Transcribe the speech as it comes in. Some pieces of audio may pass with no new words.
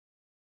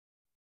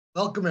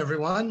Welcome,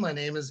 everyone. My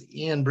name is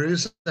Ian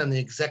Bruce. I'm the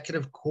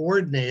Executive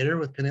Coordinator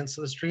with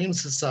Peninsula Stream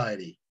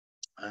Society.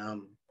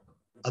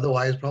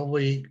 Otherwise,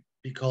 probably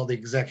be called the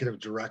Executive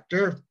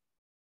Director.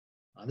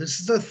 This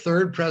is the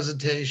third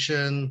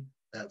presentation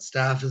that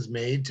staff has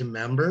made to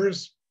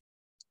members.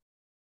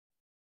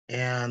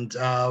 And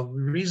the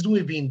reason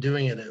we've been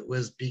doing it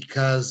was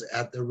because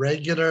at the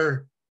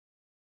regular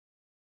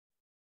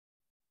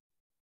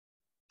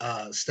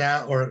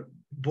staff or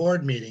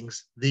board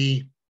meetings,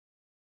 the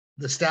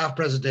staff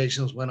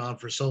presentations went on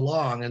for so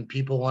long and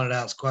people wanted to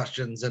ask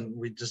questions, and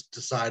we just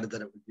decided that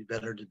it would be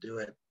better to do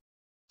it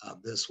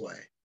this way.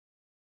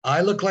 I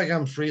look like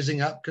I'm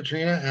freezing up,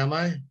 Katrina, am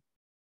I?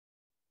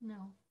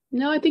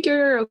 No, I think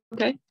you're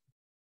okay.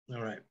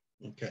 All right,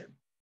 okay.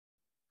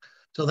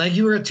 So thank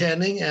you for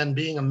attending and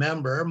being a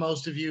member.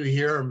 Most of you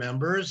here are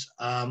members.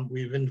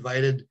 We've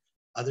invited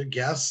other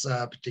guests,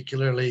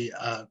 particularly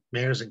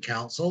mayors and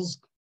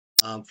councils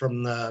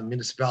from the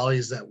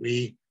municipalities that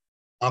we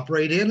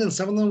operate in, and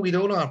some of them we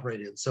don't operate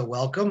in. So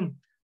welcome.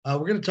 We're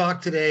going to talk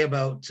today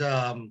about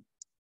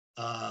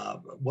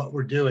what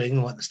we're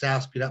doing, what the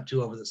staff's been up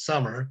to over the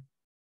summer.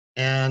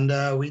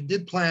 And we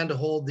did plan to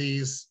hold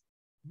these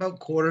about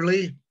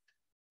quarterly,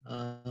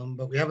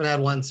 but we haven't had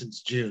one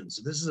since June.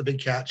 So this is a big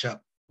catch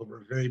up over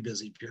a very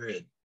busy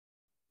period.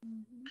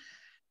 Mm-hmm.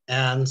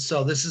 And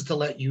so this is to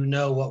let you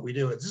know what we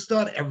do. This is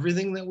not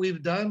everything that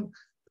we've done.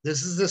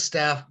 This is the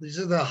staff. These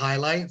are the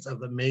highlights of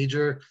the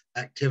major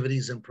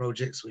activities and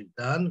projects we've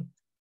done.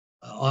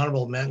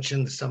 Honorable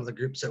mention to some of the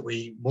groups that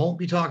we won't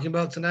be talking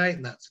about tonight,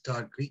 and that's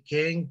Todd Creek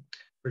King,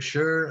 for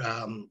sure.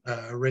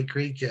 Ray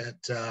Creek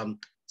at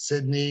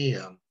Sydney,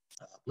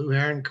 Blue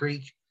Heron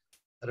Creek.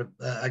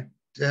 I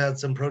had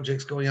some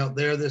projects going out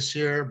there this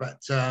year,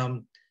 but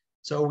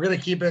so we're going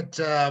to keep it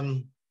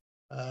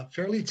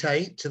fairly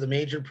tight to the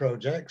major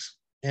projects.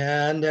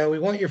 And we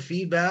want your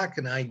feedback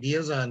and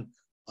ideas on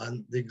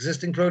the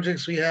existing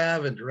projects we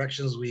have and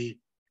directions we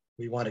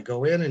want to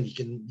go in, and you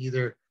can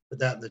either put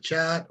that in the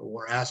chat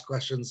or ask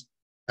questions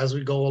as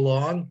we go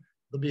along.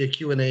 There'll be a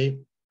Q&A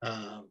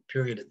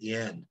period at the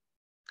end.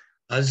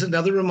 Just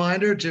another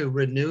reminder to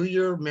renew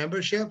your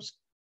memberships.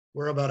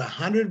 We're about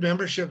 100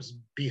 memberships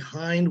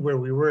behind where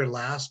we were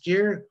last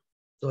year.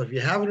 So if you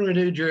haven't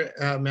renewed your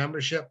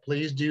membership,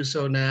 please do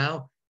so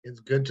now. It's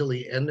good till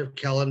the end of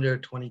calendar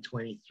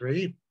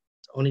 2023. It's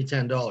only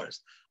 $10.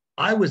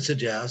 I would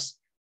suggest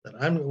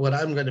that what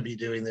I'm going to be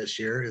doing this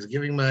year is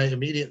giving my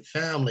immediate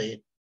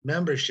family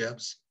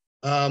memberships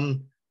for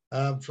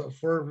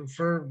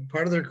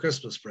part of their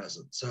Christmas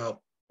present.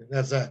 So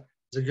it's a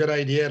good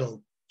idea.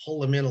 It'll pull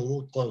them in a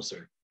little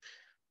closer.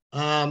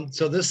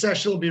 So this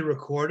session will be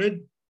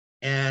recorded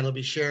and it'll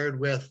be shared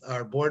with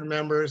our board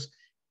members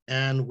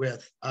and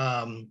with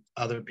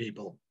other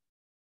people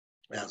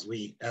as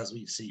we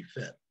see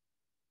fit.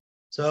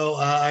 So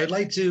I'd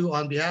like to,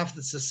 on behalf of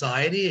the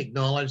Society,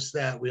 acknowledge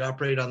that we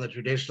operate on the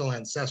traditional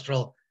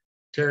ancestral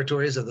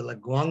territories of the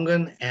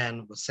Lekwungen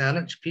and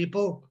Wasanich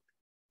people.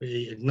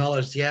 We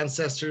acknowledge the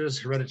ancestors,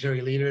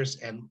 hereditary leaders,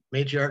 and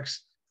matriarchs,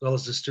 as well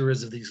as the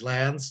stewards of these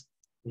lands.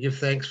 We give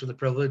thanks for the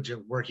privilege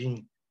of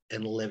working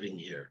and living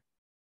here.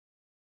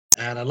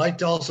 And I'd like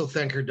to also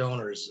thank our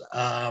donors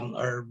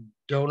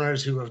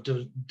who have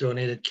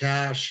donated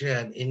cash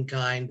and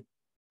in-kind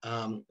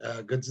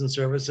goods and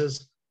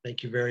services.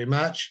 Thank you very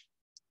much.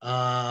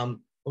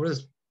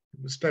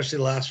 Especially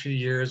the last few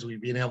years,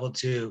 we've been able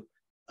to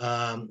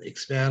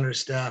expand our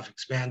staff,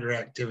 expand our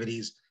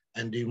activities,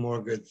 and do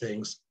more good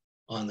things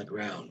on the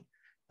ground.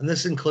 And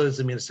this includes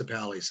the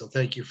municipality. So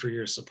thank you for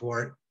your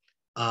support.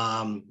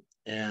 And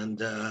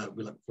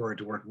we look forward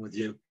to working with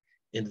you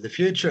into the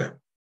future.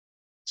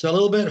 So a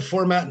little bit of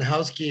format and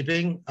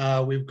housekeeping.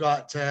 We've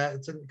got,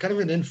 it's kind of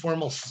an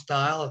informal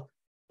style,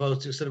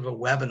 opposed to sort of a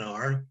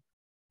webinar.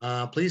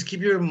 Please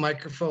keep your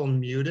microphone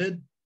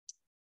muted.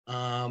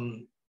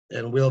 And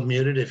we'll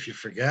mute it if you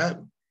forget.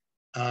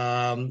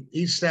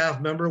 Each staff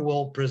member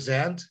will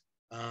present.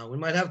 We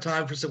might have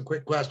time for some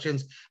quick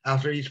questions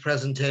after each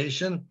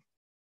presentation.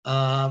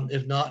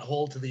 If not,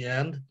 hold to the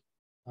end.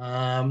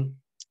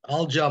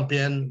 I'll jump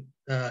in,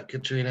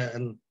 Katrina,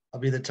 and I'll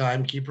be the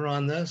timekeeper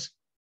on this.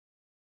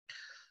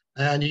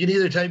 And you can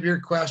either type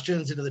your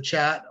questions into the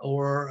chat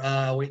or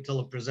wait till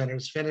the presenter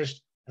is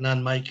finished and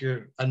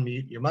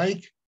unmute your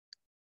mic.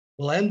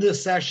 We'll end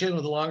this session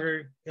with a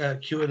longer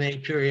Q&A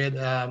period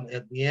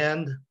at the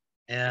end.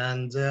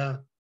 And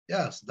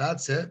yes,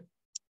 that's it.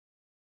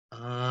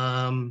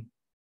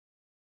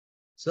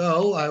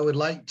 So I would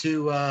like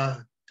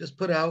to just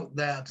put out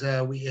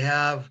that we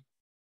have,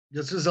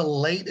 this is a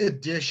late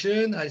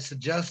edition. I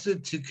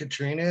suggested to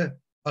Katrina,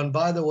 and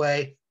by the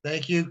way,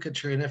 thank you,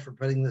 Katrina, for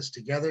putting this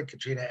together.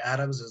 Katrina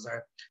Adams is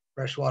our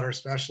freshwater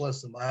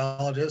specialist and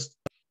biologist.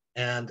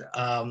 And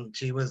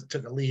she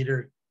took a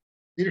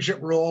leadership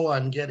role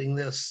on getting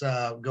this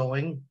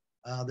going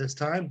this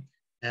time.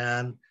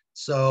 And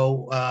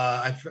so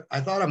I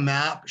thought a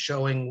map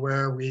showing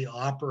where we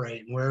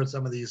operate and where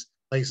some of these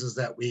places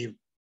that we're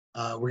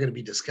going to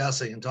be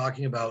discussing and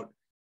talking about,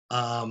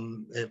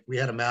 if we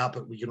had a map,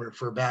 we can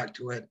refer back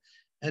to it.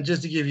 And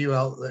just to give you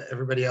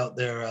everybody out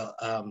there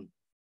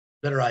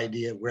better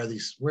idea of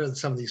where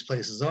some of these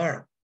places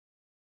are.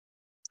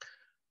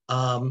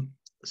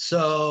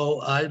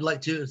 So I'd like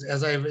to,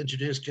 as I've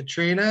introduced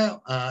Katrina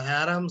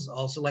Adams,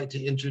 also like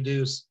to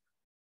introduce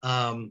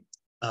Austin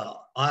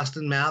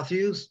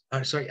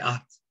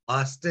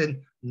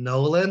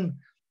Nolan,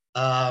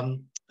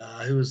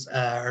 who's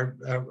our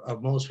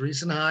most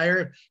recent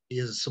hire. He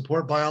is a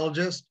support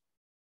biologist,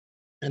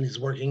 and he's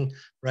working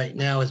right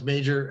now. His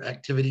major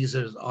activities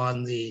are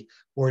on the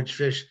forage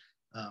fish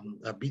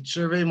beach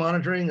survey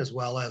monitoring, as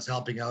well as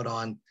helping out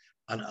on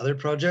other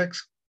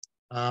projects.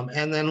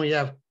 And then we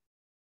have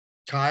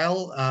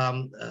Kyle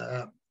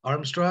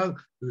Armstrong,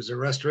 who's a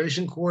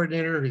restoration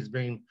coordinator. He's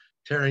been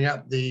tearing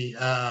up the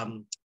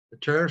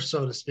turf,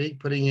 so to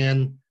speak,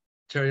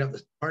 tearing up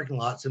the parking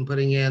lots and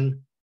putting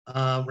in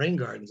rain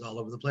gardens all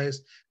over the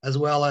place, as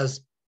well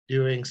as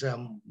doing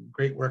some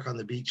great work on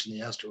the beach and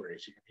the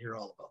estuaries. You can hear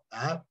all about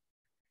that.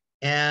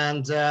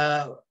 And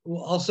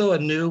also a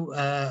new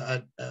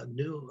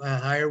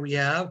hire we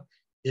have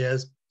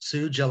is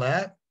Sue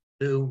Gillette,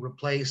 who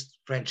replaced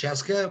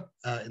Francesca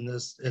in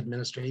this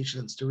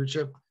administration and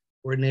stewardship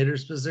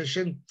coordinator's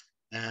position,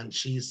 and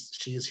she's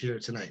here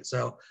tonight.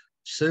 So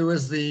Sue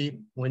is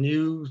when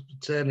you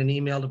send an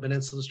email to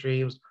Peninsula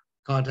Streams,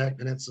 contact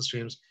Peninsula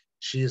Streams,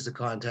 she is the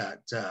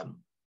contact.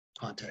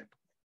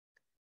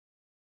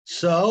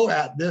 So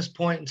at this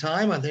point in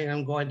time, I think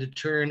I'm going to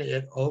turn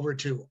it over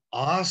to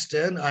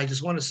Austin. I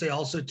just want to say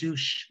also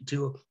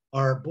to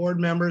our board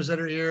members that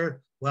are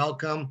here,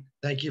 welcome.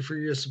 Thank you for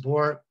your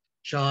support.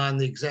 Sean,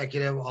 the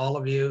executive, all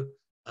of you.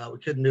 We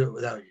couldn't do it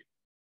without you.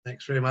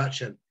 Thanks very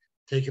much, and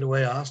take it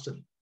away,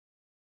 Austin.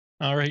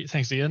 All right,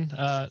 thanks, Ian.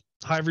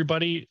 Hi,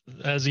 everybody.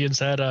 As Ian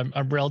said,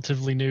 I'm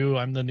relatively new.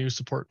 I'm the new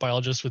support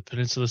biologist with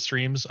Peninsula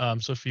Streams.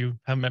 So if you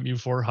haven't met me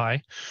before,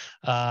 hi.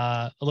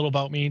 A little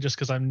about me, just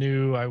because I'm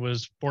new. I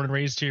was born and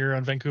raised here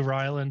on Vancouver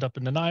Island up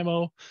in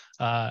Nanaimo.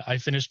 I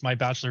finished my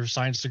Bachelor of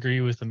Science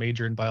degree with a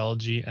major in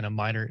biology and a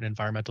minor in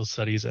environmental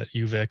studies at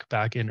UVic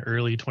back in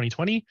early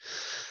 2020.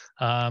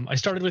 I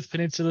started with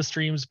Peninsula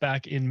Streams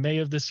back in May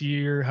of this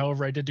year.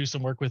 However, I did do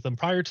some work with them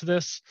prior to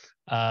this.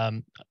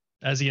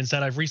 As Ian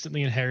said, I've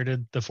recently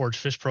inherited the Forage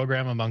Fish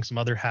program among some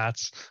other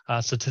hats.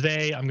 So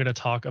today I'm going to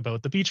talk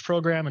about the beach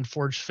program and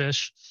forage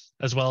fish,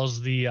 as well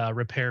as the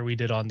repair we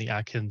did on the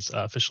Atkins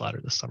fish ladder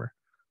this summer.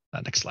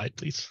 Next slide,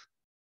 please.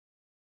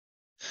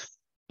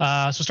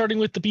 So starting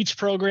with the beach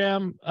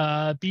program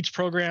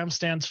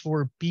stands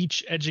for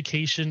Beach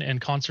Education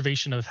and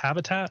Conservation of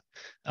Habitat.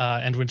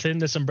 And within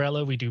this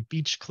umbrella, we do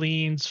beach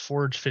cleans,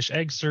 forage fish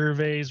egg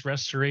surveys,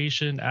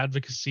 restoration,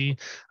 advocacy,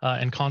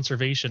 and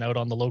conservation out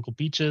on the local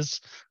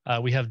beaches.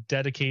 We have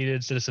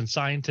dedicated citizen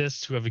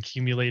scientists who have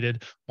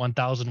accumulated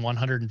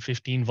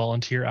 1,115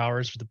 volunteer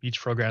hours for the beach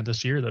program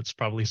this year. That's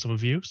probably some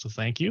of you, so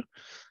thank you.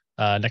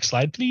 Next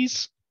slide,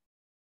 please.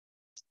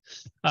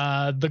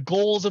 The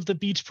goals of the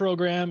beach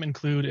program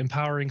include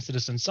empowering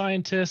citizen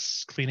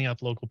scientists, cleaning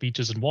up local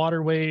beaches and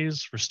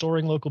waterways,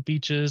 restoring local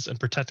beaches, and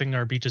protecting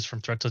our beaches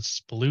from threats such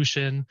as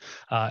pollution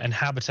and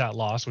habitat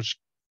loss, which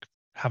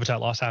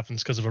habitat loss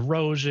happens because of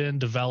erosion,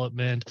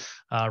 development,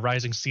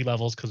 rising sea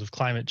levels because of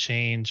climate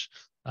change.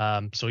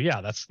 So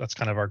yeah, that's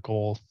kind of our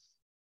goal.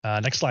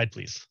 Next slide,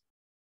 please.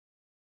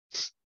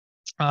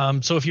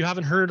 So if you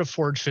haven't heard of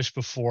forage fish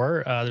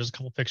before, there's a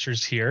couple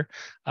pictures here.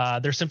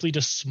 They're simply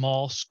just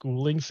small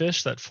schooling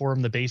fish that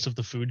form the base of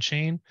the food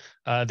chain.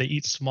 They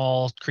eat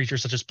small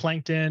creatures such as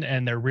plankton,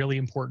 and they're really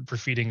important for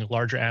feeding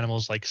larger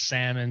animals like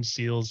salmon,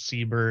 seals,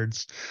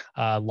 seabirds,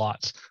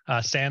 lots.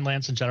 Sand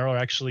lance in general are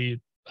actually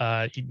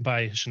eaten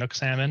by Chinook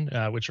salmon,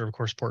 which are of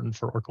course important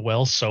for orca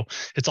whales. So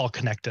it's all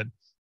connected.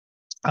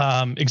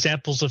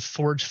 Examples of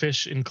forage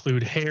fish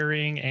include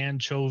herring,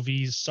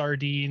 anchovies,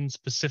 sardines,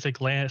 Pacific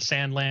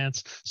sand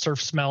lance,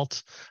 surf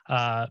smelt.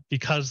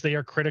 Because they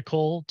are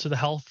critical to the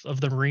health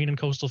of the marine and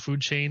coastal food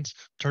chains,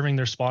 determining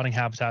their spawning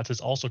habitats is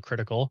also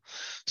critical.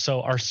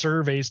 So our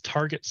surveys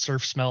target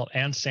surf smelt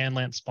and sand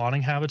lance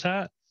spawning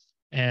habitat,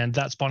 and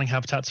that spawning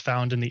habitat's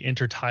found in the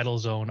intertidal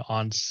zone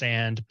on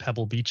sand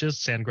pebble beaches,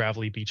 sand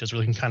gravelly beaches. We're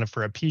looking kind of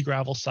for a pea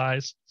gravel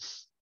size.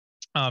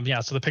 Yeah,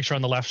 so the picture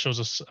on the left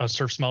shows a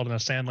surf smelt and a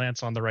sand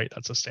lance. On the right,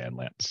 that's a sand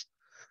lance.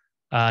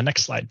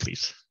 Next slide,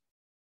 please.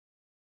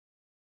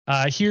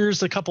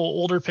 Here's a couple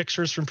older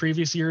pictures from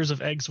previous years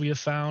of eggs we have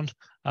found.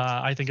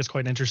 I think it's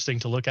quite interesting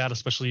to look at,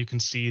 especially you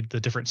can see the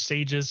different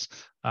stages.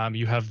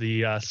 You have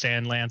the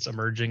sand lance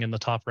emerging in the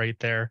top right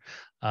there.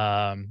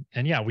 And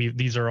yeah,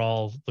 these are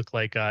all look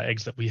like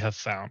eggs that we have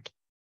found.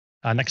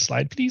 Next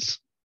slide, please.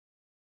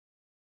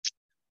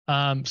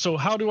 So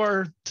how do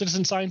our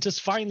citizen scientists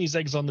find these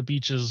eggs on the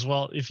beaches?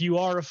 Well, if you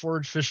are a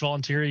forage fish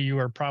volunteer, you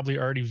are probably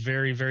already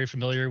very, very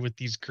familiar with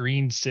these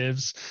green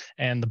sieves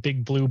and the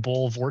big blue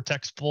bowl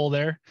vortex bowl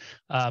there.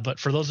 But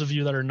for those of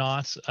you that are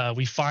not,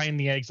 we find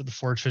the eggs that the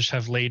forage fish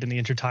have laid in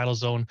the intertidal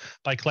zone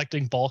by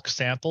collecting bulk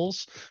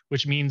samples,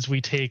 which means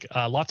we take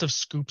lots of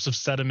scoops of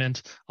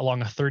sediment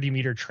along a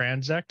 30-meter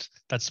transect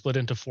that's split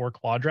into 4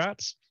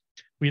 quadrats.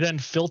 We then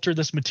filter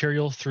this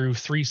material through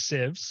 3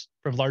 sieves,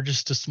 from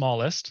largest to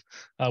smallest,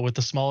 with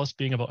the smallest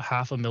being about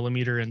 0.5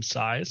 millimeter in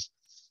size.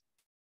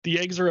 The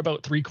eggs are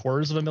about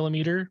 3/4 of a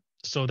millimeter,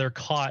 so they're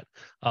caught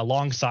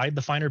alongside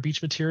the finer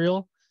beach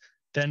material.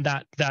 Then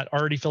that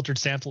already filtered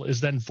sample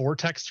is then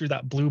vortexed through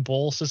that blue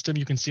bowl system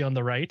you can see on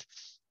the right.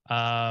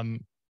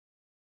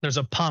 There's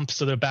a pump,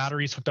 so the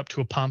battery's hooked up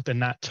to a pump,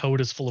 and that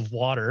toad is full of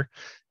water,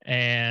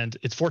 and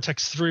it's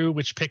vortexed through,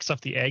 which picks up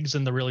the eggs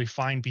and the really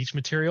fine beach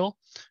material,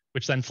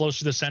 which then flows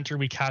through the center.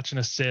 We catch in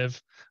a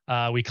sieve,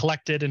 we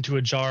collect it into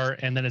a jar,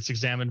 and then it's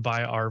examined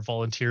by our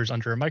volunteers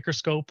under a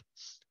microscope.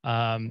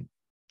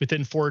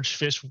 Within Forage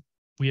Fish,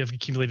 we have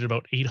accumulated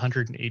about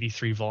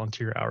 883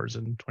 volunteer hours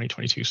in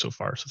 2022 so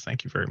far. So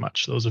thank you very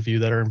much, those of you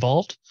that are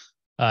involved.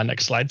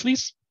 Next slide,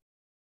 please.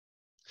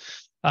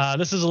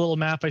 This is a little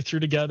map I threw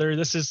together.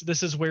 This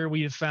is where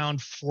we have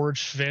found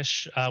forage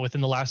fish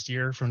within the last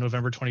year, from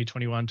November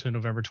 2021 to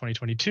November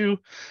 2022.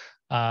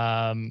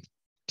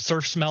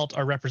 Surf smelt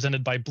are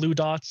represented by blue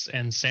dots,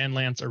 and sand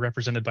lance are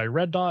represented by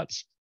red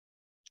dots.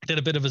 Did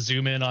a bit of a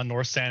zoom in on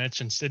North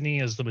Saanich and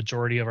Sydney, as the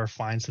majority of our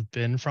finds have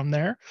been from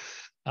there.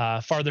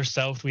 Farther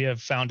south, we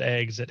have found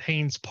eggs at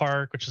Haynes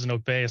Park, which is in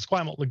Oak Bay,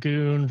 Esquimalt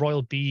Lagoon,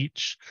 Royal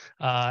Beach,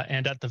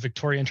 and at the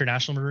Victoria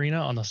International Marina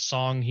on the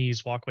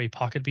Songhees Walkway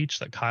Pocket Beach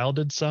that Kyle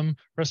did some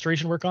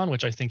restoration work on,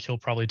 which I think he'll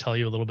probably tell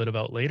you a little bit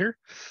about later.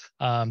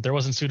 There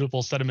wasn't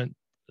suitable sediment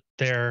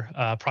there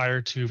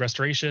prior to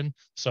restoration,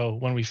 so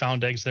when we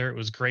found eggs there, it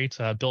was great.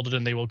 Build it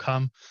and they will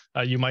come.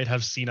 You might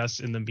have seen us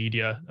in the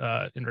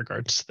media in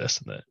regards to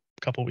this a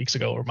couple weeks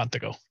ago or a month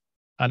ago.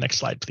 Next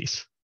slide,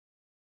 please.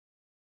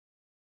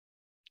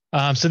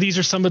 So these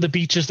are some of the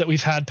beaches that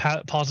we've had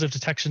positive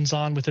detections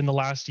on within the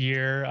last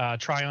year.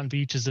 Tryon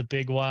Beach is a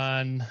big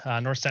one.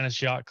 North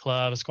Saanich Yacht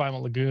Club,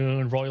 Esquimalt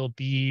Lagoon, Royal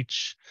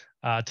Beach,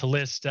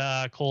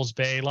 Talista, Coles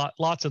Bay,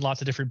 lots and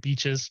lots of different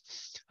beaches.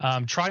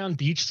 Tryon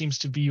Beach seems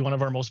to be one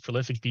of our most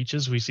prolific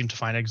beaches. We seem to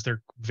find eggs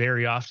there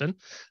very often.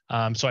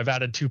 So I've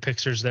added 2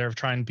 pictures there of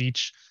Tryon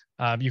Beach.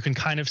 You can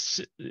kind of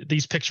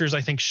these pictures,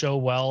 I think, show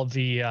well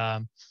the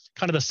kind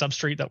of the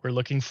substrate that we're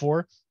looking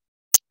for.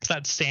 It's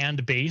that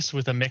sand base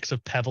with a mix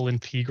of pebble and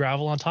pea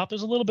gravel on top.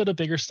 There's a little bit of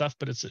bigger stuff,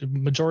 but it's a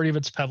majority of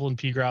it's pebble and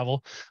pea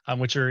gravel,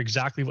 which are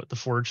exactly what the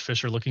forage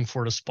fish are looking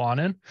for to spawn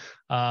in.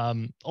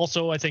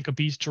 Also, I think a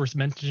beach worth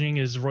mentioning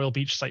is Royal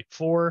Beach Site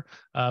 4,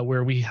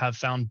 where we have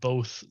found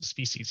both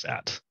species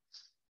at.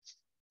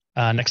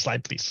 Next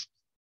slide, please.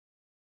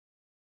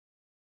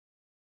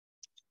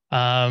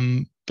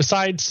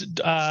 Besides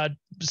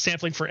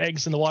sampling for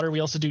eggs in the water, we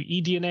also do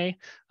eDNA.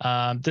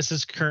 This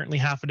is currently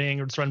happening.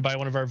 It's run by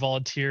one of our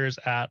volunteers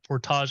at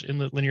Portage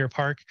Inlet Linear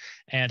Park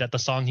and at the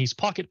Songhees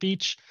Pocket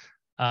Beach.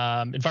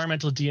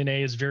 Environmental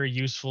DNA is very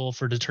useful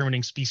for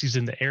determining species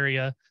in the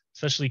area,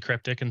 especially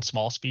cryptic and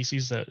small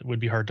species that would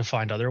be hard to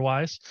find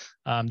otherwise.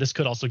 This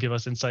could also give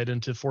us insight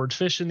into forage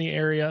fish in the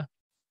area.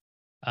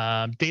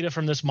 Data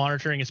from this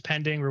monitoring is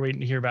pending. We're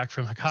waiting to hear back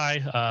from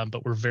Hakai,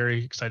 but we're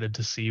very excited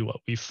to see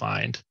what we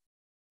find.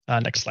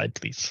 Next slide,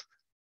 please.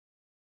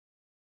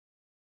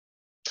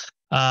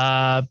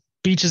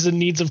 Beaches in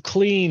needs of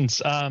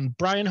cleans.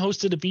 Brian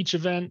hosted a beach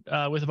event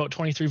with about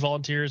 23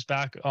 volunteers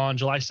back on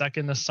July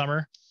 2nd this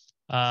summer.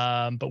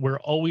 But we're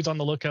always on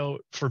the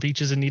lookout for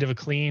beaches in need of a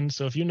clean.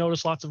 So if you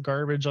notice lots of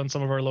garbage on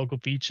some of our local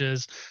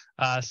beaches,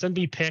 send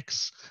me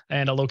pics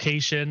and a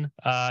location.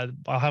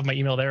 I'll have my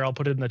email there. I'll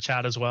put it in the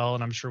chat as well,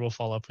 and I'm sure we'll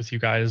follow up with you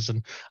guys.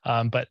 And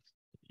but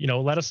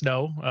let us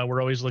know.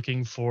 We're always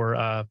looking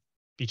for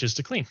beaches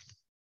to clean.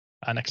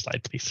 Next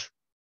slide, please.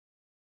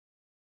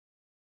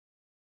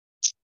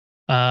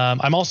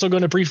 I'm also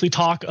going to briefly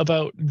talk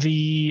about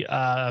the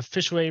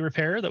fishway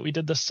repair that we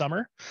did this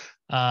summer.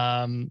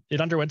 It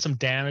underwent some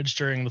damage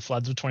during the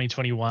floods of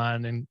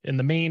 2021, and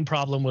the main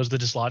problem was the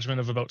dislodgement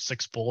of about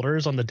 6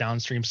 boulders on the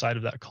downstream side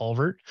of that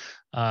culvert.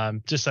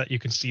 Just that you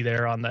can see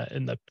there on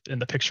in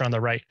the picture on the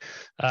right.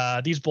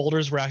 These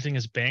boulders were acting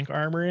as bank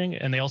armoring,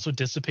 and they also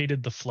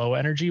dissipated the flow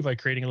energy by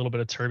creating a little bit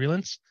of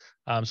turbulence.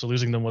 So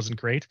losing them wasn't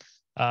great.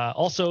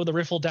 Also, the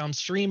riffle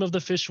downstream of the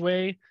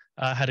fishway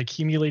had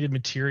accumulated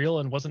material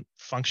and wasn't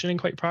functioning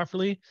quite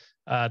properly.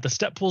 The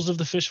step pools of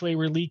the fishway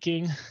were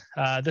leaking.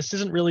 This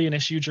isn't really an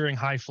issue during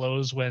high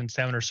flows when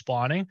salmon are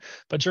spawning,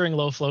 but during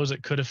low flows,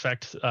 it could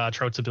affect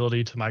trout's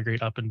ability to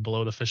migrate up and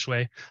below the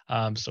fishway.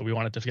 So we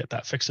wanted to get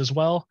that fixed as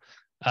well.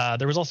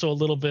 There was also a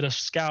little bit of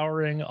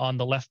scouring on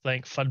the left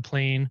bank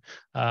floodplain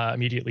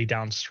immediately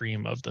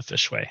downstream of the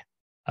fishway.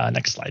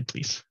 Next slide,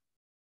 please.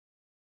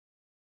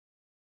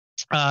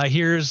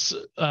 Here's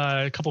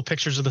a couple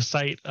pictures of the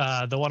site.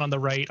 The one on the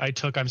right I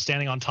took, I'm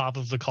standing on top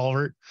of the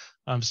culvert,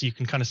 so you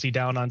can kind of see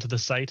down onto the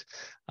site.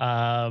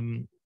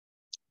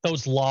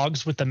 Those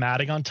logs with the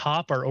matting on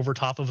top are over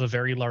top of a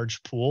very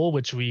large pool,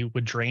 which we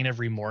would drain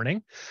every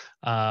morning.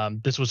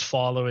 This was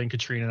following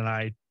Katrina and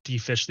I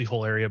defished the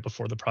whole area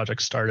before the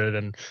project started,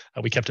 and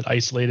we kept it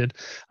isolated.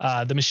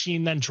 The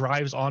machine then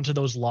drives onto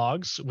those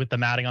logs with the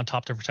matting on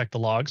top to protect the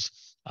logs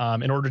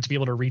in order to be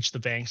able to reach the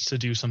banks to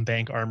do some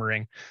bank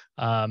armoring.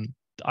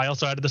 I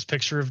also added this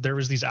picture of there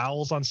was these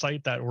owls on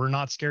site that were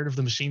not scared of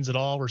the machines at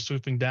all, were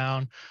swooping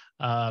down.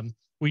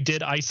 we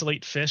did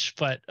isolate fish,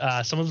 but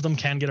some of them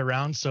can get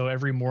around. So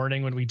every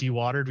morning when we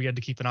dewatered, we had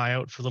to keep an eye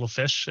out for little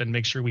fish and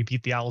make sure we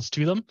beat the owls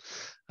to them.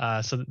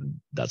 So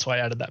that's why I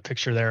added that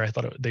picture there. I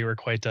thought they were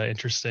quite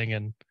interesting.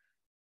 And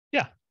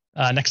yeah,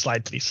 next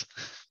slide, please.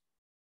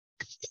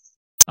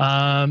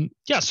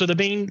 Yeah, so the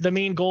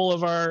main goal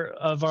of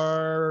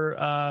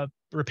our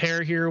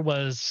repair here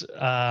was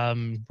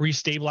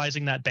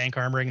restabilizing that bank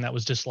armoring that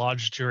was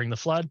dislodged during the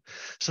flood.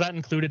 So that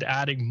included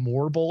adding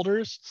more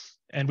boulders,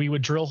 and we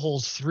would drill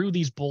holes through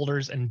these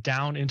boulders and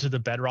down into the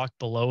bedrock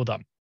below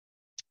them.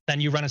 Then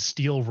you run a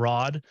steel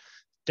rod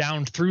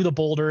down through the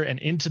boulder and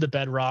into the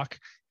bedrock,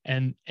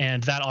 and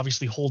that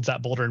obviously holds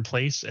that boulder in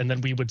place. And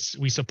then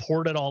we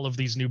supported all of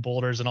these new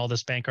boulders and all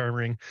this bank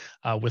armoring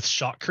with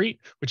shotcrete,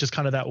 which is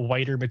kind of that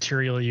whiter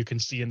material you can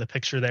see in the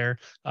picture there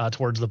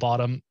towards the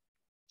bottom.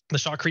 The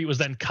shotcrete was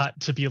then cut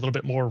to be a little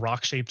bit more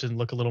rock shaped and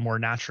look a little more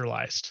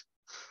naturalized.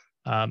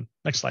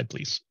 Next slide,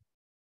 please.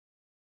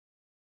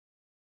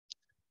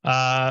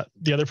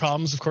 The other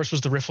problems, of course, was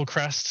the riffle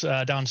crest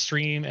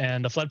downstream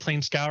and the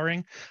floodplain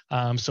scouring.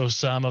 So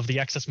some of the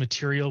excess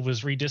material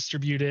was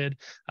redistributed.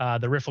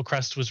 The riffle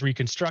crest was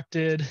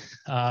reconstructed,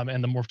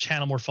 and the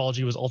channel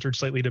morphology was altered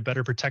slightly to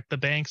better protect the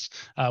banks.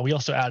 We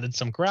also added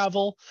some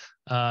gravel.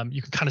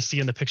 You can kind of see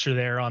in the picture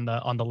there on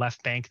the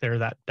left bank there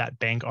that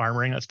bank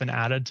armoring that's been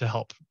added to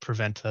help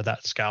prevent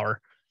that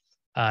scour.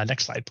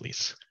 Next slide,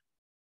 please.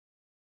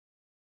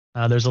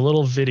 There's a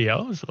little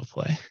video, it'll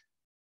play.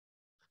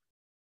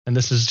 And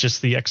this is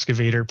just the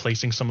excavator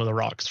placing some of the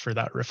rocks for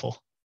that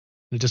riffle.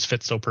 It just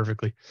fits so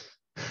perfectly.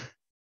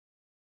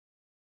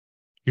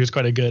 He was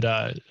quite a good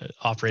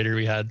operator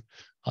we had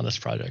on this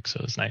project, so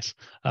it was nice.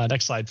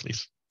 Next slide,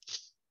 please.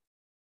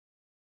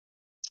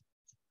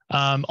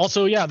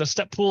 Also, yeah, the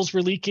step pools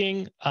were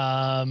leaking.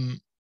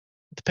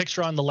 The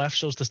picture on the left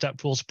shows the step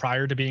pools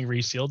prior to being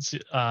resealed.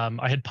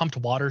 I had pumped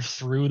water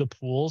through the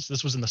pools.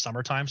 This was in the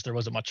summertime, so there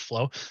wasn't much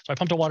flow. So I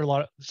pumped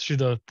water through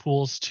the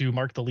pools to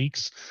mark the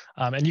leaks.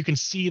 And you can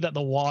see that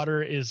the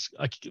water is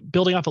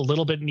building up a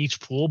little bit in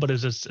each pool, but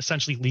is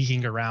essentially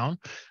leaking around.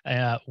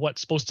 What's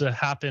supposed to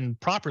happen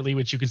properly,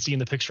 which you can see in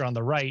the picture on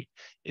the right,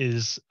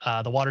 is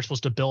the water is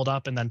supposed to build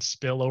up and then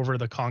spill over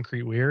the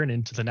concrete weir and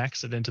into the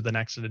next and into the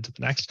next and into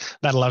the next.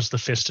 That allows the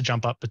fish to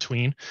jump up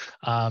between.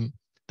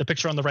 The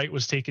picture on the right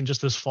was taken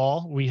just this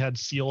fall. We had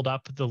sealed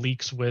up the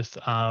leaks with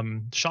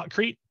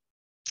shotcrete,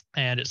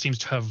 and it seems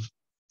to have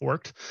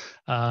worked.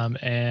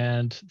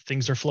 And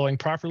things are flowing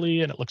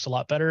properly, and it looks a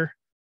lot better.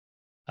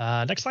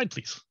 Next slide,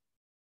 please.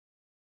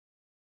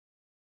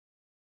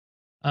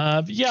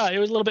 Yeah, it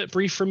was a little bit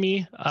brief for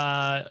me.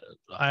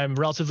 I'm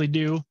relatively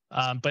new,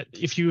 but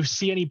if you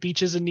see any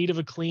beaches in need of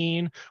a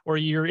clean, or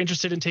you're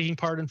interested in taking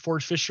part in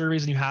forage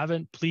fisheries and you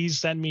haven't, please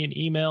send me an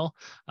email.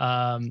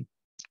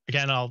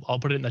 Again, I'll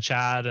put it in the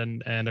chat,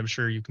 and I'm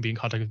sure you can be in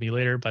contact with me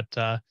later. But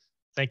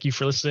thank you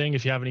for listening.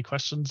 If you have any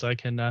questions, I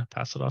can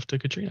pass it off to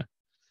Katrina.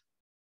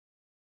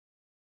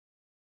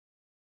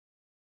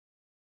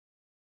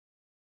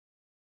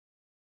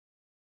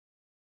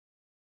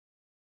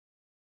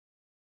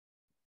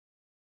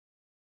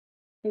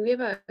 We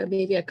have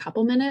maybe a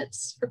couple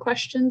minutes for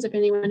questions. If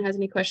anyone has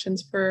any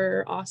questions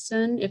for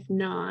Austin, if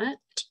not,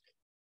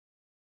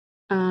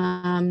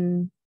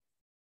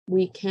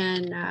 we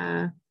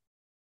can.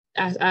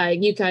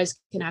 You guys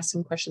can ask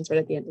some questions right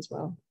at the end as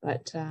well.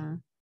 But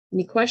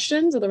any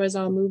questions? Otherwise,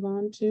 I'll move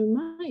on to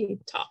my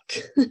talk.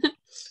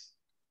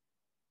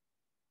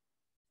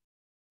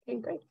 Okay,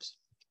 great.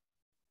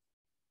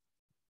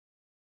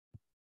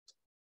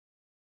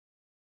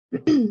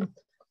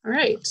 All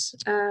right.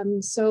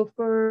 So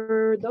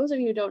for those of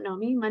you who don't know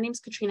me, my name is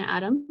Katrina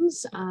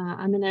Adams.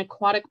 I'm an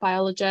aquatic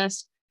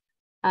biologist,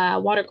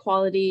 water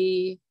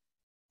quality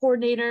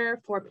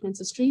coordinator for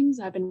Peninsula Streams.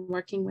 I've been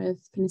working with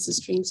Peninsula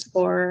Streams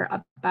for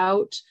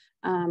about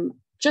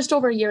just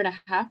over a year and a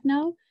half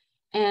now.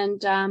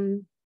 And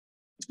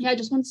yeah, I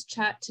just wanted to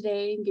chat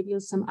today and give you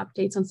some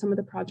updates on some of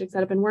the projects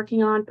that I've been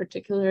working on,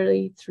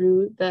 particularly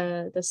through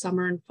the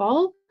summer and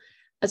fall,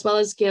 as well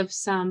as give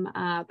some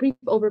brief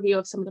overview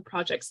of some of the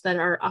projects that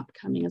are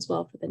upcoming as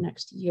well for the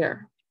next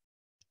year.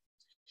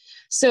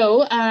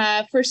 So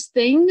first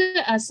thing,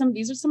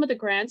 these are some of the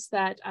grants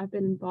that I've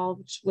been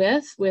involved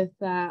with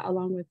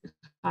along with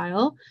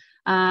Kyle.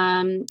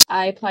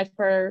 I applied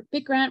for a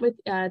big grant with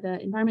the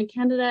Environment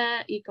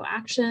Canada Eco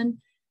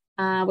Action,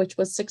 which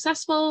was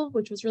successful,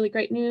 which was really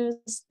great news.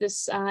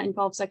 This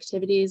involves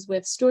activities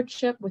with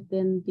stewardship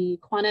within the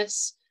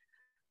Kiwanis,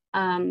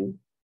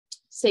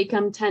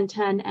 Sachem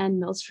 1010 and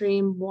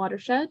Millstream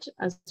watershed,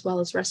 as well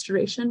as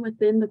restoration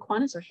within the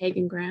Kiwanis or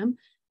Hagen Graham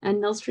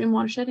and Millstream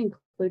watershed,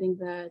 including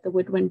the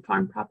Woodwind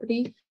farm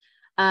property,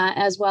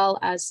 as well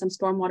as some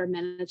stormwater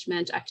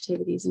management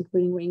activities,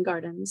 including rain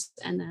gardens,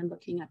 and then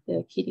looking at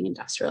the Keating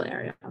industrial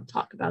area. I'll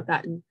talk about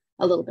that in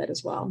a little bit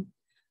as well.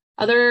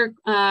 Other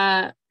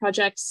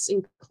projects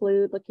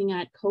include looking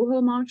at coho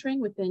monitoring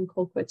within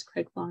Colquitt's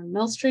Craiglawn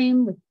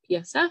Millstream with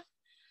PSF.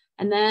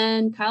 And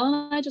then Kyle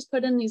and I just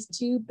put in these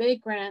two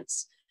big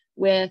grants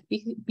with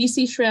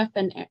BC Shrift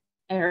and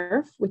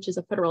AIRF, which is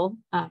a federal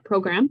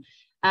program,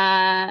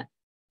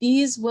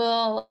 These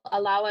will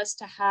allow us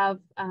to have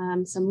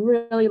some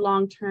really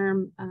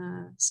long-term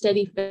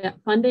steady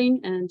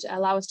funding and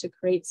allow us to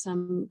create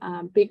some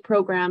big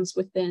programs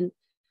within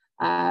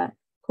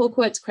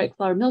Colquitt's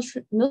Craigflower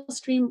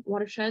Millstream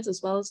watersheds,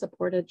 as well as the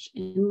Portage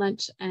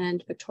Inlet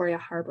and Victoria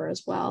Harbor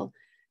as well.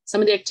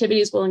 Some of the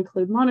activities will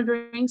include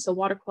monitoring, so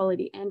water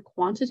quality and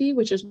quantity,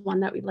 which is one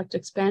that we'd like to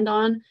expand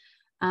on,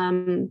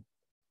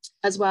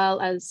 as well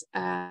as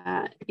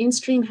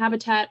in-stream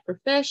habitat for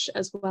fish,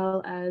 as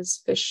well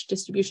as fish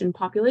distribution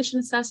population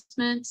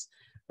assessments,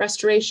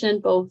 restoration,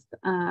 both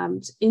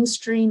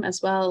in-stream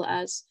as well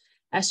as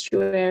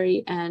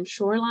estuary and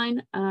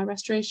shoreline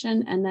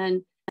restoration, and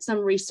then some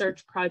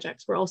research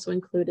projects were also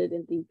included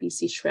in the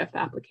BC SHRIF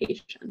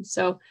application.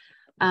 So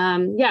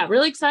yeah,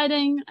 really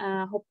exciting.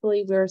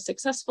 Hopefully we're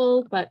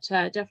successful, but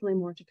definitely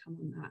more to come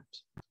on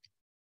that.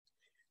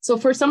 So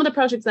for some of the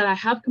projects that I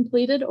have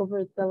completed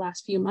over the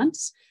last few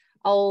months,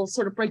 I'll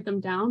sort of break them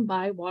down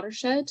by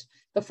watershed.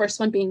 The first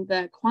one being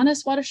the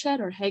Kiwanis watershed,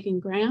 or Hague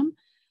and Graham.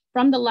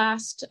 From the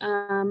last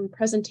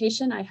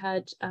presentation, I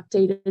had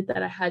updated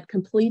that I had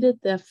completed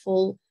the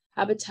full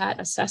habitat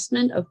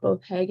assessment of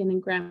both Hagen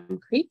and Graham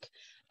Creek.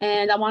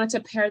 And I wanted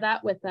to pair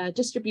that with a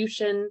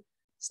distribution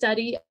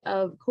study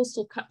of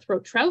coastal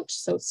cutthroat trout,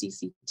 so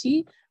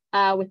CCT,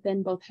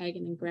 within both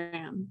Hagen and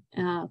Graham.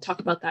 I'll talk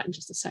about that in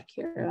just a sec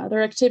here.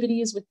 Other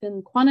activities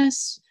within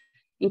Kiwanis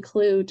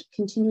include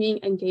continuing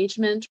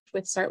engagement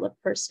with Sartlip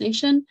First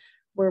Nation.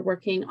 We're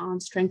working on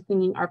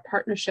strengthening our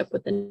partnership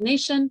with the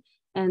nation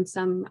and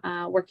some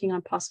working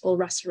on possible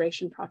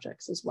restoration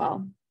projects as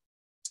well.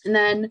 And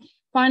then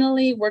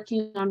finally,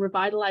 working on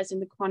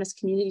revitalizing the Kiwanis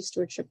Community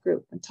Stewardship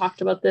Group. I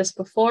talked about this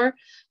before,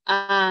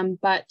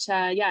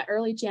 yeah,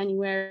 early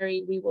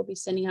January, we will be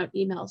sending out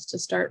emails to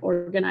start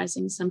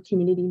organizing some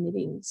community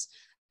meetings.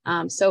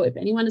 So if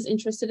anyone is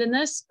interested in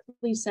this,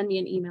 please send me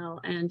an email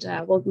and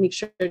we'll make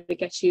sure to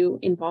get you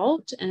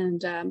involved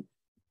and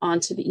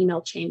onto the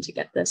email chain to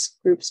get this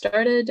group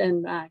started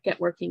and get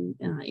working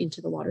into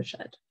the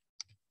watershed.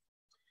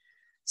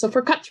 So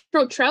for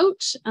cutthroat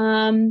trout,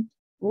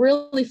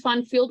 really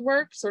fun field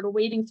work, sort of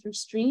wading through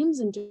streams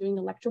and doing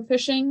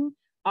electrofishing.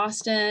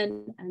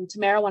 Austin and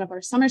Tamara, one of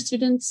our summer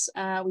students,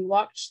 we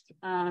walked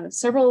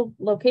several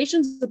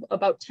locations,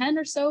 about 10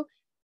 or so,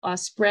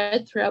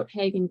 spread throughout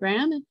Hague and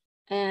Graham,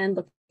 and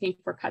looking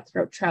for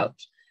cutthroat trout.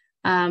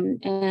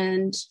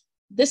 And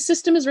this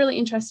system is really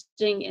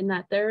interesting in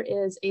that there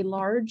is a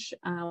large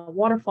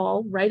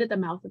waterfall right at the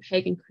mouth of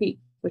Hagen Creek,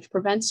 which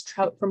prevents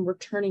trout from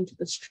returning to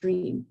the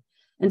stream.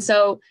 And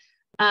so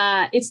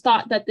it's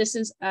thought that this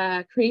is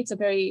creates a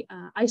very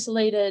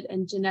isolated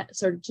and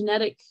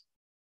genetically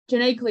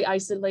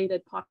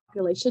isolated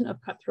population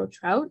of cutthroat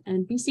trout,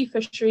 and BC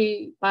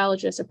fishery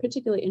biologists are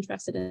particularly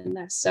interested in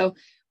this. So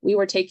we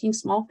were taking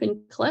small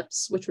fin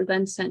clips, which were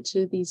then sent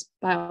to these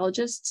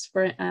biologists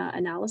for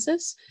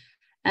analysis.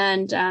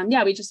 And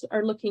yeah, we just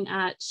are looking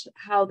at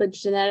how the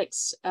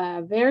genetics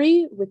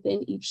vary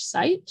within each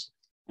site,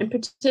 and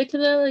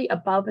particularly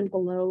above and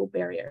below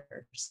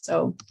barriers.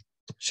 So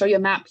I'll show you a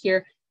map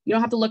here. You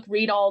don't have to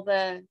read all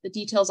the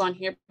details on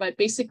here, but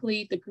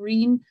basically the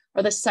green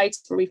are the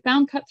sites where we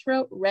found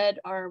cutthroat, red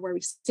are where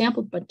we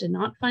sampled but did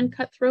not find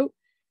cutthroat.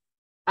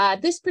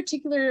 This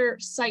particular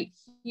site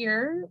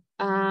here,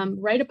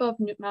 right above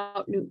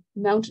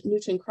Mount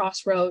Newton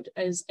Crossroad,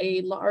 is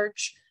a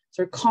large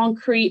sort of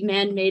concrete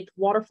man-made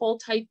waterfall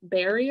type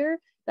barrier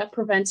that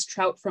prevents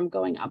trout from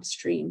going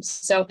upstream.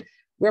 So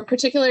we're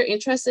particularly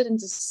interested in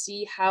to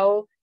see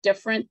how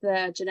different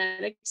the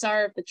genetics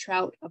are of the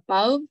trout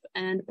above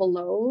and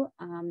below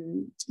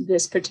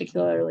this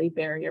particular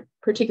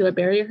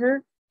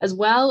barrier, as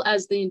well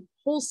as the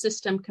whole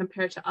system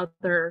compared to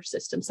other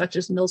systems such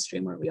as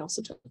Millstream, where we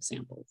also took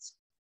samples.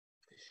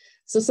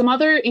 So some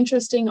other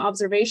interesting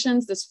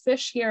observations, this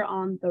fish here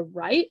on the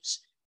right,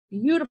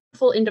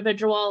 beautiful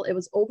individual. It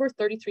was over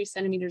 33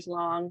 centimeters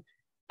long.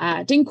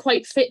 Didn't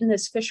quite fit in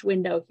this fish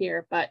window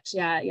here, but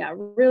yeah,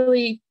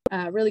 really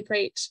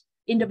great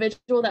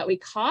individual that we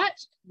caught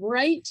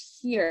right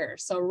here.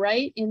 So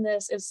right in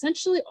this,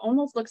 essentially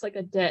almost looks like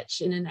a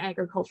ditch in an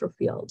agricultural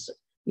field.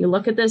 You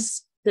look at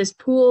this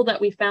pool that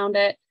we found,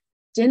 it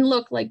didn't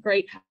look like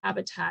great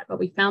habitat, but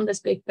we found this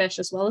big fish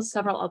as well as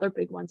several other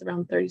big ones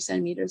around 30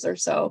 centimeters or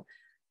so.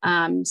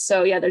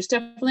 So yeah, there's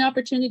definitely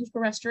opportunities for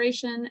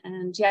restoration,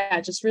 and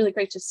yeah, just really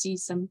great to see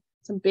some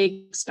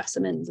big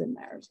specimens in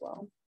there as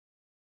well.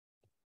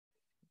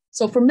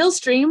 So for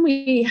Millstream,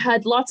 we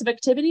had lots of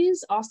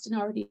activities. Austin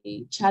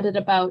already chatted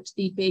about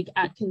the big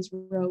Atkins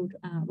Road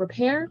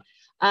repair,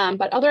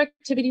 but other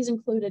activities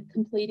included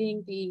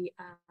completing the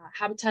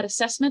habitat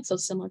assessment. So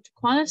similar to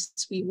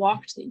Kiwanis, we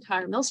walked the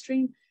entire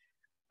Millstream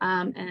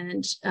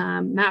and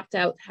mapped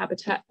out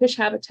fish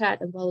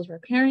habitat as well as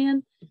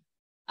riparian,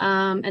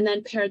 and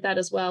then paired that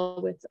as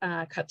well with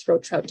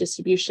cutthroat trout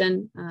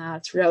distribution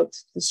throughout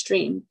the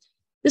stream.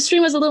 This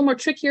stream was a little more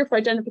trickier for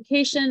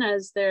identification,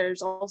 as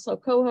there's also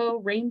coho,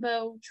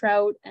 rainbow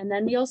trout, and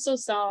then we also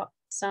saw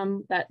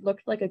some that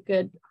looked like a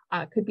good,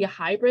 could be a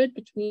hybrid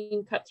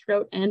between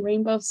cutthroat and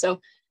rainbow. So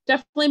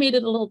definitely made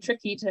it a little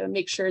tricky to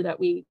make sure that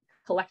we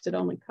collected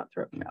only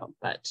cutthroat trout.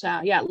 But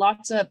yeah,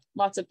 lots of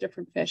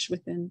different fish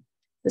within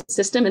the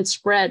system and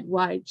spread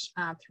wide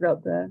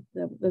throughout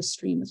the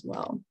stream as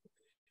well.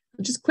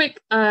 Just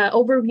quick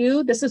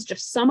overview. This is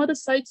just some of the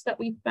sites that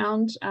we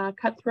found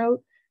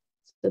cutthroat.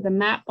 So the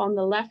map on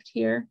the left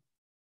here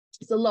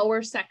is the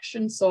lower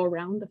section, so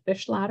around the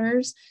fish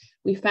ladders.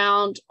 We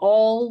found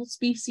all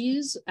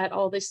species at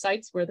all these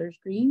sites where there's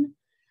green,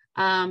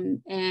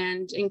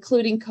 and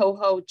including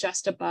coho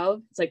just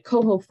above, it's like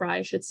coho fry,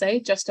 I should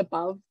say, just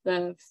above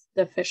the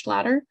fish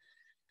ladder.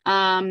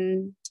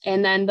 And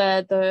then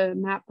the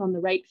map on the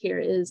right here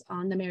is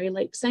on the Mary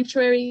Lake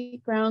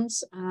Sanctuary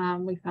grounds.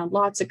 We found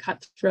lots of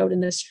cutthroat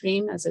in this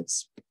stream, as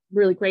it's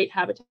really great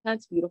habitat.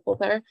 It's beautiful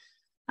there.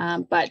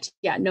 But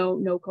yeah,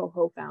 no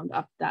coho found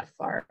up that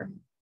far.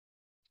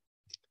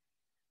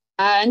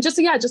 And just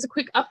a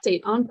quick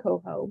update on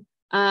coho.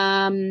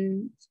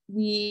 The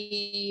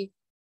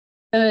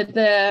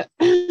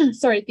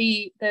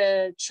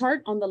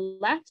chart on the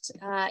left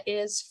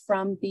is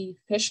from the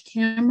fish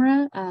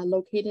camera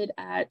located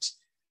at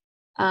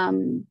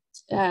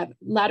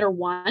ladder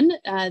 1.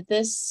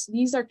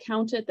 These are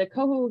counted, the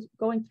coho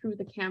going through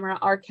the camera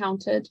are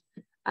counted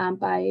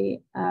by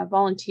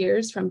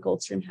volunteers from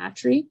Goldstream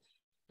Hatchery.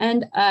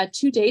 And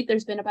to date,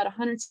 there's been about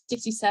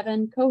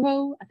 167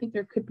 coho. I think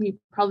there could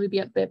probably be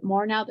a bit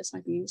more now. This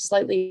might be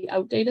slightly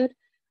outdated,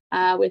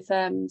 with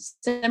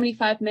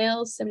 75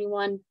 males,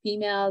 71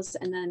 females,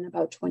 and then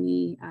about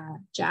 20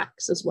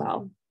 jacks as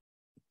well.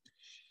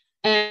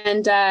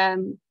 And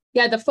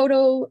yeah, the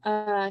photo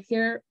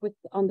here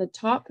on the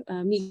top,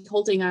 me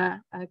holding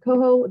a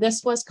coho,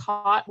 this was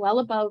caught well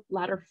above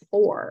ladder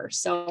 4.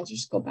 So I'll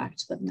just go back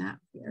to the map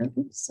here.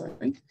 Oops,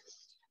 sorry.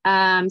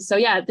 So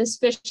yeah, this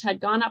fish had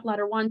gone up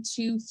ladder 1,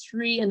 2,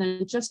 3, and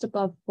then just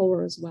above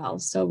 4 as well.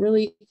 So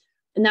really,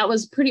 and that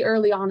was pretty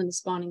early on in the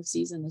spawning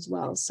season as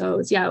well. So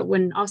it's, yeah,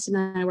 when Austin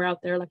and I were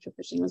out there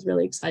electrofishing, it was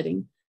really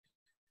exciting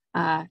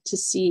to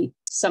see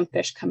some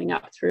fish coming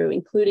up through,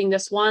 including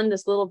this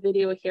little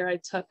video here I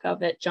took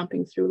of it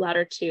jumping through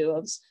ladder 2.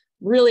 It was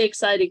really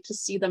exciting to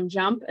see them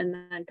jump, and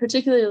then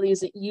particularly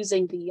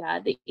using the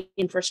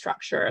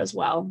infrastructure as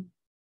well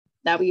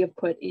that we have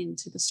put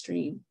into the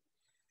stream.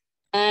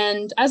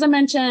 And as I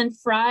mentioned,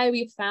 fry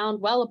we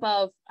found well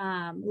above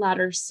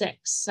ladder 6.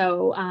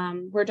 So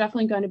we're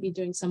definitely going to be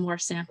doing some more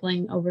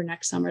sampling over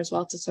next summer as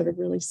well to sort of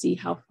really see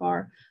how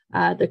far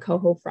the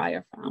coho fry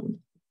are found.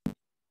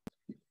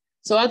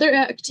 So other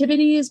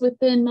activities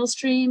within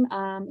Millstream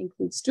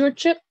include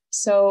stewardship.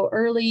 So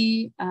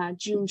early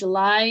June,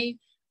 July,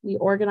 we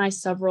organized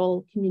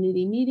several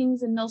community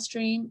meetings in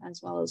Millstream,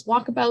 as well as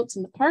walkabouts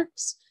in the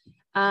parks.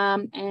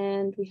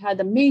 And we had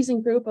an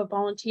amazing group of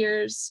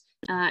volunteers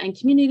and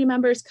community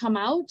members come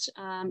out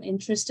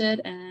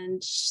interested,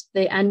 and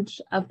the end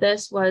of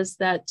this was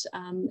that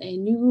a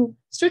new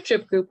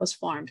stewardship group was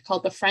formed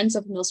called the Friends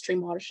of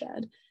Millstream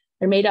Watershed.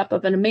 They're made up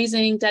of an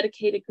amazing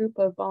dedicated group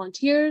of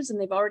volunteers, and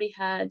they've already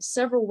had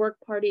several work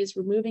parties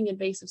removing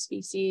invasive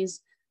species,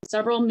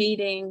 several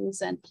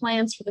meetings and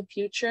plans for the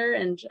future,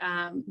 and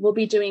we'll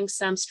be doing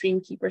some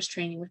stream keepers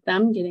training with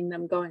them, getting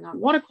them going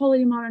on water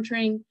quality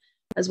monitoring,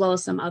 as well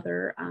as some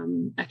other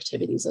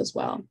activities as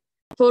well.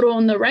 Photo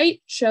on the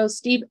right shows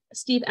Steve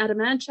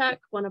Adamanchuk,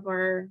 one of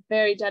our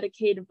very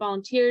dedicated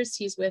volunteers.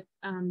 He's with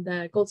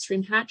the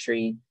Goldstream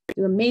Hatchery,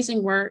 do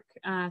amazing work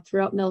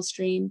throughout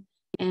Millstream.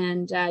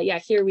 And yeah,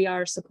 here we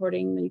are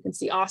supporting, you can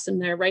see Austin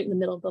there right in the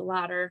middle of the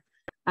ladder.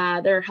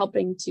 They're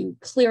helping to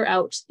clear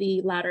out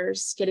the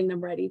ladders, getting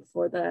them ready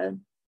for the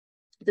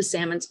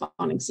salmon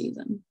spawning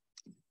season.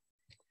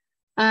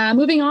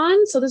 Moving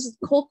on, so this is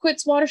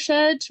Colquitt's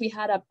watershed. We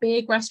had a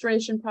big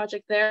restoration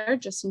project there,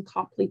 just in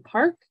Copley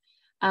Park.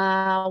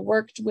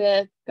 Worked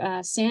with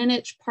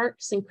Saanich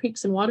Parks and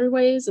Creeks and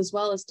Waterways, as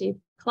well as Dave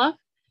Clough.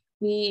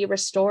 We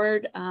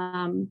restored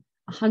a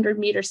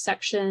 100-meter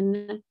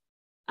section,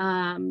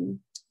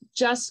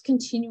 just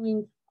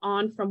continuing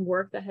on from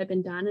work that had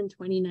been done in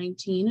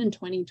 2019 and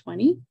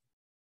 2020.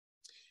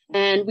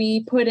 And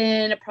we put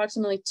in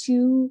approximately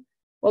two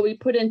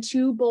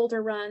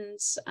boulder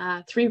runs,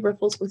 3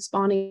 riffles with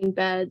spawning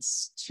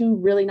beds, 2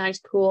 really nice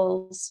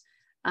pools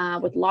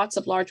with lots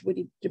of large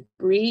woody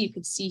debris you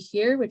can see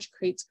here, which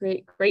creates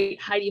great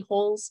hidey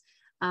holes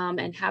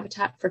and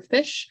habitat for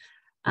fish.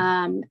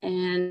 Yeah,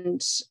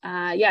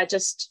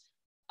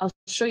 I'll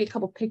show you a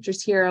couple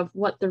pictures here of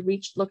what the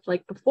reach looked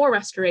like before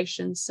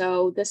restoration.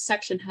 So this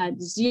section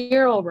had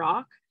 0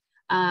 rock,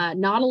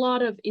 not a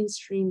lot of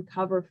in-stream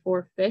cover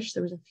for fish.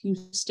 There was a few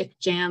stick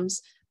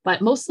jams,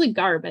 but mostly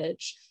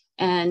garbage.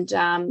 And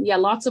yeah,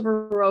 lots of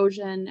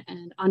erosion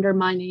and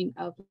undermining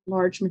of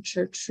large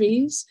mature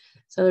trees.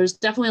 So there's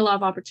definitely a lot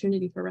of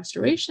opportunity for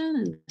restoration,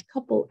 and a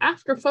couple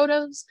after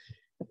photos.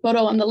 The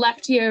photo on the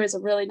left here is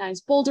a really nice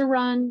boulder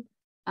run,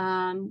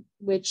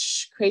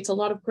 which creates a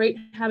lot of great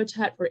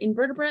habitat for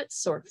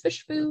invertebrates or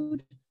fish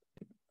food.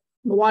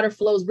 The water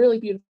flows really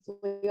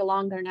beautifully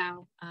along there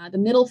now. The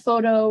middle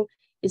photo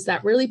is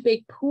that really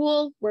big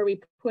pool where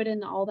we put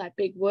in all that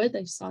big wood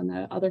that you saw in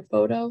the other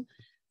photo.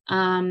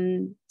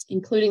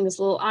 including this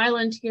little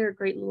island here, a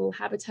great little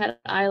habitat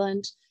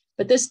island.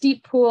 But this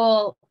deep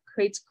pool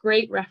creates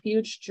great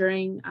refuge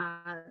during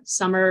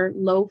summer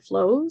low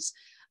flows.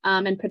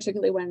 And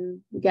particularly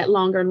when we get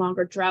longer and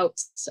longer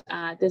droughts,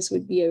 this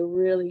would be a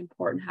really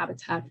important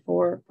habitat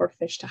for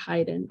fish to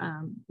hide in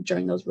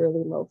during those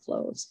really low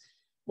flows.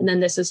 And then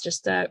this is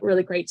just a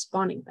really great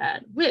spawning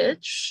bed,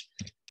 which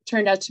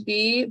turned out to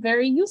be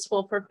very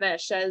useful for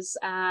fish, as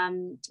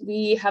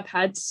we have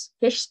had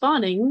fish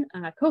spawning,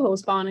 coho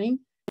spawning,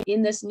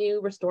 in this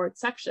new restored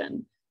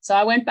section. So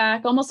I went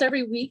back almost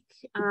every week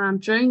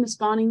during the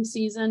spawning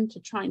season to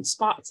try and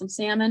spot some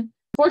salmon.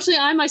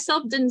 Fortunately, I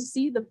myself didn't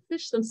see the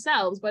fish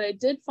themselves, but I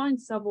did find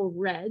several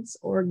reds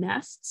or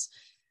nests.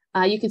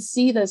 You could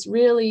see this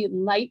really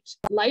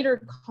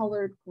lighter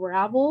colored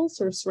gravel,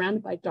 sort of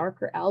surrounded by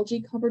darker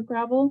algae covered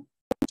gravel.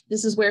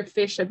 This is where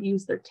fish have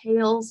used their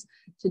tails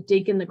to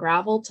dig in the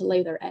gravel to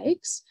lay their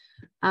eggs.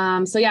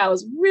 So yeah, I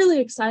was really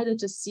excited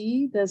to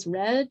see this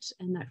red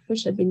and that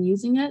fish had been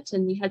using it.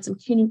 And we had some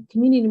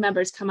community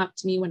members come up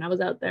to me when I was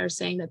out there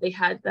saying that they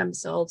had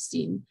themselves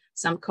seen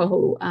some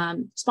coho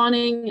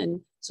spawning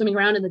and swimming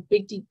around in the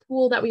big deep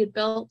pool that we had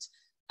built.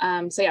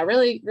 So yeah,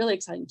 really, really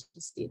exciting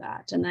to see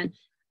that. And then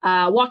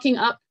walking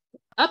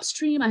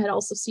upstream, I had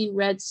also seen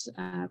reds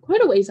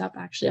quite a ways up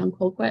actually on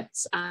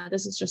Colquitts.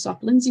 This is just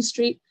off Lindsay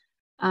Street.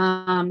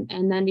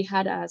 And then we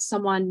had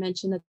someone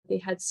mention that they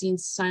had seen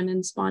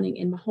salmon spawning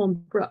in Mahone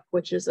Brook,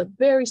 which is a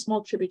very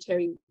small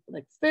tributary,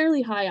 like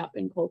fairly high up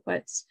in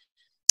Colquitts.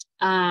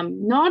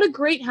 Not a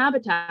great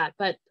habitat,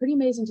 but pretty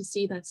amazing to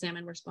see that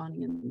salmon were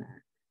spawning in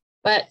there.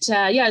 But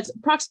yeah, it's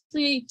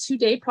approximately 2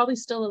 days, probably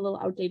still a little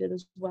outdated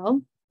as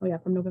well. Oh yeah,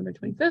 from November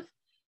 25th.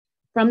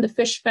 From the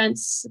fish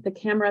fence, the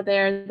camera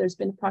there's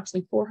been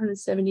approximately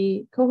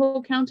 470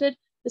 coho counted.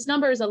 This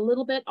number is a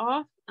little bit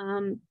off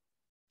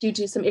due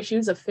to some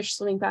issues of fish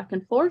swimming back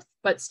and forth,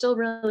 but still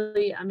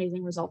really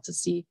amazing result to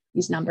see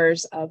these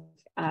numbers of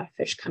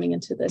fish coming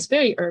into this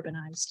very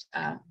urbanized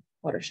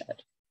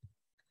watershed.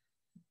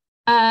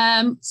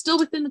 Still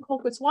within the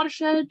Colquitts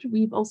watershed,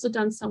 we've also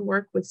done some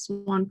work with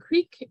Swan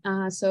Creek.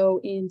 So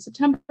in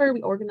September,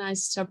 we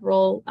organized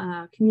several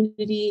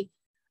community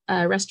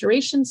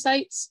restoration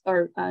sites,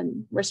 or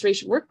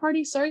restoration work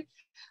parties, sorry,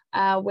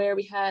 where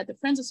we had the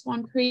Friends of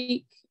Swan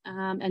Creek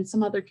and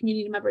some other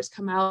community members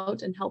come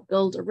out and help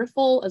build a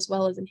riffle, as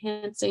well as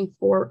enhancing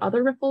 4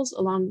 other riffles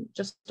along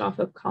just off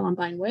of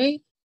Columbine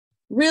Way.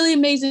 Really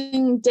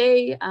amazing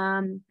day,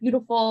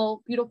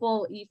 beautiful,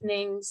 beautiful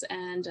evenings,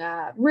 and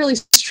really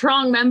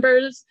strong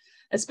members,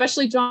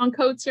 especially John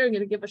Coates here. I'm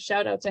going to give a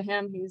shout out to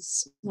him.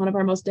 He's one of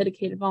our most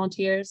dedicated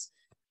volunteers.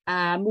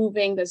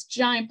 Moving this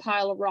giant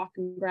pile of rock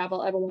and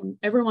gravel.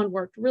 Everyone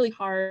worked really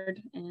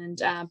hard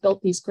and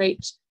built these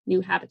great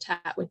new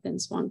habitat within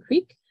Swan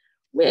Creek,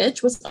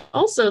 which was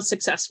also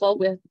successful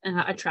with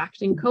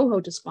attracting coho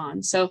to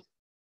spawn. So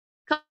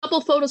a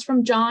couple photos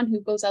from John,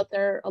 who goes out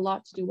there a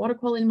lot to do water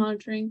quality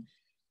monitoring.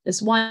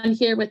 This one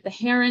here with the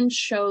heron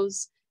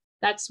shows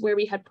that's where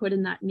we had put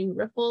in that new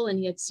riffle, and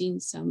he had seen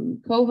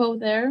some coho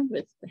there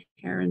with the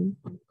heron,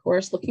 of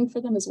course, looking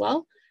for them as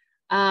well.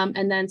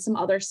 And then some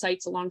other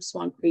sites along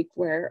Swan Creek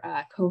where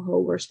coho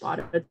were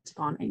spotted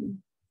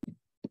spawning.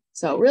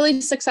 So really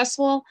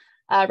successful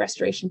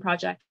restoration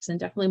projects, and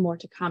definitely more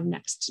to come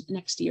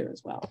next year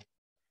as well.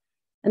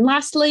 And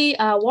lastly,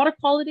 water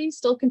quality,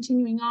 still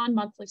continuing on,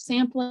 monthly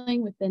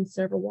sampling within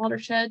several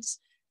watersheds.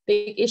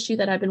 Big issue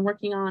that I've been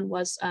working on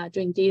was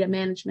doing data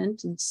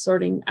management and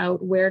sorting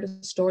out where to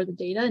store the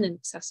data in an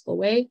accessible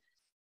way.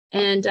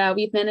 And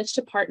we've managed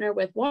to partner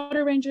with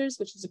Water Rangers,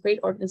 which is a great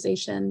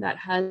organization that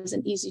has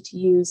an easy to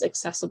use,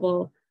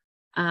 accessible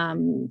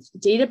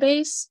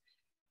database,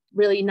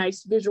 really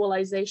nice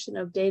visualization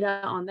of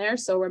data on there.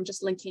 So I'm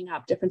just linking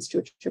up different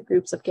stewardship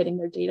groups of getting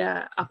their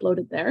data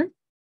uploaded there.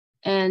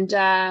 And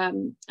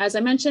as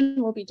I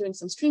mentioned, we'll be doing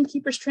some stream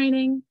keepers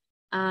training,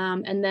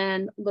 and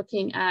then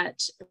looking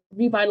at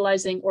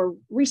revitalizing or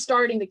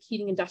restarting the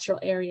Keating industrial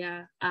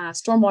area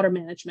stormwater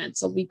management.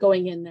 So we'll be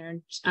going in there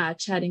and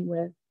chatting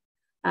with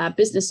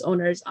business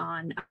owners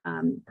on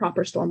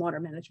proper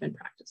stormwater management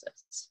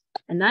practices.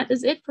 And that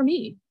is it for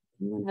me.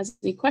 If anyone has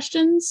any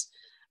questions,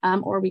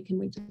 or we can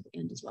wait to the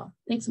end as well.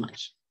 Thanks so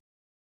much.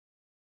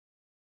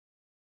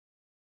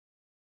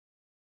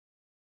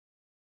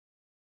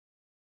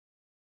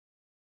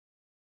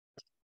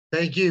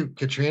 Thank you,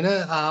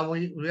 Katrina.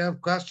 We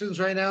have questions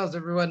right now. Is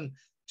everyone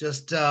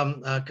just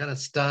kind of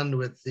stunned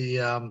with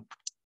the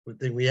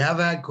thing? We have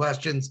had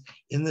questions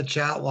in the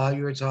chat while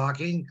you were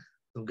talking.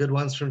 Some good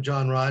ones from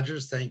John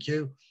Rogers, thank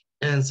you,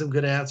 and some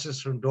good answers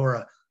from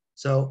Dora.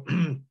 So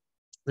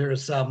there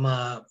is some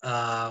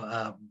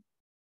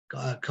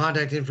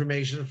contact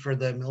information for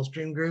the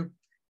Millstream group,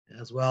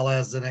 as well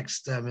as the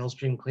next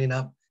Millstream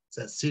cleanup. It's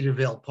at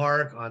Cedarvale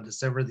Park on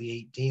December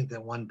the 18th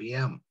at 1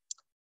 p.m.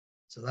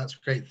 So that's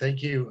great.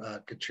 Thank you,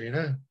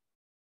 Katrina.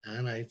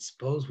 And I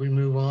suppose we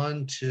move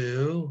on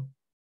to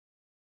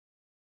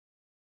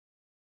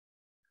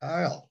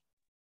Kyle.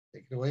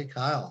 Take it away,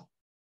 Kyle.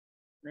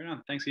 Right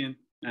on. Thanks, Ian.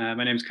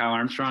 My name is Kyle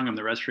Armstrong. I'm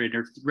the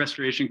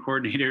restoration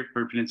coordinator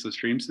for Peninsula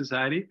Stream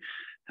Society.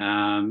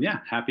 Yeah,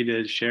 happy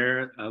to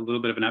share a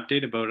little bit of an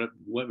update about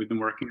what we've been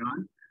working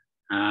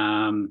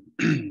on.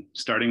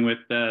 Starting with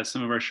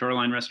some of our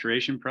shoreline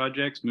restoration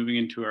projects, moving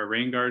into our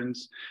rain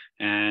gardens,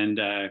 and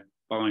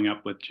following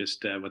up with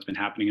just what's been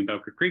happening in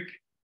Bowker Creek.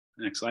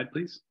 Next slide,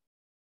 please.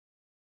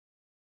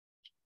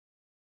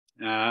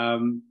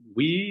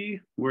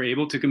 We were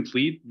able to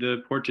complete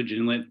the Portage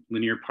Inlet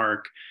Linear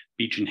Park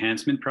Beach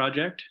Enhancement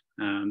Project.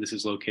 This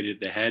is located at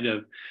the head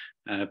of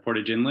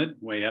Portage Inlet,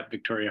 way up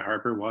Victoria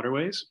Harbour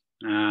waterways.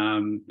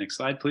 Next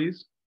slide,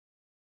 please.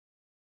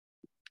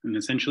 And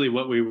essentially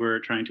what we were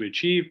trying to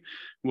achieve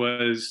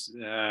was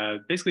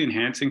basically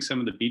enhancing some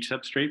of the beach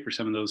substrate for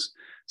some of those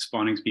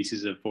spawning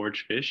species of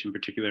forage fish, in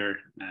particular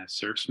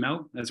surf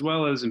smelt, as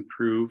well as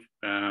improve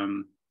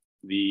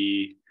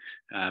the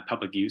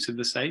public use of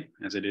the site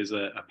as it is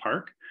a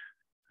park.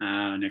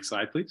 Next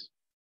slide, please.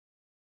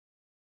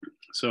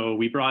 So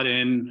we brought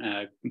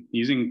in,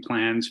 using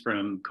plans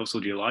from Coastal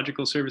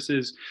Geological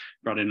Services,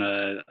 brought in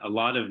a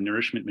lot of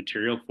nourishment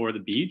material for the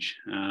beach,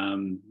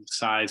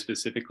 size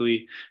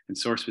specifically and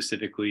source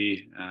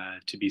specifically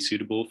to be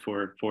suitable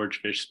for forage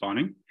fish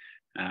spawning.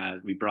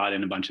 We brought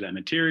in a bunch of that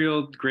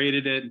material,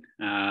 graded it,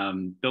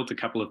 built a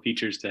couple of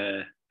features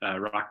to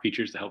rock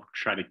features to help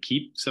try to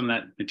keep some of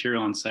that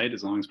material on site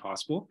as long as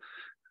possible.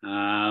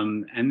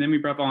 And then we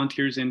brought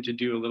volunteers in to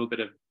do a little bit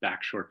of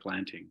backshore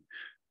planting.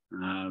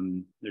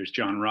 There's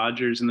John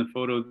Rogers in the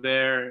photo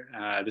there.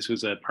 This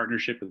was a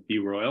partnership with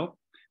View Royal,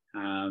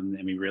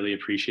 and we really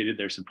appreciated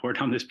their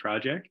support on this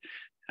project.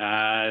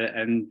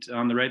 And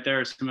on the right there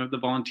are some of the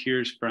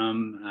volunteers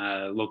from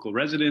local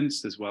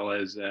residents, as well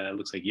as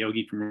looks like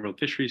Yogi from World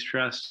Fisheries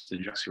Trust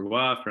and Jacques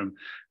Sirois from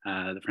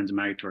the Friends of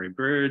Migratory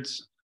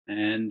Birds.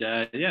 And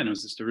yeah, and it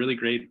was just a really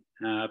great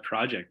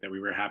project that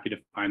we were happy to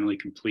finally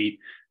complete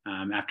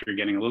after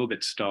getting a little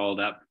bit stalled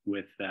up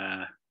with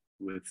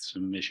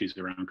some issues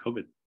around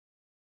COVID.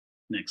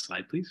 Next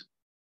slide, please.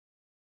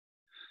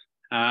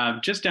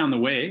 Just down the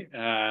way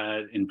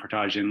in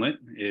Portage Inlet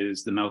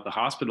is the mouth of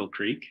Hospital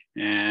Creek.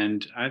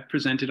 And I've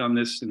presented on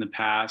this in the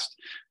past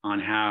on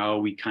how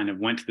we kind of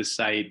went to the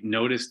site,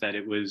 noticed that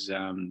it was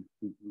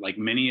like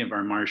many of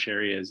our marsh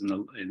areas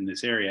in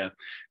this area,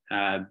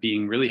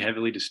 being really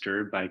heavily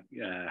disturbed by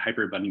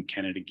hyperabundant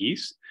Canada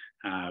geese,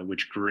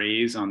 which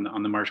graze on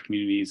the marsh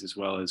communities as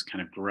well as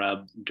kind of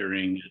grub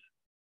during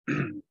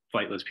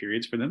flightless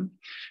periods for them,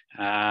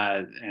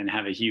 and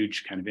have a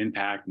huge kind of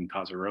impact and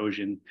cause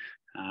erosion.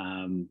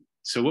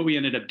 So what we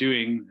ended up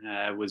doing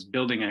was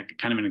building a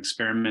kind of an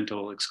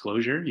experimental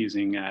exclosure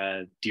using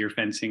deer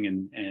fencing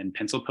and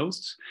pencil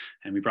posts.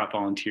 And we brought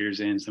volunteers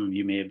in. Some of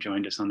you may have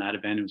joined us on that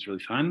event. It was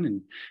really fun.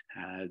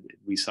 And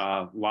we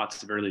saw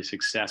lots of early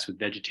success with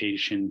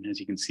vegetation,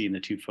 as you can see in the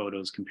two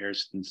photos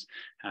comparisons,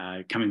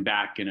 coming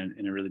back in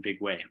a really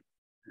big way.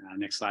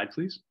 Next slide,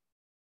 please.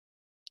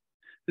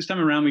 This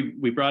time around,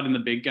 we brought in the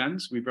big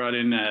guns. We brought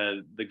in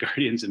the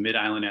guardians of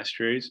mid-island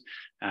estuaries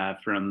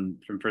from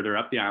further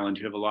up the island,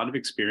 who have a lot of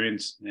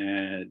experience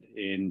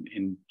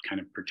in kind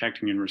of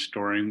protecting and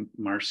restoring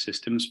marsh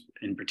systems,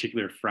 in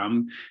particular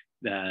from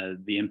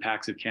the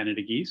impacts of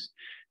Canada geese.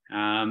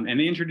 And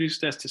they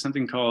introduced us to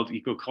something called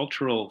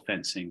ecocultural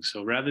fencing.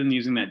 So rather than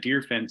using that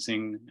deer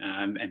fencing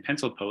and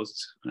pencil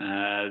posts,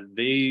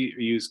 they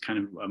use kind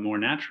of a more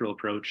natural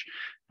approach,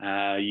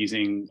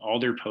 using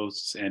alder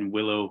posts and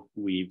willow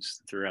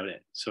weaves throughout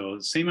it. So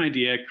same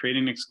idea,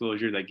 creating an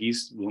exclosure that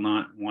geese will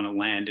not want to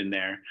land in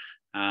there.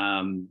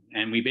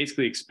 And we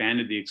basically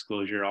expanded the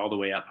exclosure all the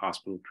way up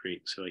Hospital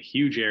Creek. So a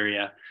huge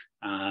area,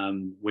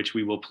 which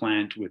we will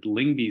plant with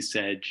Lingby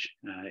sedge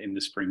in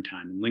the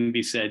springtime. And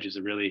Lingby sedge is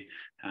a really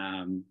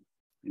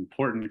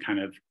important kind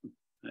of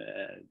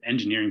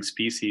engineering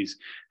species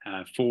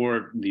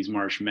for these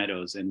marsh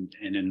meadows, and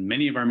in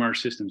many of our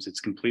marsh systems it's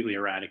completely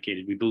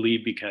eradicated, we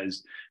believe,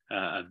 because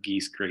of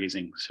geese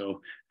grazing.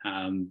 So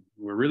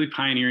we're really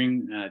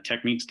pioneering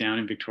techniques down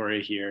in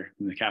Victoria here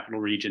in the Capital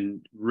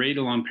Region, right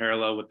along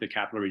parallel with the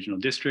Capital Regional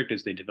District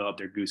as they develop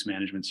their goose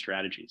management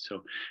strategy.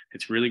 So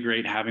it's really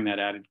great having that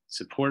added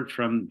support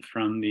from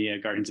the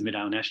Guardians of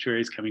Mid-Island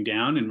Estuaries coming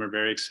down, and we're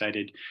very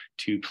excited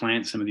to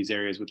plant some of these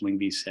areas with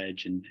Lingby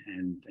sedge and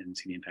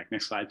see the impact.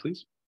 Next slide,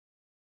 please.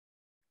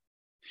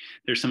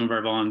 There's some of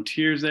our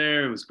volunteers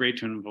there. It was great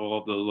to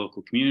involve the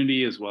local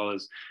community as well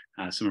as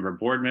some of our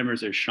board members.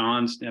 There's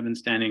Sean Stebbins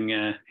standing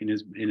in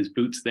his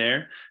boots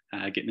there,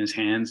 getting his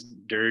hands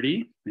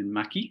dirty and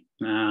mucky.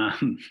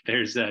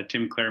 There's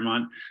Tim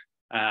Claremont,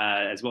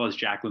 as well as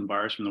Jacqueline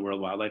Bars from the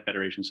World Wildlife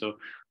Federation. So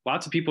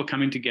lots of people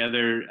coming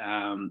together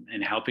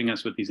and helping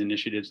us with these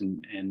initiatives,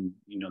 and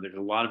you know, there's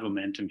a lot of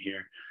momentum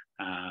here.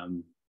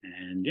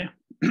 And yeah,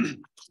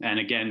 and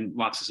again,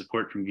 lots of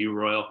support from View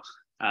Royal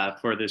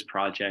for this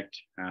project,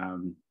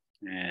 and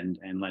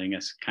letting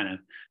us kind of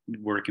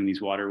work in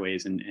these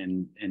waterways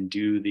and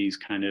do these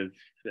kind of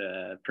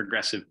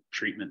progressive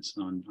treatments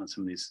on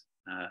some of these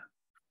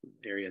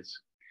areas.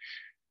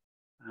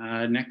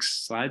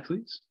 Next slide,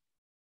 please.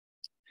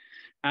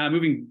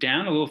 Moving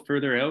down a little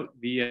further out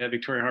the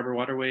Victoria Harbour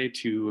Waterway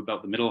to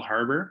about the Middle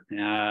Harbour,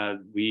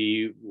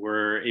 we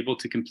were able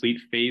to complete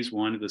phase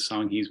 1 of the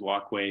Songhees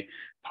Walkway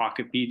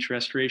Pocket Beach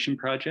Restoration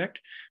Project.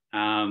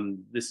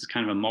 This is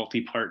kind of a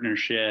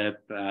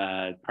multi-partnership,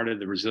 part of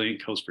the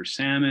Resilient Coast for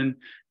Salmon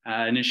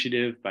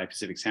initiative by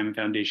Pacific Salmon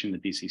Foundation, the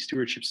BC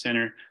Stewardship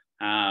Center.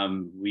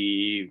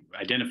 We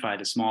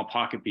identified a small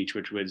pocket beach,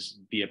 which would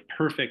be a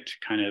perfect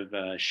kind of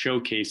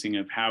showcasing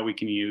of how we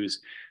can use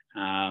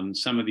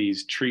some of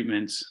these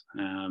treatments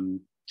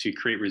to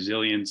create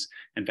resilience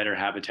and better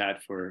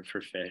habitat for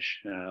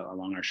fish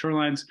along our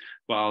shorelines,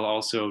 while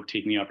also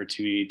taking the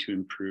opportunity to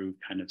improve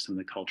kind of some of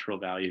the cultural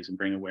values and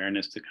bring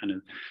awareness to kind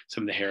of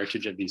some of the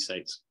heritage of these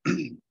sites.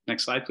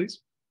 Next slide,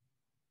 please.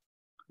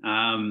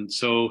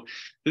 So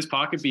this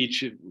pocket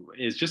beach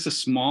is just a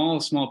small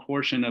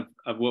portion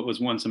of what was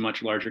once a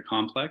much larger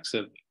complex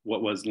of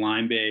what was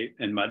Lime Bay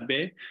and Mud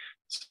Bay.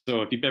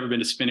 So if you've ever been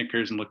to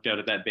Spinnaker's and looked out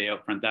at that bay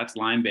out front, that's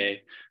Lime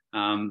Bay.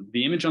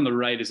 The image on the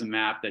right is a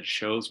map that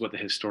shows what the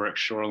historic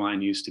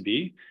shoreline used to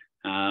be.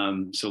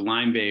 So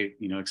Lime Bay,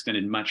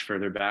 extended much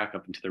further back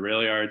up into the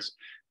rail yards,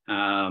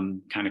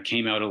 kind of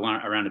came out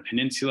around a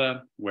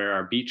peninsula where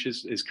our beach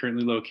is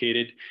currently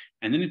located.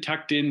 And then it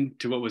tucked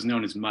into what was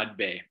known as Mud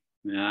Bay.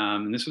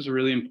 And this was a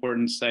really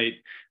important site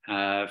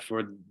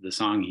for the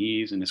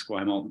Songhees and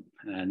Esquimalt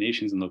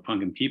nations and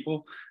Lekwungen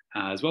people,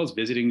 as well as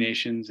visiting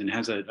nations, and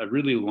has a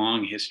really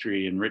long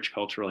history and rich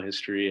cultural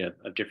history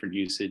of different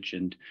usage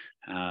and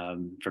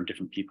from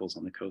different peoples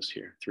on the coast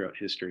here throughout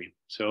history.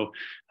 So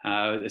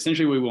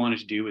essentially what we wanted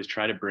to do was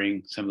try to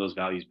bring some of those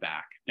values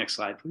back. Next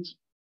slide, please.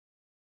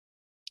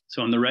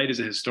 So on the right is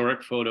a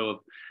historic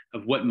photo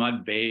of what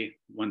Mud Bay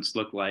once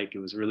looked like. It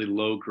was really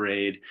low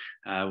grade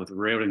with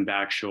eroding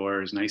back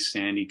shores, nice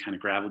sandy kind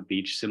of gravel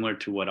beach, similar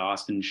to what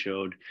Austin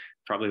showed.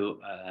 Probably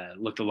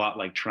looked a lot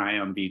like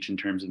Tryon Beach in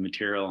terms of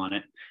material on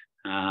it.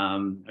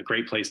 A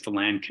great place to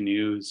land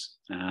canoes,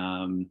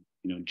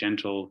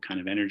 gentle kind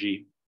of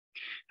energy.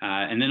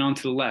 And then on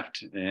to the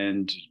left,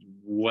 and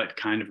what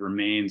kind of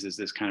remains is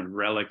this kind of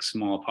relic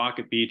small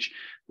pocket beach,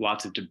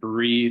 lots of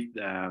debris,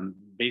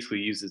 basically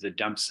used as a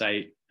dump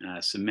site,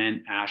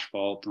 cement,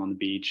 asphalt on the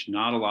beach,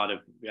 not a lot of,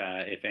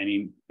 if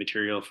any,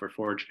 material for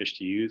forage fish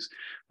to use,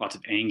 lots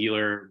of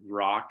angular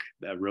rock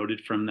that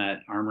eroded from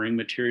that armoring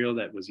material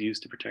that was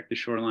used to protect the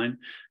shoreline.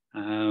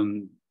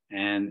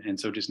 And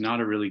so just not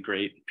a really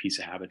great piece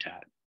of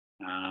habitat.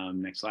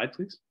 Next slide,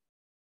 please.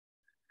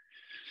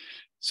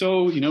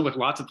 So, with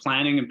lots of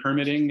planning and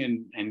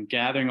permitting and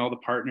gathering all the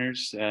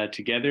partners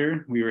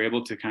together, we were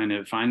able to kind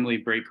of finally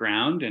break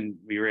ground, and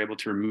we were able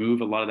to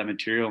remove a lot of that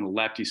material. On the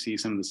left, you see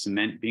some of the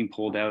cement being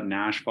pulled out and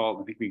asphalt.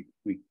 I think we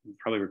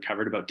probably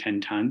recovered about 10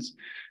 tons,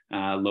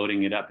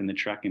 loading it up in the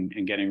truck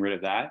and getting rid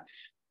of that.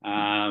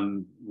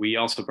 We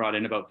also brought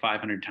in about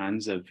 500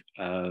 tons of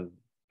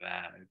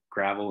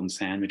gravel and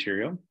sand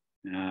material.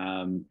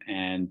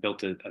 And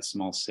built a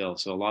small sill.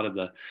 So a lot of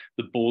the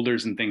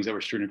boulders and things that were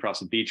strewn across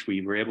the beach,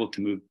 we were able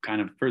to move kind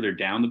of further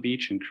down the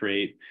beach and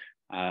create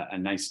a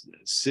nice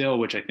sill,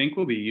 which I think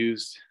will be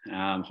used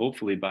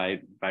hopefully by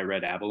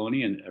red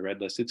abalone and a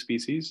red listed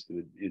species.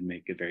 It'd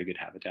make a very good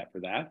habitat for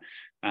that,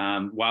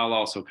 while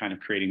also kind of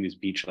creating these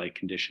beach-like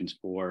conditions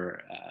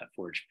for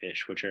forage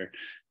fish, which are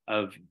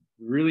of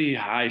really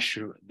high,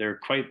 they're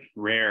quite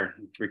rare,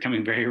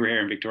 becoming very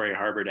rare in Victoria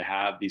Harbour to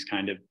have these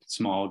kind of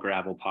small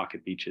gravel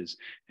pocket beaches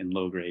and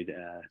low grade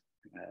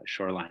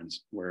shorelines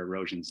where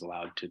erosion is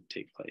allowed to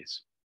take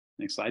place.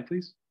 Next slide,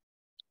 please.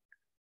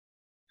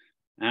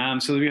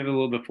 So we have a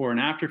little before and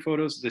after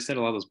photos. As I said,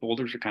 a lot of those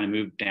boulders are kind of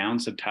moved down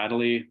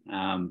subtidally.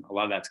 A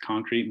lot of that's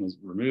concrete and was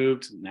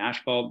removed, and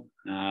asphalt.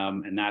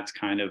 And that's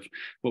kind of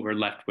what we're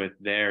left with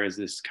there is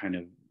this kind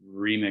of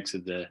remix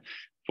of the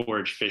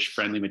forage fish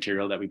friendly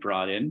material that we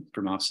brought in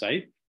from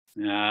offsite.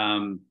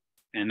 And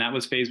that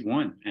was phase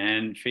 1.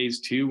 And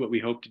phase 2, what we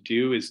hope to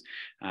do is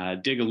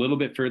dig a little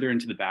bit further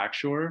into the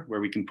backshore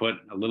where we can put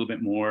a little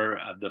bit more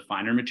of the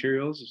finer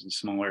materials,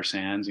 smaller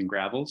sands and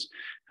gravels,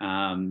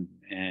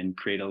 and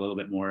create a little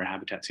bit more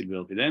habitat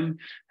suitability for them,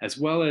 as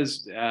well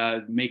as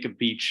make a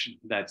beach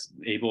that's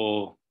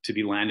able to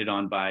be landed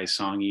on by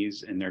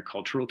Songhees and their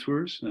cultural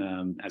tours.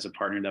 As a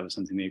partner, that was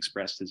something they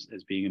expressed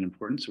as being an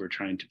importance. So we're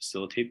trying to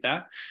facilitate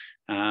that.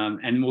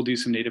 And we'll do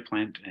some native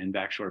plant and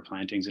backshore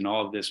plantings, and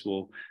all of this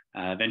will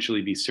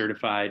eventually be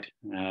certified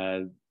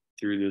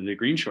through the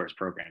Green Shores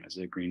program as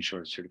a Green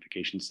Shores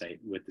certification site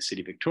with the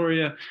City of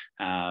Victoria,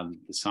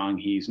 the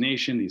Songhees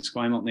Nation, the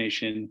Esquimalt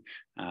Nation,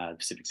 the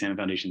Pacific Salmon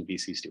Foundation, the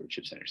BC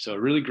Stewardship Center. So a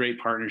really great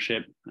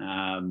partnership,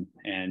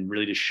 and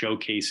really just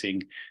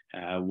showcasing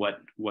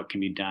what can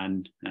be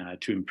done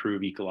to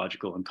improve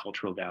ecological and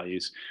cultural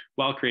values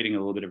while creating a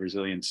little bit of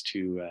resilience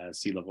to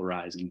sea level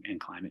rise and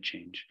climate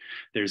change.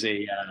 There's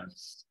a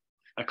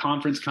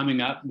conference coming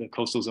up, the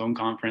Coastal Zone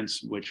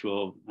Conference, which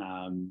will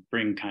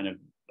bring kind of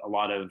a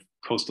lot of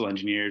coastal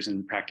engineers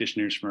and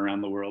practitioners from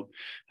around the world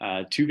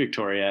to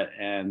Victoria.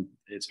 And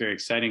it's very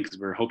exciting because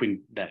we're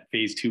hoping that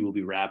phase 2 will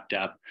be wrapped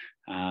up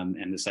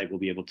And the site will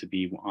be able to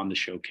be on the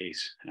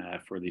showcase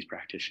for these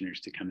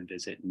practitioners to come and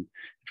visit and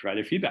provide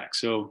their feedback.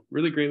 So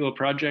really great little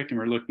project, and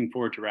we're looking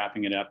forward to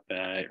wrapping it up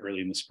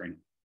early in the spring.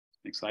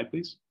 Next slide,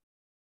 please.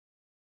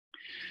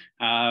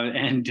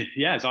 And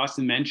yeah, as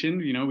Austin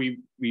mentioned, you know, we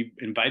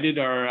invited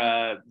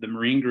the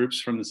marine groups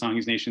from the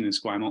Songhees Nation and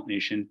Esquimalt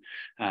Nation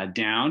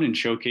down and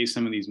showcase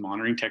some of these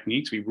monitoring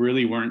techniques. We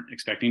really weren't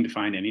expecting to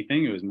find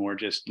anything. It was more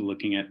just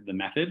looking at the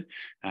method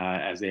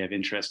as they have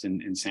interest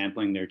in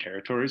sampling their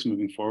territories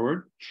moving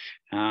forward.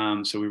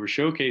 So we were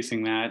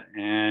showcasing that,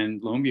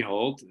 and lo and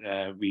behold,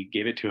 we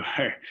gave it to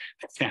our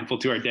sample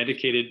to our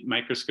dedicated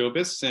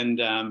microscopists, and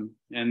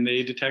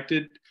they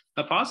detected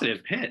a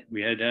positive hit.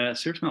 We had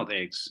surf melt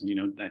eggs. You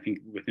know, I think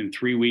within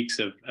 3 weeks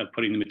of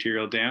putting the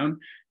material down,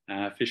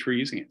 fish were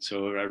using it.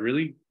 So a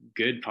really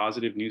good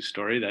positive news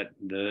story that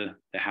the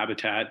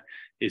habitat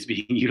is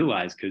being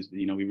utilized, because,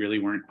 you know, we really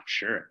weren't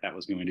sure if that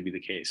was going to be the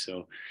case.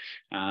 So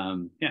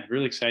yeah,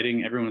 really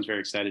exciting. Everyone's very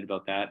excited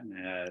about that.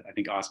 I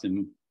think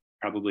Austin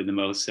probably the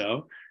most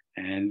so.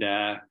 And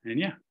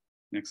yeah,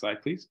 next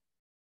slide, please.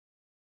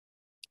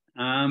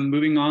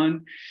 Moving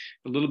on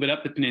a little bit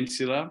up the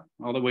peninsula,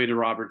 all the way to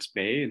Roberts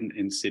Bay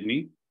in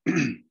Sydney,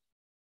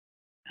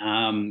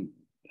 and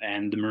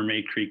the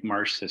Mermaid Creek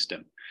Marsh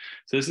system.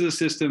 So this is a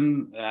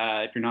system,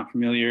 if you're not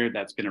familiar,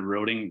 that's been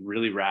eroding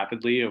really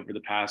rapidly over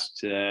the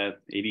past 80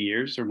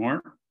 years or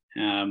more,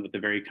 with a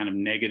very kind of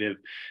negative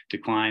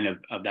decline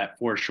of that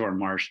foreshore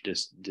marsh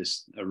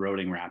just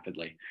eroding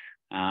rapidly.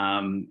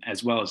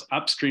 As well as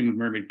upstream of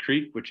Mermaid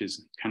Creek, which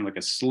is kind of like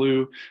a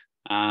slough.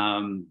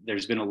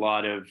 There's been a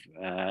lot of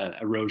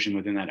erosion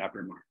within that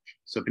upper marsh.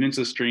 So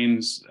Peninsula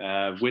Streams,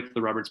 with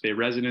the Roberts Bay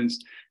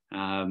residents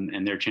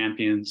and their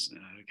champions,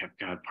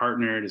 have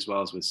partnered, as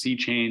well as with Sea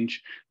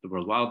Change, the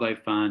World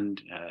Wildlife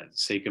Fund,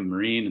 Sachem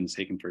Marine, and the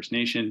Sachem First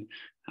Nation,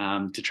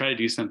 to try to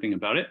do something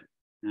about it.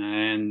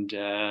 And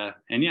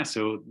yeah,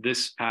 so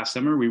this past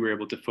summer, we were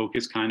able to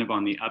focus kind of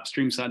on the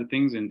upstream side of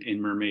things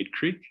in Mermaid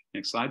Creek.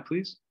 Next slide,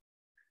 please.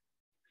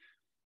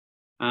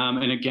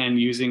 And again,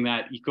 using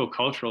that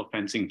ecocultural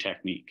fencing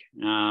technique.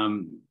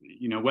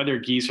 You know, whether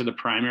geese are the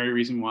primary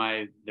reason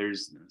why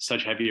there's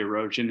such heavy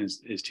erosion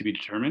is to be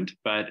determined.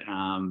 But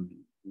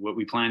what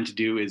we plan to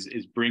do is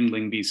bring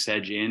Lingby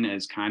sedge in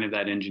as kind of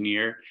that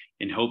engineer,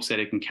 in hopes that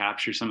it can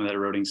capture some of that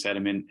eroding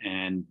sediment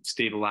and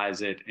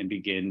stabilize it and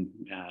begin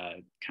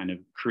kind of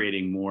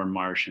creating more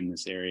marsh in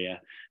this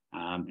area,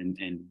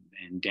 and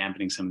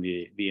dampening some of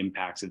the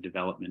impacts of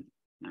development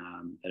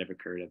that have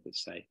occurred at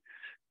this site.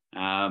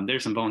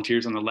 There's some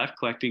volunteers on the left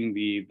collecting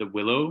the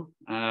willow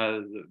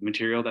the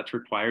material that's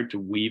required to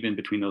weave in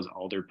between those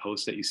alder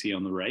posts that you see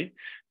on the right.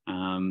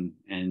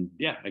 And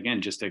yeah,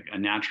 again, just a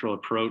natural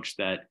approach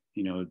that,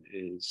 you know,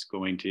 is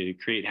going to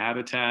create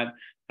habitat,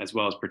 as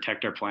well as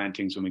protect our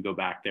plantings when we go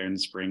back there in the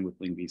spring with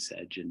Lingby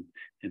sedge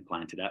and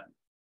plant it up.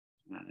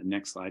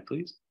 Next slide,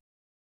 please.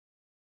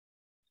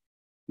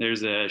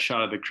 There's a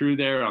shot of the crew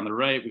there on the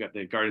right. We got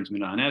the Gardens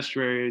Medan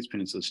Estuaries,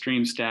 Peninsula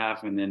Stream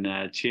staff, and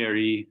then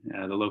Thierry,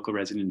 the local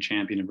resident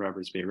champion of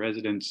Roberts Bay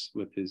residents,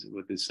 with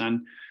his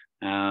son,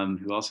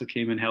 who also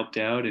came and helped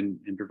out and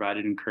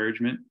provided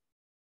encouragement.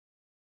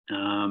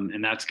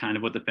 And that's kind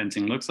of what the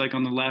fencing looks like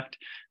on the left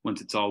once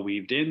it's all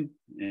weaved in.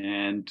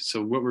 And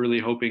so what we're really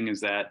hoping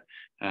is that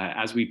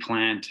as we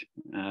plant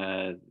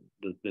the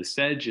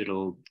sedge,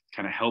 it'll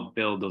kind of help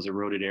build those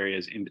eroded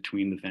areas in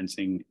between the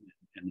fencing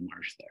and the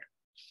marsh there.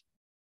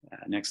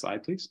 Next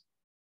slide, please.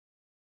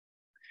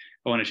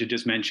 Oh, and I should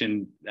just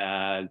mention,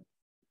 and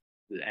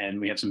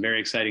we have some very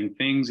exciting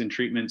things and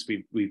treatments.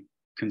 We've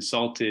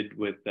consulted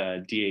with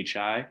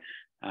DHI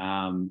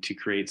to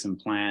create some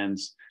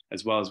plans,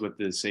 as well as with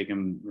the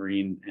Sachem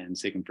Marine and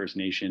Sachem First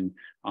Nation,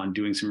 on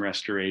doing some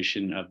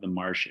restoration of the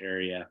marsh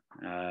area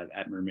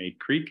at Mermaid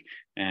Creek,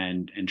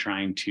 and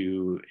trying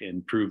to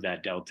improve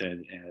that delta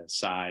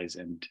size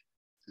and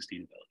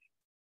sustainability.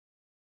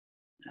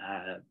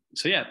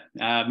 So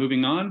yeah,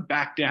 moving on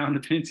back down the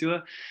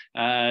peninsula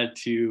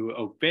to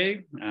Oak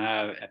Bay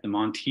at the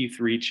Monteith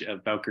reach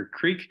of Bowker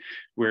Creek.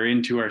 We're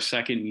into our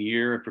second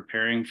year of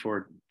preparing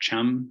for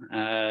chum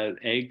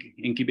egg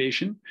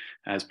incubation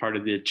as part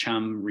of the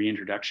chum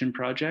reintroduction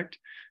project.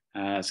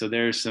 So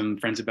there's some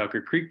Friends of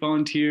Bowker Creek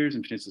volunteers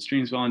and Peninsula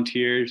Streams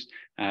volunteers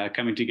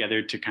coming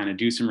together to kind of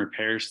do some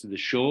repairs to the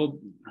shoal.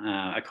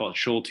 I call it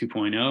Shoal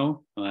 2.0,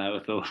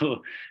 with a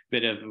little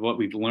bit of what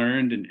we've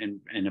learned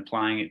and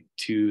applying it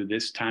to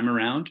this time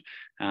around.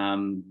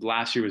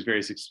 Last year was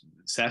very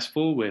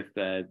successful with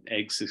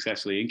eggs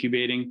successfully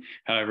incubating.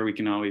 However, we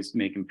can always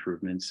make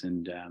improvements,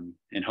 and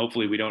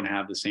hopefully we don't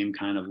have the same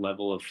kind of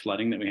level of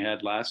flooding that we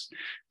had last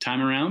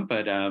time around.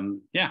 But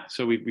yeah,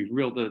 so we've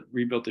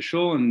rebuilt the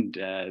shoal,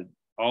 and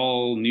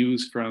all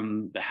news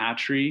from the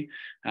hatchery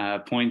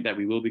point that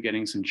we will be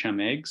getting some chum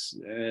eggs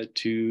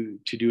to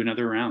do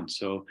another round.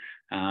 So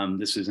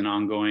this is an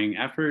ongoing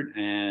effort,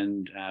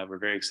 and we're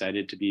very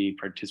excited to be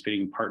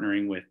participating and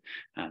partnering with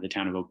the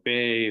town of Oak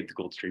Bay, the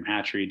Goldstream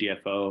Hatchery,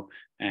 DFO,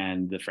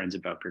 and the Friends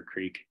of Bowker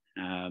Creek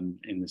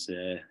in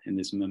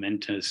this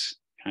momentous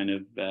kind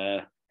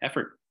of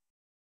effort.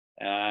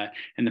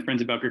 And the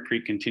Friends of Bowker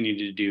Creek continue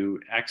to do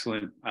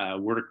excellent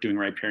work doing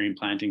riparian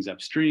plantings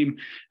upstream,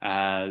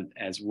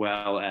 as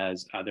well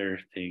as other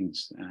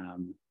things,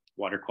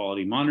 water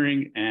quality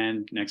monitoring,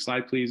 and next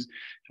slide, please,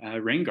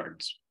 rain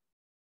gardens.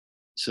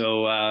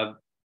 So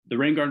the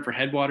Rain Garden for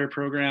Headwater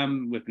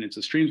program with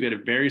Peninsula Streams, we had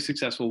a very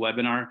successful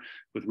webinar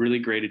with really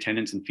great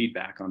attendance and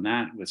feedback on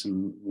that, with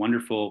some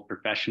wonderful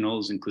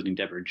professionals, including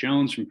Deborah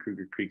Jones from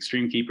Kruger Creek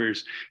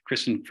Streamkeepers,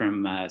 Kristen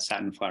from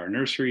Satin Flower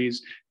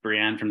Nurseries,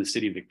 Brianne from the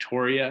City of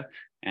Victoria,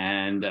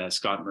 and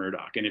Scott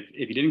Murdoch. And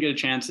if you didn't get a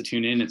chance to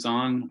tune in, it's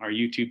on our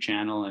YouTube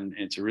channel, and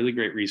it's a really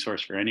great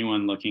resource for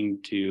anyone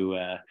looking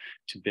to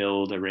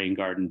build a rain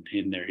garden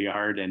in their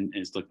yard and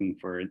is looking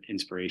for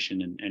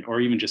inspiration and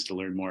or even just to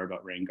learn more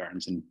about rain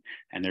gardens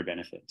and their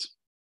benefits.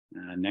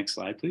 Next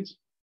slide, please.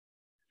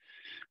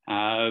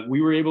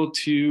 We were able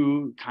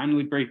to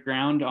kindly break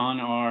ground on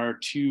our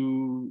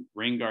 2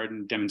 rain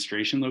garden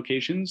demonstration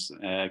locations,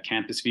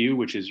 Campus View,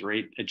 which is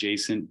right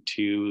adjacent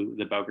to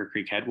the Bowker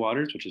Creek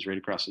headwaters, which is right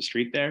across the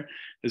street there,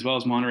 as well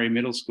as Monterey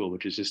Middle School,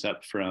 which is just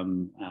up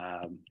from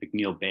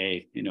McNeil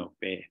Bay,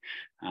 Bay.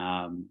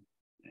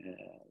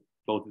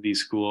 Both of these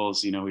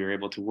schools, we were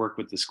able to work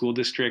with the school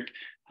district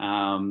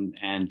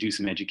and do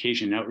some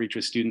education and outreach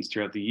with students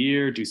throughout the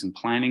year, do some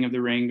planning of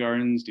the rain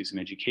gardens, do some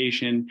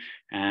education.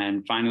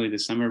 And finally,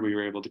 this summer, we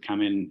were able to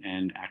come in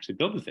and actually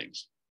build the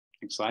things.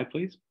 Next slide,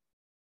 please.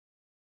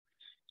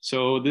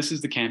 So this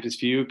is the campus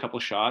view, a couple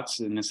of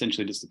shots, and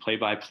essentially just the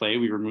play-by-play.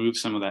 We removed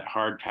some of that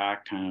hard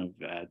packed kind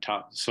of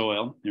top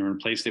soil and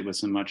replaced it with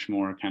some much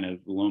more kind of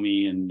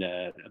loamy and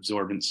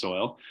absorbent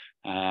soil.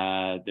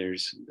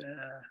 There's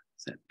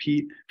is that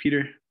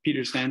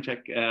Peter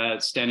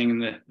Stanchek standing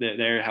in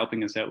there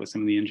helping us out with some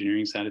of the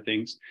engineering side of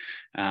things.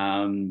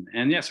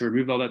 And yeah, so we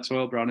removed all that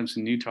soil, brought in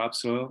some new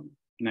topsoil.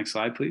 Next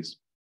slide, please.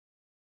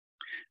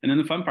 And then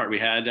the fun part, we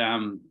had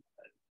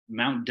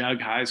Mount Doug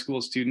High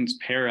School students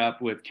pair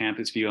up with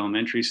Campus View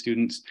Elementary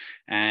students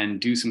and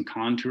do some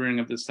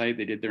contouring of the site.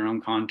 They did their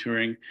own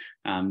contouring,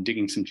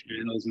 digging some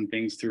channels and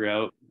things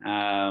throughout,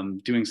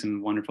 doing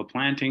some wonderful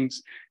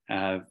plantings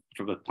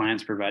for the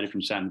plants provided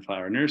from Satin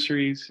Flower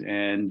Nurseries.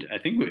 And I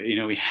think,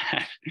 we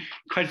had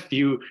quite a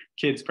few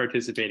kids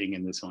participating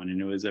in this one,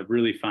 and it was a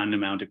really fun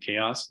amount of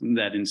chaos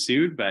that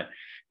ensued, but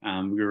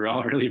we were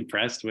all really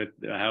impressed with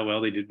how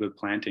well they did with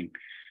planting.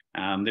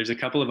 There's a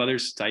couple of other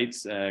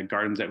sites,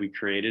 gardens that we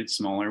created,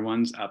 smaller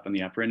ones up on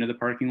the upper end of the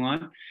parking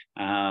lot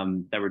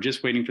that we're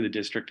just waiting for the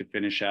district to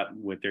finish up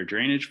with their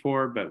drainage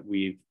for, but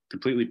we've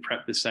completely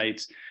prepped the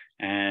sites.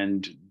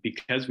 And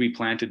because we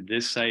planted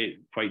this site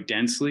quite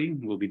densely,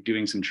 we'll be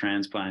doing some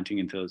transplanting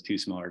into those 2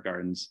 smaller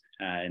gardens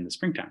in the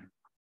springtime.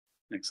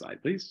 Next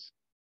slide, please.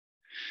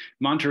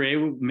 Monterey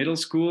Middle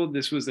School,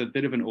 this was a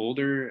bit of an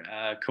older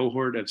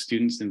cohort of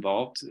students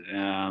involved.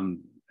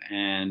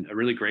 And a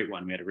really great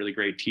one. We had a really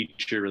great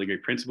teacher, really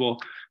great principal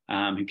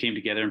who came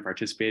together and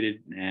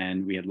participated.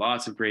 And we had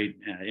lots of great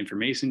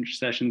information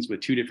sessions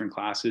with 4 different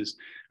classes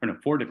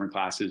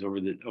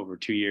over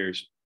 2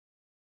 years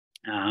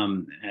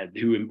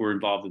who were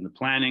involved in the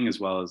planning as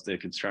well as the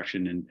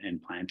construction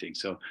and planting.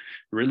 So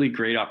really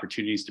great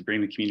opportunities to bring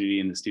the community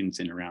and the students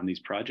in around these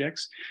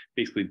projects.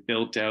 Basically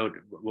built out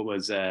what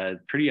was a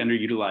pretty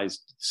underutilized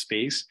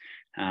space,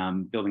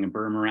 building a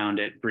berm around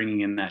it,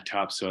 bringing in that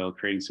topsoil,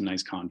 creating some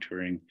nice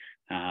contouring.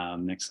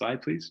 Next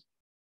slide, please.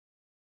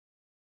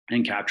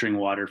 And capturing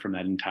water from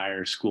that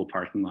entire school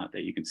parking lot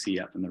that you can see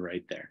up on the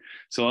right there.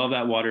 So all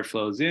that water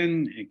flows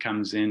in, it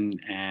comes in,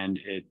 and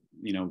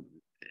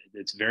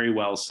it's very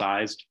well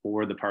sized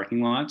for the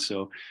parking lot.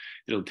 So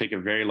it'll take a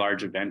very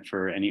large event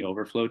for any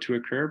overflow to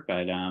occur.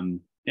 But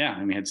yeah,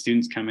 and we had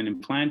students come in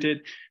and plant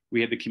it.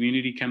 We had the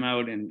community come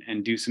out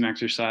and do some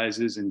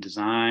exercises and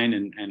design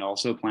and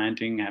also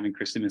planting, having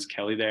Kristen Miss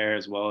Kelly there,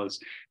 as well as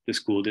the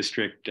school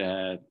district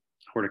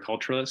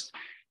horticulturalist,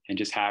 and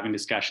just having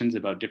discussions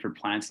about different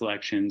plant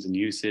selections and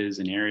uses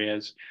and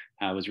areas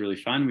was really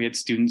fun. We had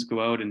students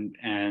go out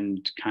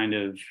and kind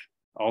of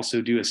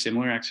also do a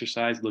similar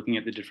exercise, looking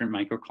at the different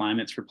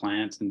microclimates for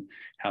plants and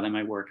how that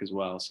might work as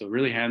well. So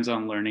really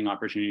hands-on learning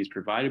opportunities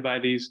provided by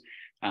these.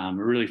 A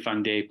really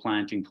fun day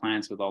planting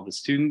plants with all the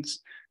students.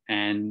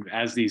 And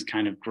as these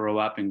kind of grow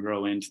up and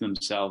grow into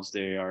themselves,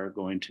 they are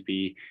going to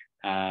be,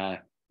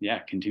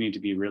 continue to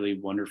be really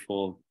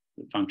wonderful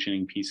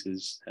functioning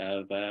pieces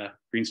of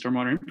green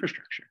stormwater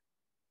infrastructure.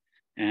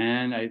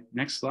 And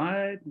next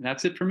slide,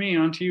 that's it for me.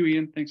 On to you,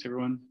 Ian. Thanks,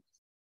 everyone.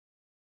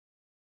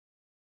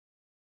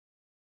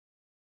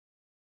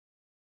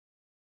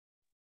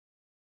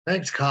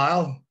 Thanks,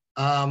 Kyle.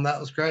 That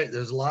was great.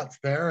 There's lots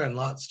there and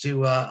lots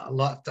to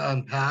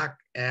unpack.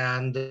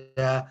 And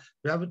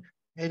we haven't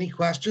any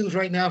questions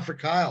right now for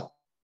Kyle.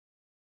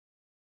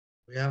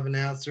 We haven't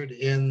answered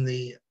in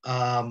the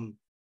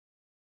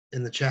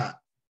chat.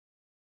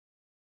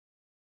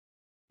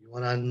 You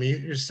want to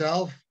unmute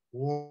yourself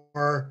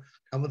or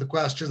come with the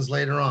questions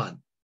later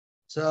on.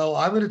 So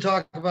I'm going to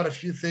talk about a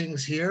few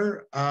things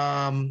here.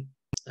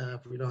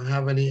 If we don't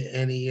have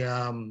any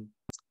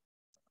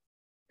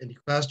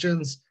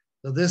questions,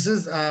 So this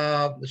is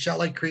the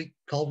Chalet Creek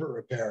culvert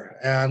repair.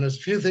 And there's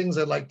a few things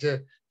I'd like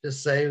to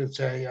just say,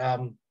 which I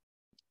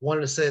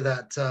wanted to say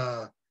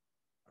that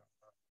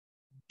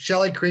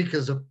Chalet Creek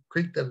is a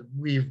creek that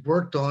we've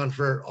worked on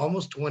for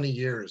almost 20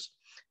 years.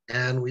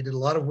 And we did a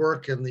lot of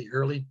work in the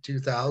early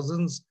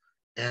 2000s.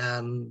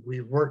 And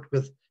we've worked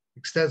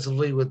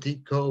extensively with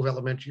Deep Cove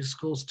Elementary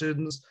School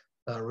students,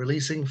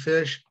 releasing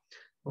fish.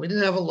 We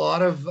didn't have a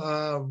lot of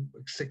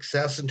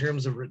success in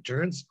terms of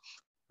returns.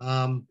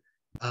 And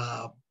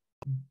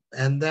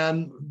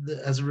then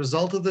as a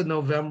result of the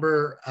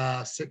November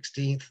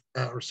 16th,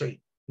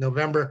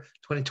 November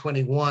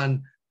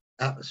 2021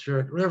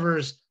 atmospheric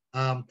rivers,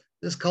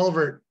 this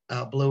culvert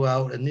blew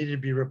out and needed to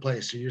be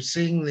replaced. So you're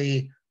seeing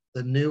the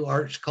new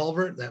arch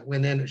culvert that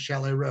went in at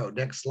Chalet Road.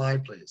 Next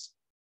slide, please.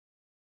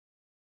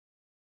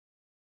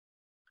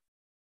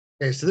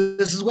 Okay, so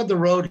this is what the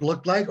road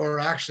looked like, or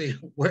actually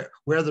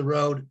where the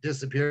road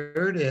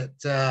disappeared. It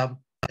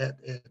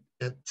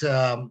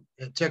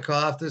took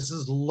off. This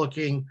is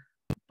looking,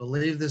 I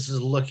believe this is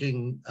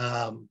looking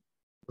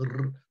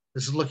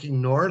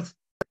north,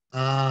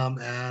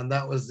 and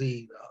that was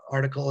the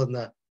article in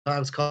the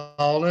Times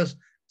Colonist.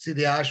 See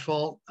the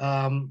asphalt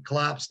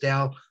collapse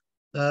down.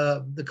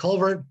 The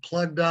culvert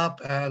plugged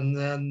up, and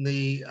then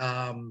the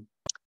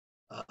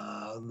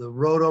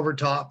road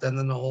overtopped, and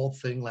then the whole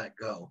thing let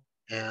go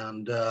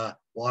and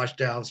washed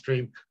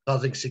downstream,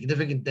 causing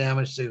significant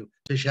damage to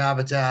fish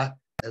habitat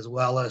as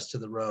well as to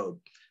the road.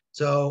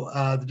 So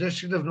the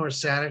District of North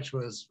Saanich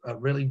was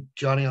really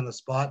Johnny on the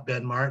spot.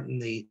 Ben Martin,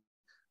 the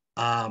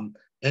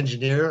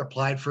engineer,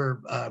 applied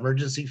for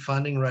emergency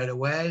funding right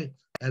away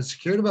and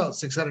secured about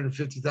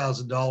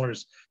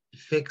 $650,000 to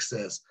fix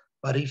this.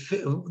 But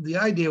the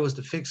idea was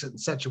to fix it in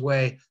such a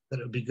way that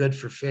it would be good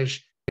for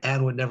fish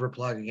and would never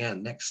plug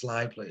again. Next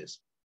slide, please.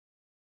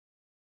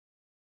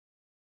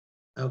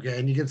 Okay,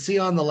 and you can see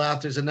on the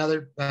left, there's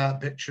another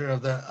picture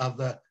of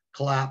the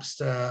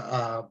collapsed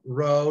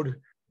road.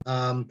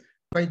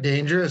 Quite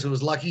dangerous. It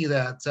was lucky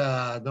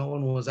that no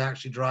one was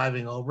actually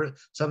driving over it.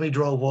 Somebody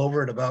drove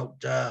over it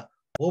about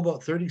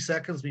 30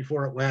 seconds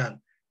before it went.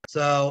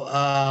 So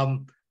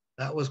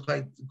that was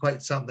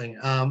quite something.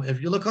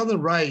 If you look on the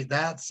right,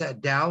 that's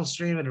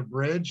downstream at a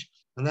bridge,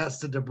 and that's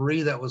the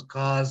debris that was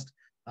caused.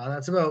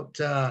 That's about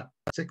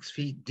 6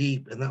 feet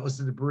deep, and that was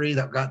the debris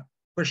that got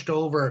pushed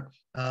over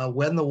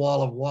when the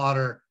wall of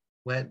water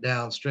went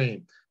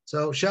downstream.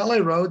 So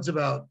Chalet Road's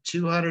about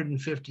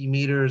 250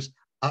 meters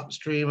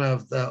upstream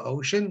of the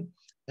ocean,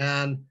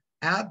 and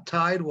at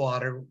tide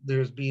water,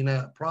 there's been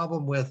a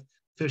problem with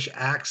fish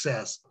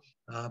access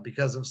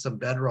because of some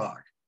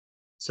bedrock.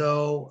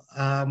 So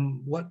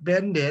what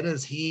Ben did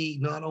is he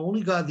not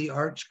only got the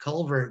arch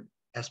culvert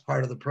as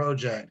part of the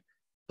project,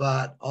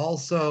 but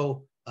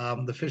also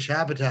the fish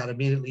habitat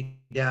immediately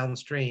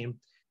downstream,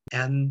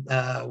 and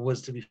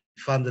was to be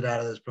funded out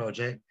of this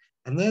project.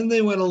 And then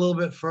they went a little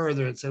bit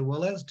further and said, well,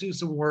 let's do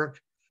some work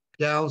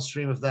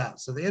downstream of that.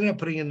 So they ended up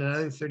putting in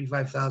another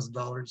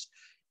 $35,000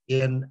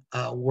 in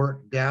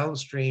work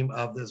downstream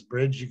of this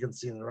bridge. You can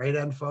see in the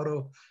right-hand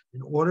photo,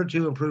 in order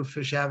to improve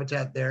fish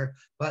habitat there,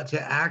 but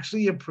to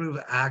actually improve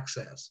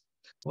access.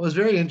 What was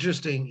very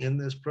interesting in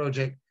this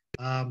project,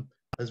 I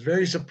was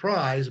very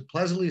surprised,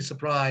 pleasantly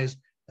surprised,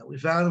 that we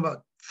found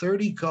about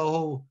 30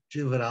 coho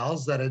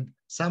juveniles that had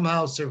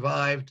somehow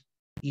survived.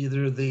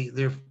 Either they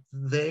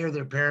or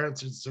their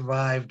parents had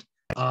survived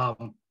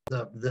the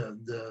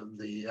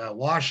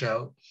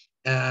washout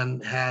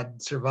and had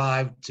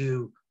survived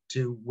to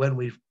when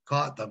we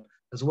caught them,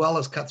 as well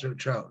as cutthroat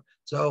trout.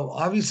 So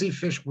obviously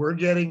fish were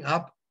getting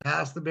up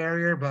past the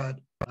barrier, but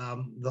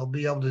they'll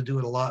be able to do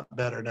it a lot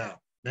better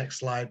now. Next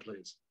slide,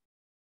 please.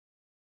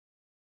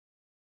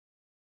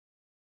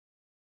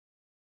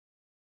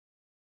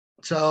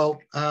 So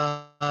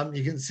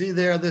you can see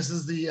there, this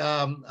is the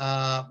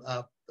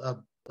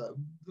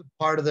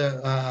part of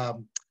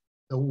the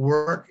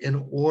work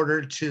in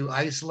order to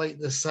isolate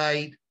the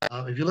site.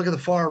 If you look at the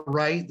far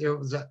right, there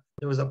was a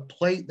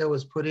plate that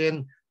was put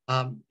in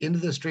into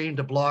the stream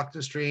to block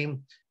the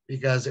stream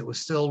because it was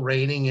still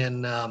raining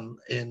in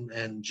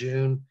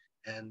June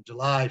and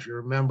July, if you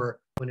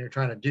remember, when you're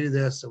trying to do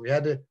this. So we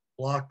had to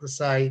block the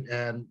site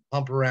and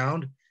pump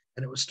around.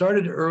 And it was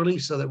started early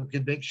so that we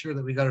could make sure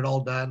that we got it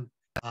all done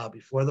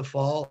before the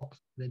fall.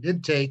 And it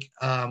did take,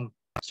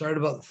 started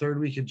about the third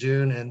week of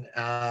June, and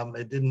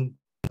it didn't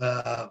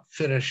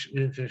finish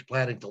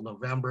planting till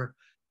November.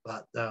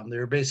 But they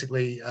were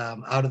basically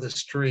out of the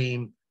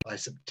stream by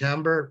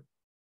September.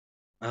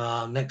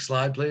 Next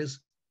slide, please.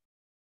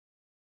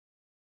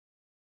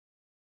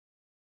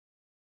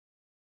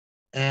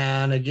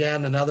 And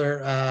again,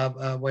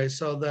 another way.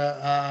 So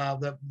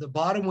the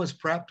bottom was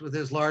prepped with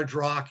this large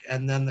rock,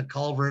 and then the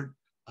culvert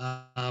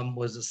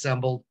was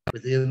assembled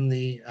within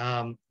the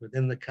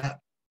cut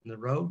in the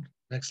road.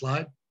 Next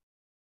slide.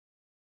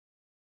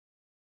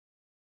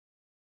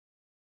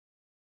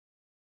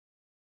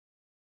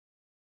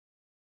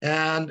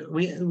 And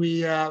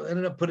we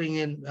ended up putting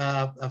in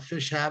a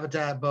fish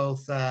habitat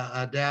both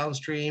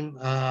downstream.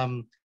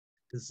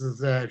 This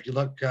is if you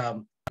look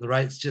the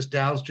right's just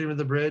downstream of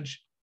the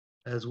bridge,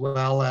 as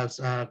well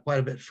as quite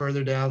a bit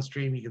further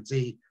downstream. You can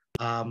see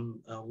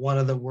one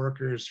of the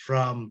workers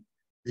from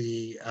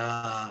the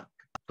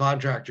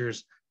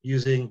contractors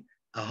using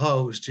a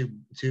hose to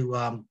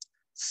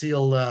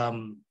seal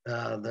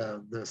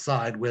the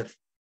sides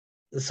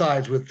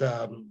with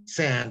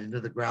sand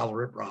into the gravel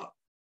riprap.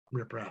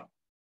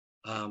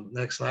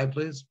 Next slide,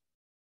 please.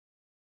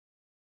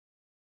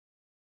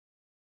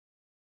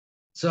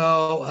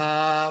 So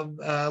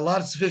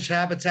lots of fish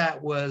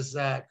habitat was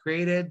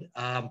created.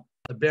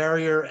 The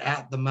barrier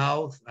at the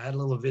mouth, I had a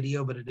little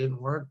video, but it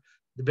didn't work.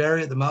 The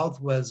barrier at the mouth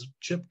was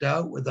chipped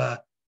out with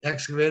a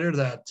excavator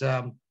that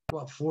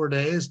about 4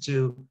 days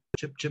to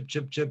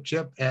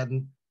chip,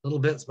 and little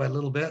bits by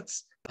little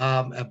bits.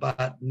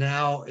 But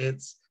now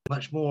it's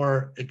much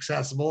more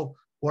accessible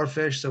for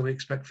fish, so we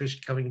expect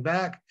fish coming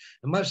back.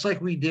 And much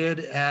like we did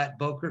at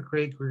Boker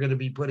Creek, we're going to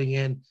be putting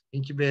in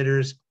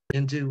incubators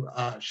into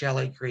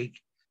Chalet Creek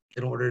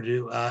in order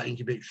to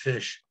incubate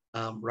fish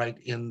right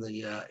in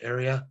the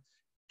area.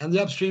 And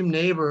the upstream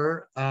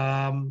neighbor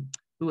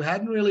who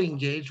hadn't really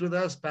engaged with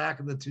us back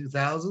in the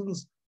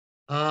 2000s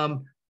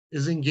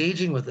is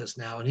engaging with us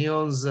now. And he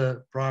owns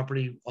the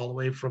property all the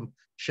way from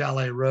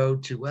Chalet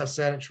Road to West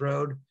Saanich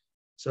Road.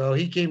 So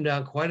he came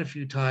down quite a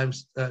few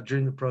times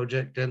during the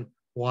project and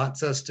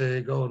wants us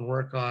to go and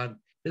work on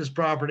his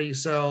property.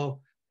 So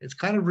it's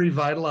kind of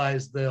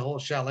revitalized the whole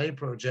Chalet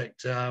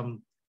project all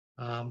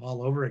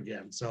over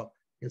again. So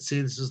you can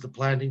see this is the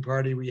planting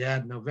party we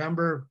had in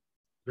November,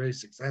 very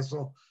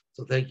successful.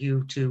 So thank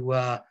you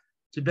to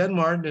Ben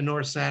Martin and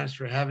North Saanich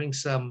for having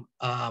some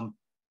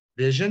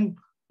vision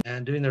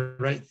and doing the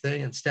right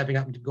thing and stepping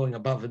up and going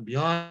above and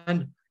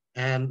beyond,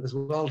 and as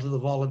well to the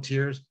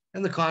volunteers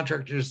and the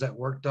contractors that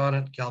worked on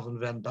it, Calvin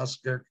Van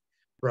Buskirk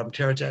from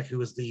TerraTech, who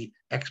was the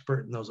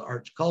expert in those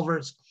arch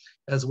culverts,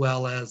 as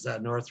well as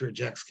Northridge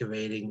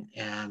Excavating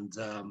and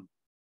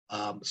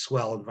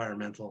Swell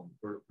Environmental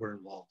were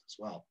involved as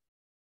well.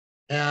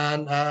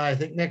 And I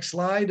think next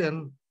slide.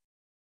 And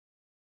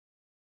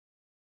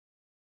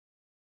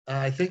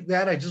I think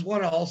that I just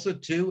want to also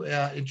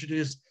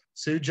introduce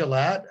Sue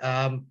Gillette.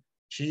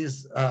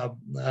 She's there.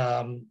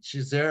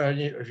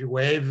 If you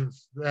wave,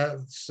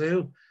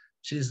 Sue,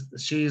 she's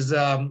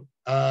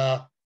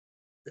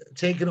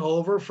taken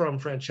over from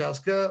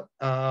Francesca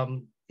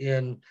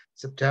in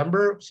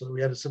September. So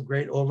we had some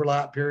great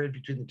overlap period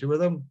between the two of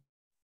them.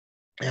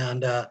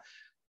 And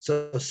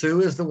so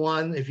Sue is the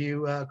one, if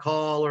you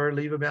call or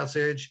leave a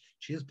message,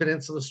 she's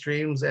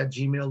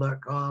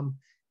peninsula-streams@gmail.com.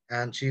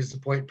 And she's the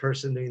point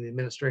person doing the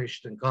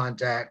administration and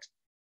contact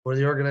for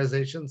the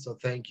organization. So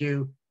thank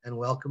you and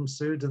welcome,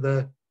 Sue, to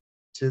the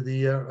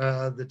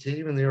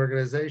team and the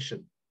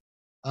organization.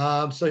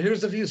 So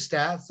here's a few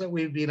stats that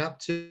we've been up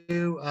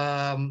to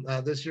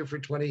this year for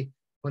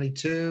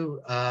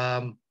 2022.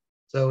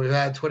 So we've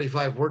had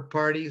 25 work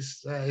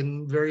parties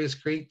in various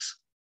creeks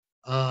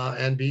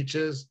and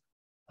beaches.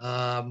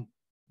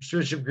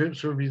 Stewardship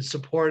groups will be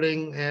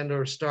supporting and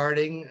or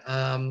starting.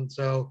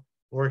 So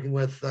working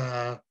with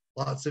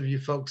lots of you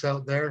folks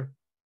out there.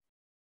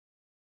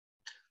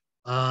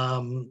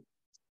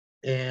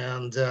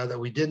 And that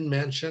we didn't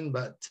mention,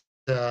 but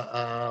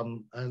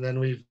and then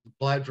we've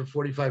applied for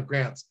 45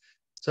 grants.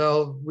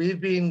 So we've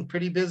been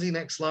pretty busy.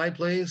 Next slide,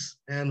 please.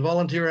 And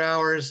volunteer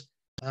hours,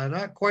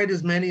 not quite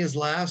as many as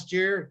last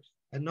year,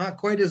 and not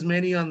quite as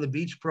many on the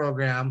beach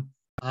program,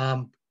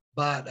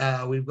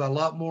 but we've got a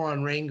lot more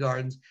on rain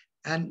gardens.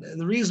 And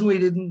the reason we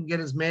didn't get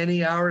as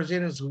many hours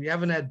in is we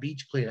haven't had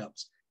beach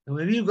cleanups. And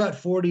if you've got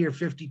 40 or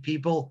 50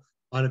 people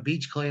on a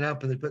beach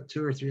cleanup and they put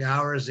 2 or 3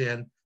 hours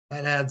in,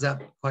 that adds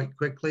up quite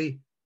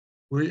quickly.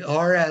 We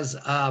are, as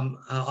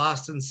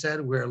Austin said,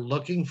 we're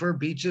looking for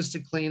beaches to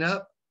clean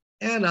up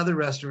and other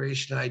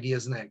restoration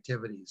ideas and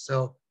activities.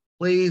 So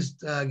please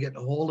get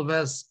a hold of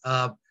us.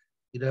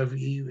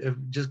 If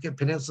just get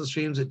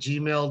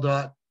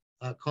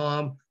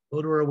peninsula-streams@gmail.com,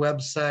 go to our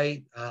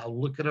website,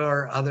 look at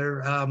our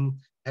other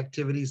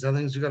activities, other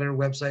things we got on our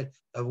website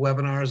of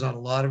webinars on a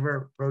lot of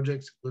our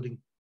projects, including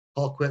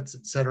call quits,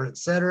 et cetera, et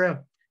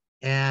cetera.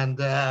 And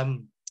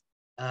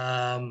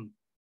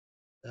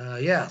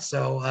yeah,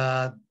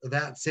 so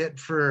that's it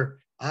for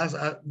us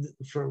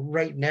for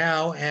right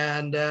now.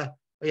 And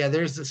yeah,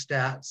 there's the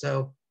stat.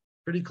 So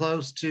pretty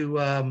close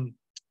to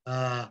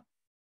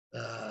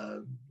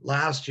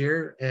last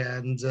year,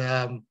 and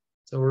so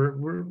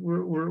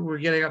we're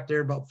getting up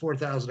there about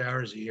 4,000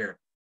 hours a year.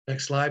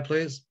 Next slide,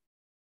 please.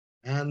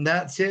 And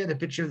that's it. A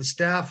picture of the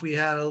staff. We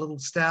had a little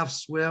staff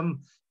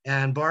swim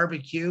and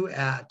barbecue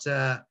at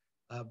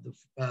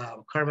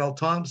Carmel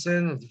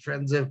Thompson of the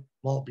Friends of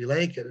Maltby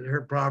Lake at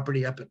her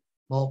property up at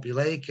Maltby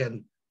Lake,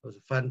 and it was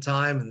a fun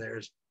time. And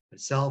there's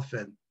myself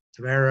and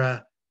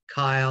Tamara,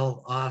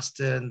 Kyle,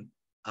 Austin,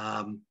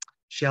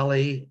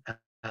 Shelly,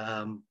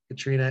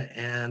 Katrina,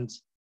 and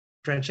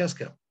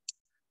Francesca.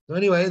 So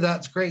anyway,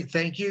 that's great.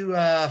 Thank you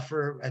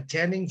for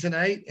attending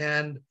tonight,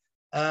 and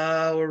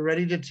we're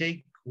ready to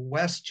take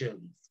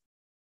questions.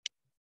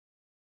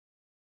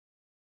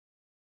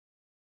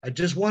 I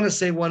just want to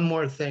say one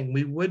more thing.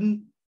 We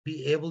wouldn't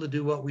be able to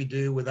do what we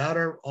do without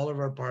all of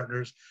our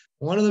partners.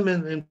 One of them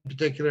in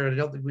particular, I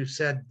don't think we've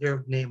said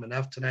their name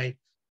enough tonight,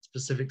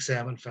 Pacific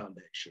Salmon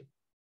Foundation.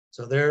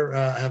 So they're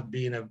have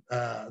been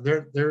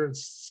they're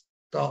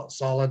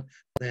solid.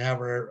 They have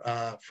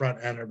our front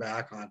and our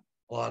back on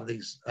a lot of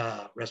these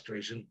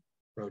restoration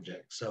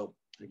projects. So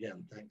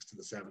again, thanks to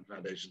the Salmon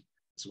Foundation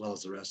as well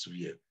as the rest of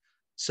you.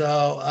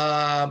 So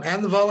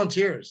and the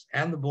volunteers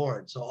and the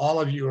board. So all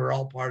of you are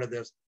all part of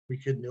this. We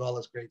couldn't do all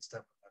this great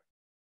stuff.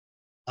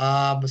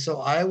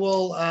 So I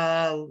will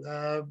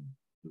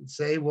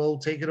say we'll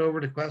take it over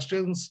to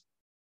questions.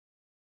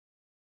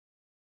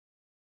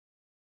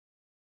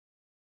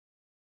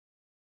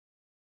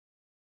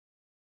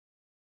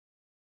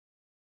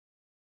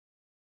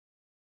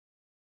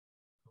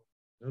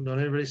 Don't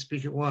everybody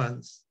speak at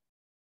once.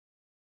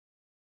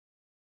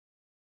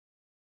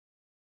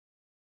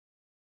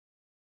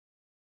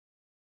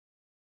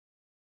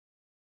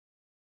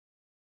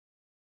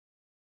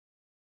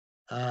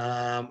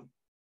 Yeah,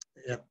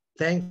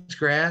 thanks,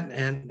 Grant,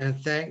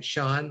 and thanks,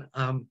 Sean.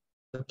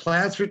 The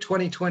plans for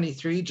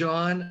 2023,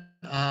 John,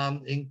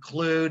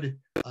 include,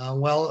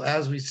 well,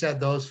 as we said,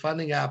 those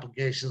funding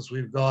applications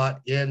we've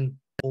got in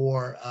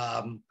for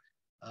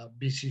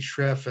BC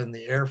Shrift and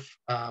the AIRF,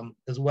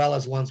 as well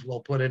as ones we'll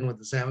put in with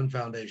the Salmon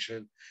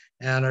Foundation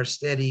and our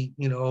steady,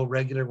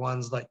 regular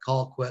ones like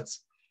Call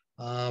Quits.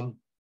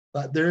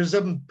 But there's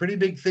some pretty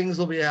big things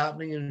will be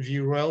happening in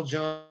View Royal,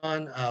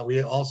 John.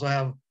 We also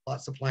have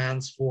lots of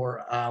plans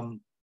for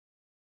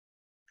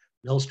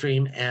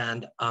Millstream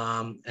and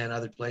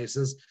other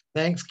places.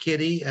 Thanks,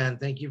 Kitty, and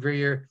thank you for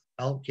your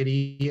help,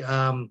 Kitty,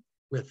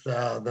 with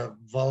the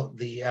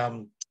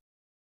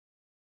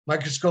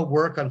microscope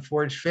work on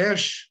forage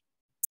fish.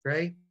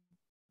 Great,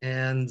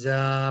 and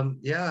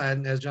yeah,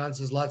 and as John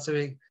says, lots of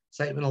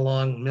excitement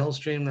along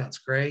Millstream. That's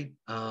great.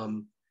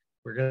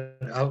 We're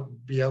gonna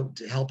be out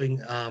helping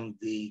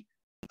the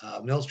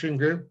Millstream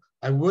group.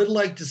 I would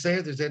like to say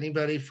if there's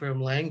anybody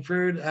from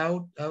Langford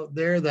out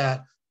there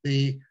that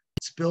the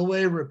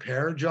spillway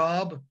repair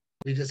job,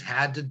 we just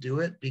had to do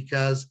it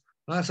because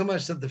not so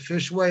much that the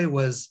fishway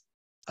was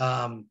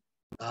going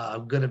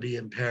to be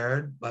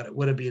impaired, but it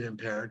would have been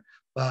impaired.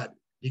 But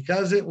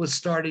because it was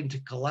starting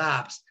to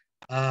collapse,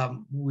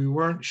 we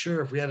weren't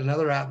sure if we had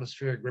another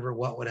atmospheric river,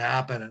 what would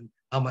happen and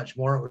how much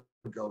more it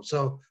would go.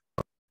 So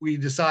we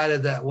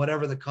decided that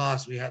whatever the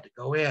cost, we had to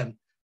go in.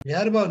 We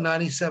had about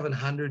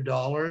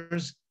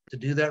 $9,700 to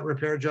do that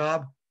repair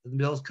job. The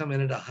bills come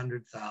in at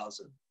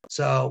 $100,000.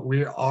 So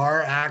we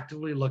are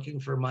actively looking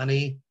for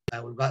money.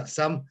 We've got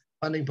some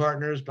funding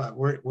partners, but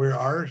we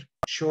are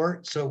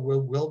short. So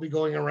we'll be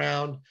going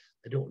around.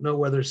 I don't know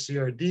whether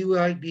CRD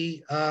might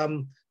be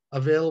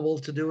available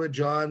to do it,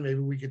 John. Maybe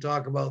we could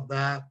talk about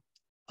that.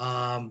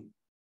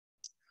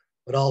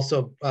 But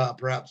also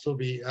perhaps we'll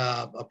be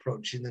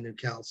approaching the new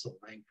council in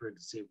Langford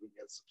to see if we can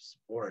get some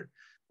support.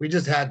 We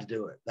just had to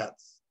do it.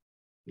 That's,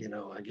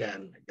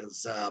 again,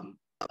 because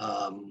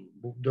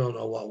we don't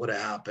know what would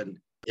have happened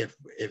if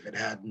it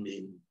hadn't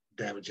been,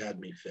 damage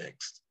hadn't been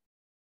fixed.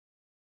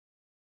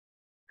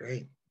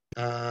 Great.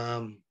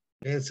 And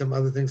some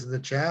other things in the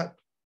chat.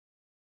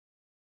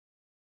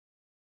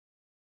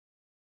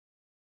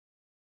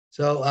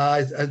 So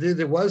I think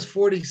there was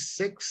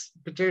 46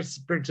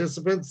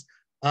 participants.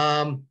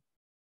 Put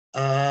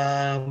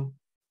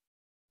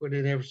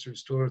in efforts to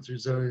restore through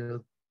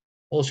zoning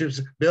whole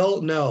streams.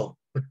 Bill, no.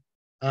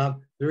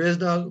 There is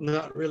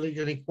not really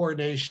any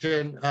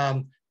coordination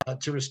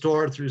to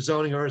restore through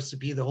zoning or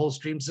RCP the whole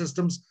stream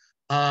systems.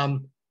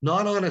 Not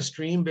on a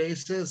stream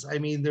basis. I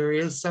mean, there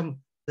is some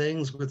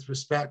things with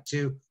respect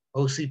to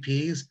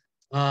OCPs.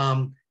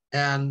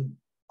 And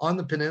on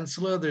the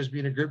peninsula, there's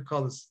been a group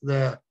called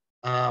the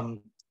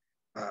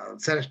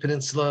Sandwich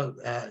Peninsula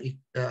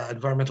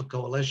Environmental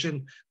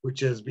Coalition, which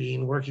has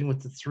been working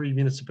with the 3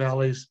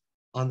 municipalities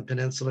on the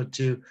peninsula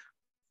to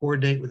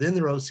coordinate within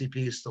their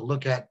OCPs to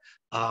look at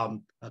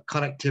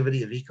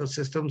connectivity of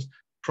ecosystems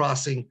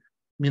crossing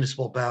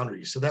municipal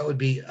boundaries. So that would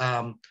be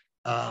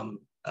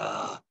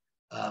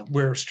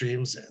where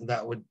streams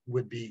that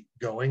would be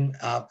going.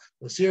 The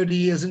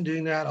CRD isn't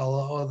doing that,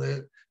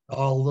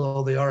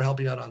 although they are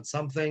helping out on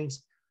some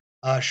things.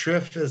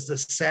 Shrift is the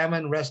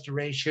Salmon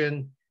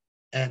Restoration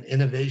and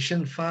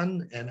Innovation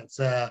Fund, and it's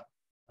the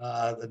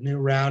new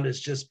round is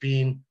just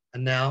being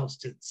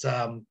announced. It's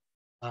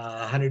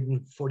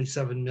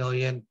 147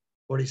 million,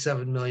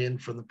 47 million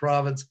from the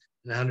province,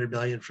 and 100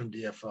 million from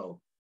DFO.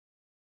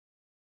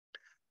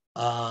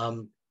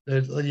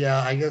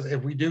 Yeah, I guess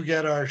if we do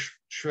get our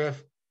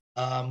Shrift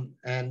and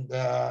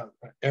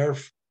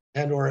AIRF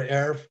and/or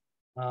AIRF,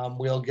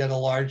 we'll get a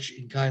large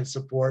in-kind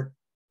support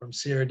from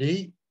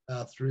CRD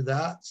through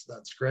that. So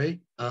that's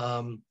great.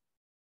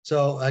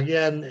 So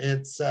again,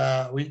 it's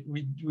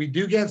we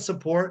do get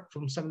support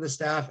from some of the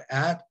staff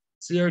at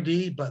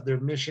CRD, but their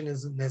mission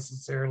isn't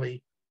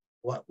necessarily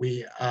what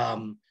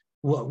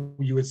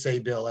you would say,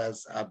 Bill,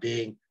 as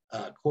being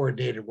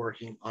coordinated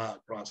working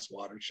across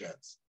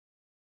watersheds.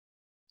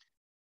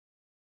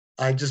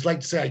 I'd just like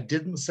to say I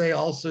didn't say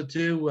also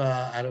too,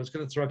 and I was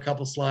going to throw a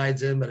couple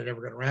slides in, but I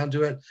never got around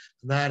to it.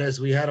 And that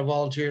is, we had a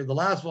volunteer. The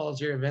last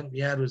volunteer event we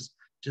had was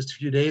just a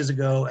few days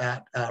ago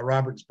at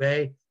Roberts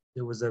Bay.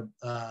 There was a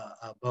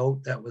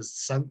boat that was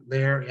sunk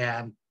there,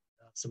 and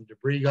some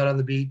debris got on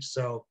the beach.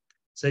 So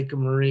Seika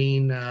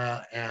Marine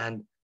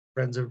and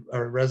friends of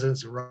or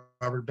residents of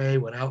Robert Bay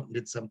went out and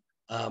did some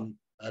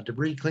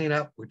debris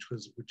cleanup, which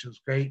was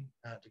great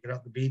to get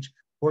off the beach.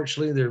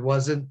 Fortunately, there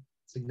wasn't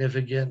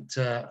significant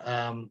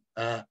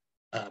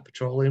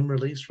petroleum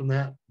release from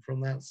that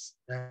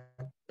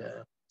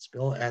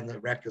spill, and the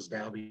wreck is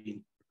now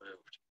being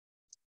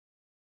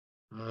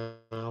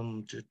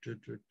removed.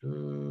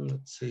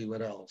 Let's see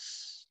what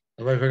else.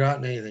 Have I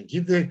forgotten anything?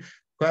 Keep the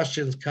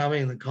questions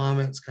coming, the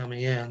comments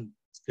coming in.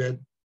 It's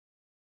good.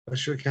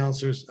 Sure,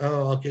 councillors.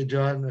 Oh, okay,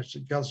 John.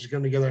 Councillors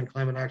come together on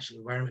climate action,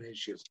 environment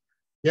issues.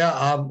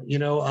 Yeah, you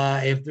know,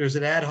 if there's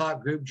an ad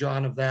hoc group,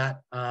 John, of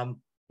that,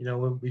 you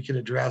know, we can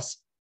address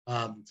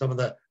some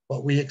of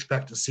what we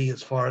expect to see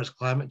as far as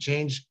climate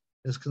change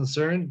is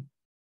concerned.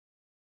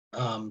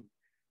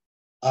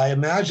 I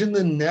imagine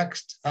the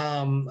next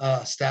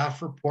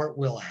staff report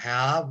we'll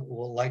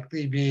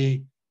likely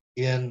be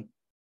in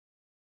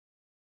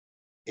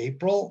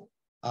April.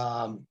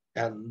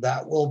 And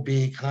that will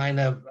be kind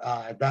of,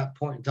 at that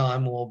point in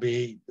time, it'll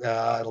be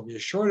a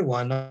shorter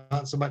one,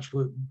 not so much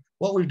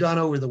what we've done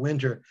over the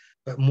winter,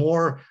 but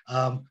more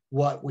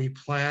what we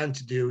plan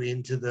to do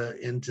into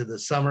the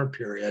summer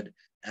period.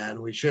 And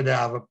we should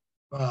have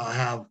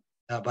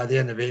by the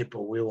end of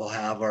April, we will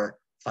have our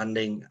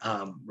funding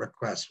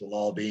requests will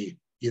all be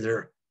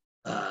either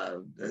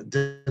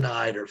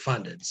denied or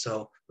funded.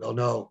 So we'll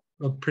know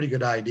a pretty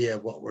good idea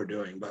of what we're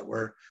doing, but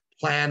we're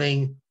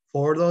planning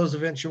for those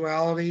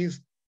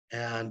eventualities.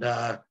 And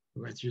we're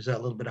going to use that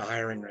a little bit of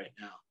hiring right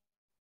now.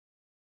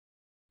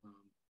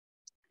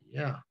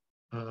 Yeah.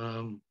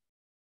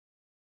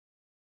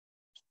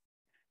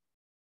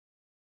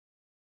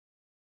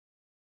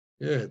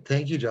 Good.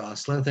 Thank you,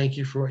 Jocelyn. Thank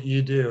you for what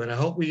you do. And I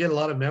hope we get a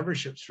lot of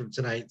memberships from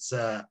tonight's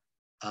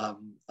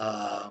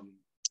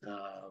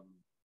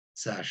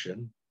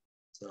session.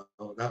 So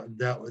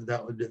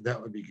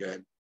that would be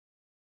good.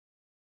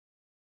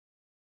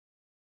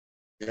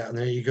 Yeah, and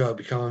there you go.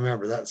 Become a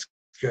member. That's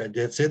good.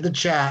 It's in the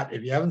chat.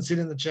 If you haven't seen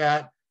it in the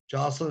chat,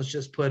 Jocelyn's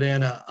just put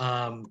in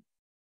a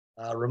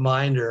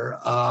reminder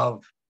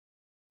of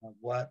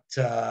what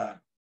sort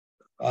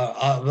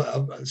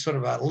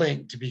of a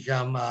link to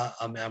become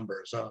a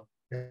member. So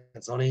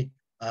it's only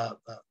I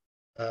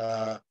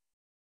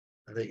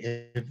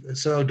think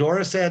so.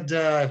 Dora said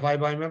if I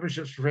buy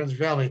memberships for friends and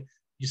family,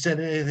 you send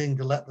anything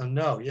to let them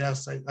know.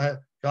 Yes,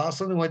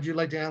 Jocelyn, would you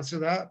like to answer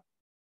that?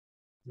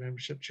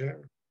 Membership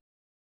chair.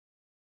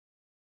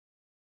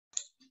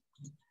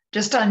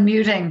 Just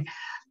unmuting.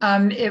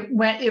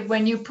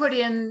 When you put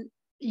in,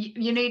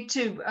 you need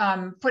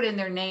to put in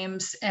their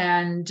names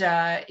and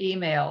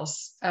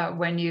emails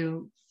when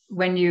you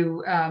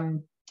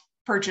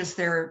purchase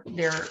their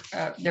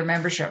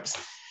memberships,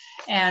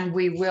 and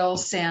we will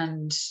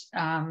send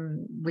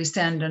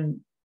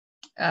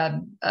a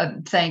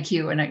thank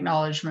you and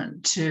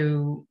acknowledgement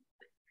to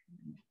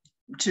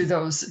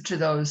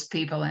those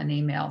people in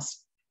emails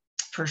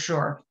for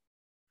sure.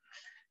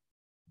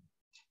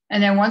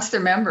 And then once they're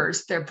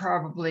members, they're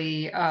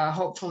probably,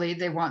 hopefully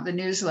they want the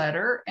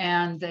newsletter,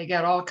 and they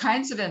get all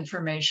kinds of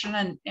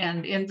information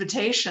and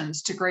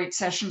invitations to great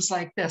sessions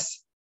like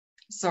this.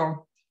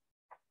 So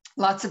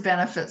lots of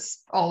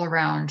benefits all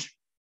around.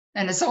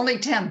 And it's only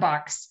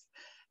 $10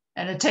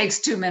 and it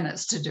takes 2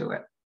 minutes to do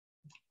it.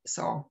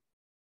 So.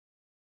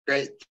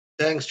 Great,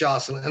 thanks,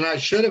 Jocelyn. And I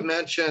should have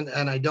mentioned,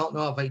 and I don't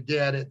know if I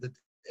did at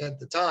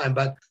the time,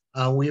 but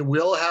we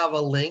will have a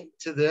link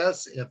to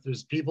this. If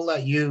there's people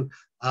that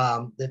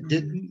that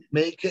didn't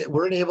make it,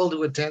 weren't able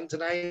to attend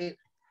tonight,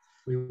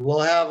 we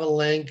will have a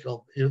link.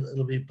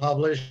 It'll be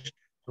published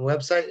on the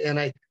website. And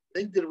I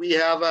think that we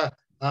have a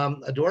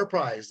door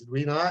prize. Did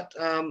we not,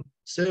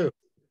 Sue?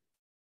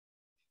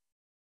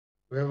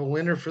 We have a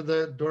winner for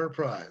the door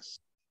prize.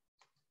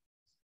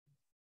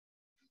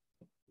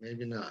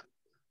 Maybe not.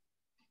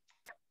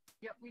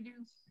 Yep, we do.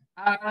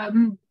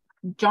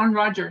 John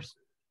Rogers.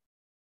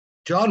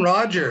 John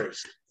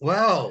Rogers.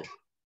 Wow.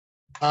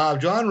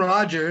 John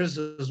Rogers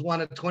is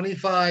one of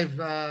 25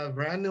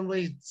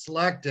 randomly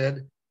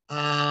selected.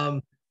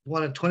 Won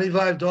a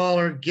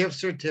 $25 gift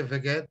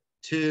certificate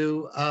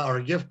to or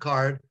a gift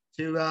card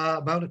to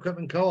Mountain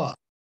Equipment Co-op.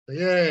 So,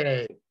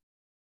 yay!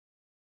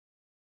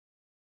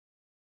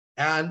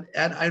 And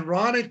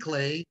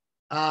ironically,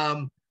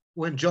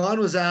 when John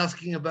was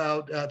asking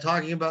about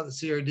talking about the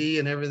CRD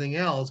and everything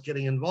else,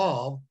 getting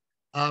involved,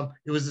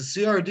 it was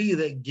the CRD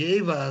that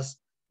gave us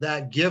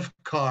that gift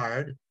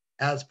card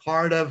as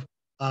part of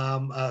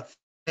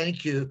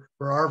thank you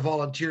for our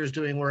volunteers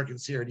doing work in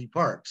CRD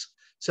parks.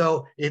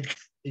 So it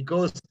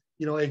goes,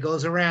 you know, it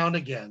goes around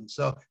again.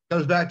 So it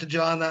comes back to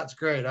John. That's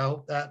great. I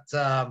hope that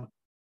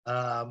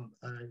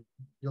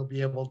you'll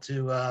be able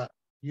to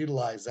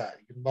utilize that.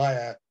 You can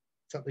buy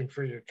something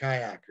for your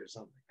kayak or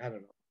something. I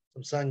don't know,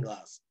 some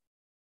sunglasses.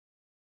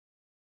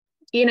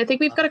 Ian, I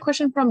think we've got a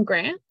question from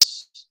Grant.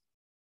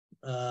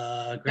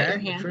 Grant, your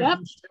hand up.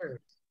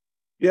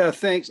 Yeah,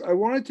 thanks. I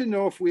wanted to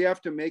know if we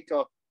have to make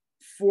a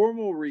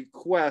formal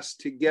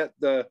request to get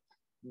the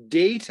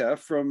data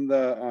from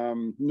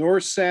the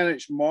North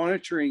Saanich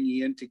monitoring,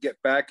 Ian, to get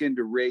back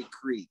into Ray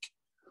Creek.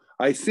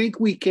 I think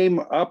we came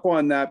up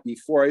on that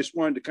before. I just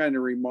wanted to kind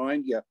of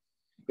remind you,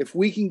 if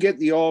we can get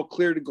the all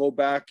clear to go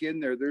back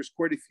in there, there's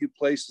quite a few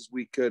places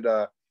we could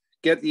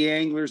get the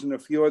anglers and a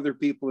few other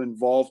people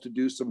involved to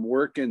do some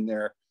work in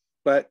there.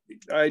 But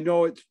I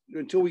know it's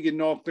until we get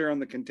an all clear on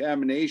the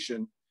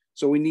contamination,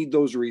 so we need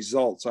those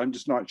results. I'm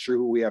just not sure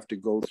who we have to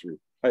go through.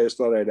 I just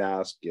thought I'd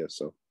ask you.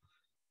 So,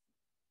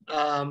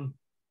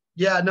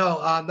 yeah,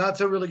 no,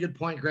 that's a really good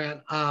point,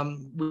 Grant.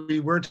 We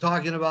were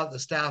talking about the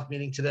staff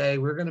meeting today.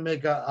 We're going to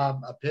make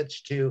a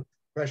pitch to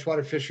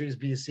Freshwater Fisheries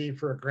BC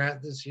for a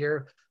grant this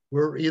year.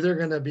 We're either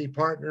going to be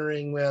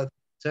partnering with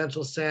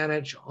Central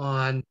Saanich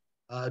on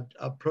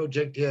a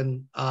project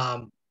in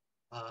on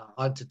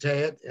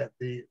Tatayat at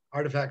the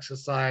Artifact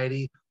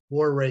Society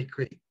or Ray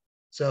Creek.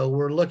 So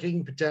we're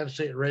looking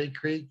potentially at Ray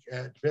Creek.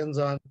 It depends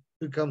on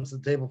who comes to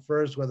the table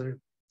first, whether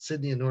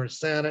Sydney and North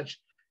Saanich.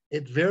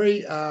 It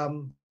very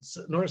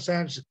North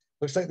Saanich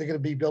looks like they're going to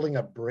be building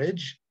a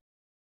bridge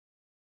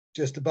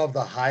just above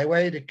the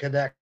highway to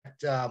connect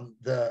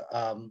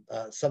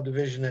the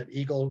subdivision at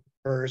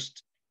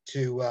Eaglehurst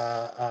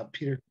to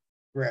Peter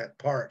Grant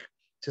Park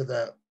to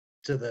the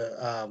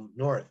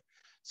north.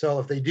 So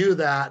if they do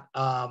that,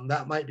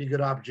 that might be a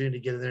good opportunity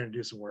to get in there and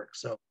do some work.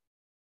 So,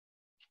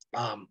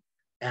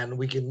 and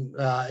we can,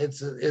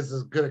 it's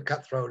as good a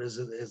cutthroat as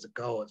a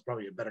go. It's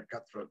probably a better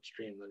cutthroat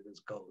stream than it is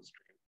a go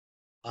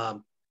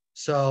stream.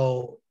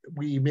 So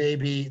we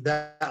maybe,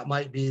 that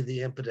might be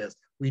the impetus.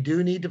 We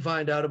do need to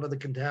find out about the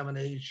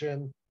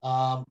contamination.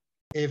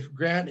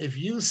 If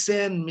you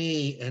send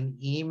me an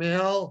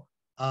email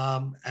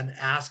and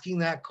asking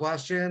that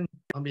question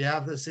on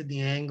behalf of the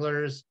Sydney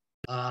anglers,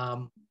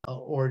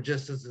 or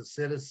just as a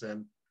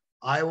citizen,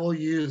 I will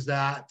use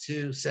that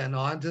to send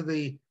on to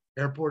the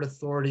Airport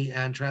Authority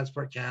and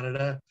Transport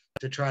Canada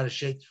to try to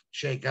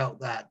shake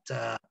out that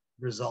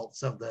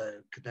results of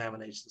the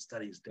contamination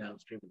studies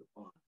downstream of the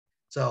pond.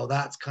 So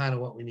that's kind of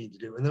what we need to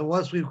do. And then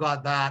once we've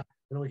got that,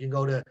 then we can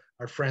go to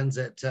our friends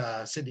at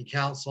Sydney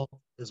Council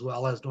as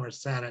well as North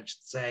Saanich and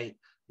say,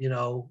 you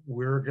know,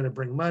 we're going to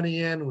bring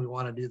money in, we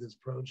want to do this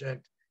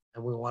project,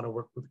 and we want to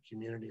work with the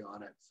community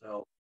on it.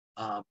 So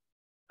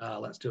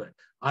let's do it.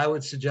 I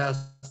would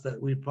suggest that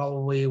we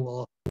probably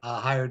will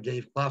hire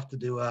Dave Clough to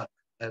do a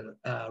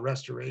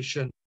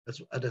restoration,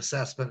 an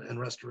assessment and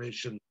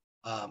restoration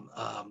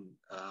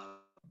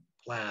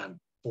plan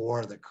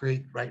for the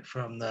creek, right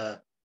from the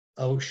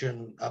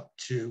ocean up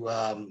to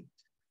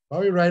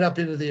probably right up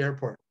into the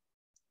airport.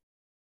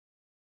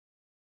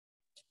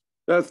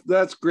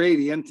 That's great,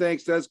 Ian.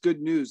 Thanks. That's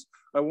good news.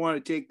 I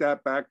want to take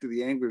that back to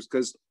the anglers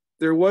because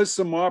there was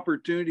some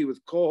opportunity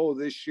with coho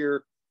this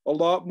year, a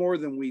lot more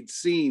than we'd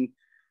seen.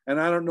 And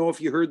I don't know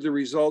if you heard the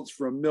results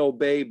from Mill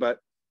Bay, but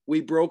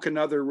we broke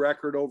another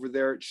record over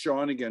there at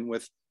Shawnigan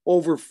with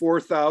over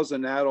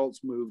 4,000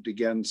 adults moved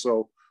again.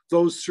 So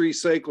those 3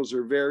 cycles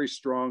are very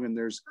strong, and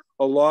there's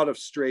a lot of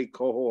stray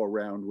coho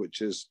around,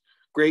 which is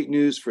great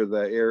news for the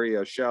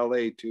area,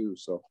 Chalet too.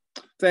 So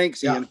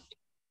thanks, Ian.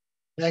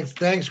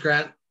 Thanks,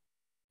 Grant.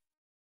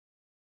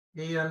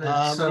 Ian,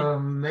 it's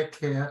Mick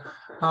here.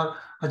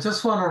 I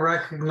just want to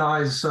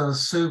recognize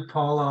Sue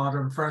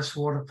Pollard and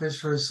Freshwater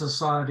Fisheries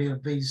Society of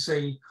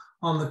BC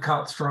on the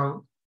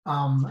cutthroat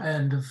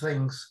end of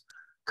things,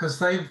 because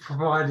they've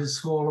provided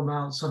small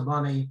amounts of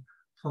money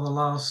for the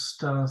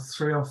last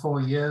 3 or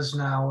 4 years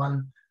now.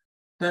 And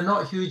they're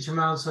not huge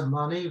amounts of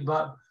money,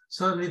 but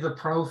certainly the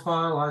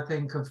profile, I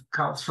think, of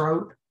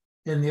cutthroat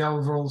in the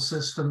overall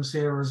systems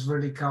here has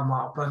really come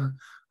up. And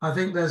I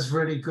think there's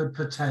really good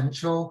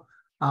potential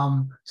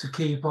to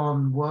keep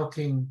on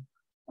working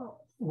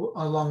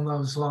along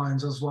those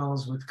lines, as well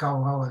as with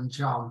coho and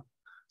chum.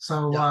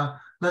 So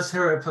let's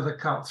hear it for the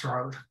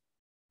cutthroat.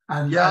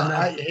 And,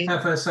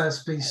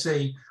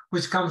 FSSBC,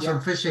 which comes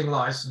from fishing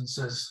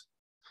licenses.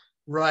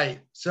 Right.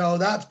 So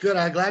that's good.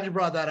 I'm glad you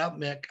brought that up,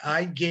 Mick.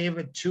 I gave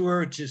a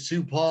tour to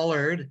Sue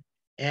Pollard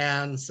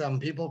and some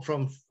people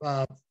from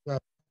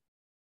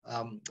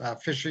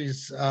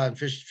fisheries,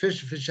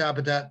 fish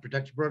habitat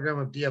protection program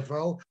of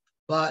DFO,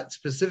 but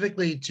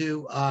specifically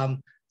to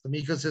some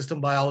ecosystem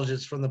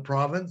biologists from the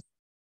province,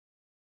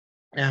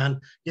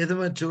 and give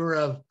them a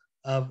tour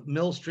of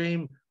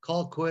Millstream,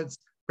 Colquitt's,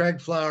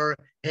 Craigflower,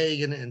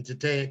 Hagen, and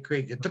Tatayat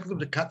Creek. It took them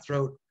to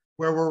Cutthroat,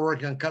 where we're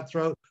working on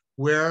Cutthroat,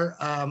 where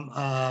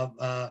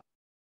our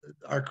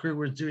crew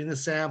was doing the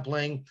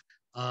sampling,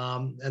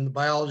 and the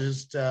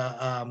biologist,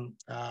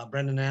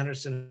 Brendan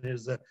Anderson,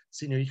 who's the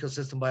senior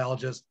ecosystem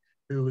biologist,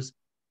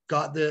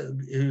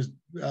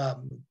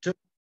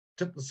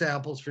 took the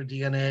samples for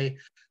DNA.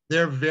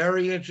 They're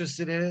very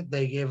interested in it.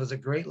 They gave us a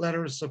great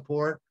letter of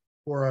support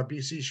for our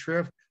BC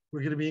shrift.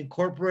 We're going to be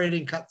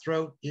incorporating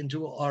Cutthroat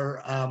into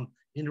our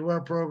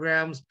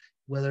programs,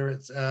 whether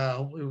it's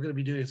we're going to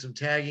be doing some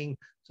tagging.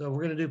 So if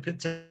we're going to do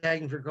pit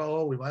tagging for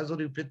coho, we might as well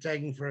do pit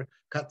tagging for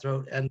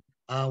cutthroat. And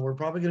we're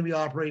probably going to be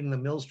operating the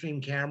Millstream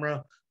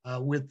camera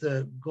with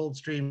the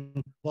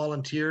Goldstream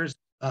volunteers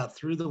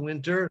through the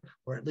winter,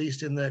 or at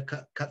least in the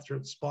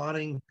cutthroat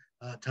spawning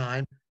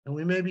time. And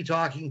we may be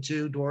talking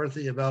to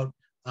Dorothy about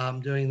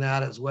doing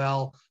that as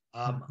well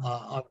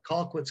on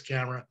Colquitt's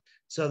camera,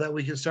 so that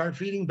we can start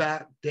feeding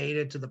back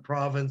data to the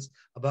province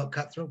about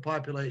cutthroat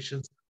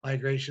populations,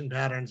 migration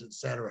patterns, et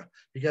cetera,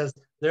 because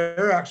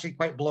they're actually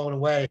quite blown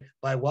away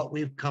by what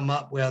we've come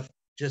up with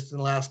just in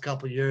the last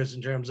couple of years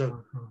in terms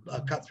of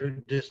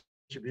cutthroat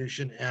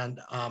distribution and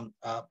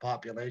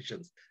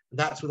populations. And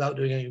that's without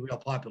doing any real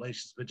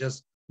populations, but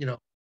just, you know,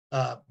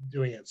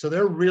 doing it. So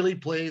they're really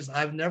pleased.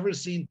 I've never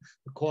seen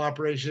the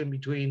cooperation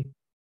between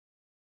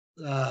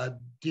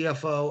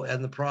DFO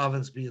and the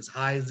province be as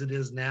high as it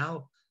is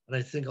now. And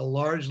I think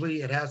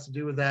largely it has to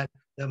do with that,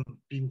 them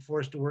being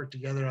forced to work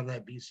together on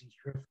that BC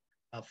Shrift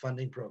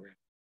funding program.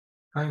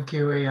 Thank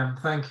you, Ian.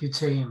 Thank you,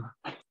 team.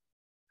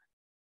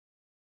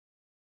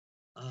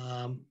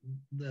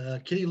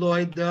 The Kitty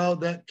Lloyd, though,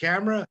 that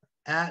camera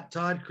at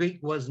Todd Creek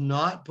was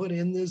not put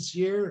in this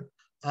year.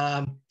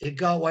 It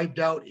got wiped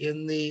out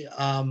in the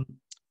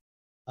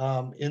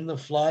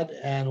flood,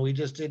 and we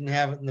just didn't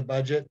have it in the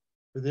budget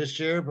for this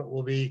year, but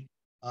we'll be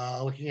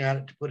looking at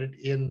it to put it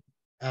in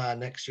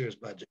next year's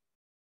budget.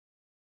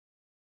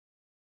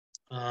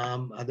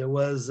 There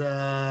was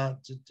there,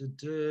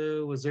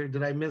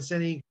 did I miss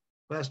any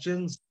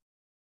questions?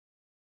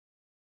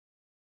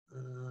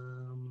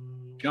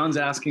 John's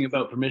asking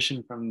about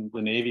permission from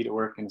the Navy to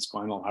work in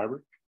Esquimalt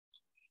Harbor.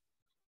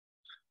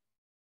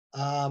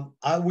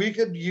 We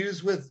could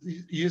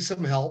use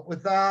some help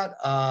with that.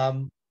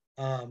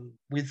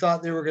 We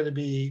thought they were going to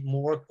be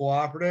more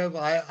cooperative.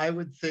 I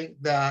would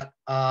think that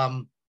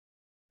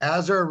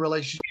as our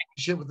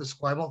relationship with the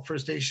Esquimalt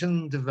First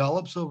Nation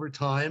develops over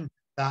time,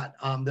 that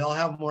they'll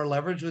have more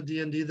leverage with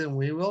DND than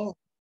we will.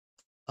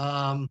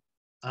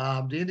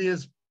 DND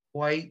is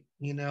quite,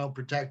 you know,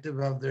 protective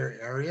of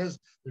their areas.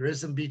 There is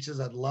some beaches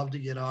I'd love to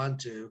get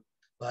onto,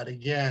 but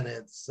again,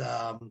 it's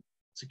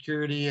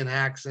security and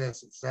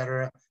access,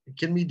 etc. It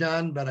can be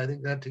done, but I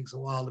think that takes a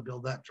while to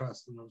build that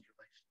trust in those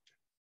relationships.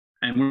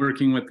 And we're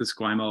working with the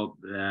Esquimalt,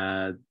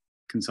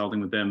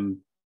 consulting with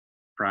them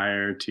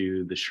prior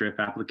to the SHRIF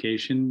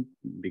application,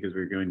 because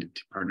we're going to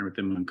partner with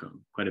them on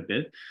quite a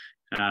bit.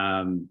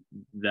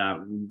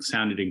 That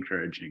sounded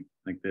encouraging,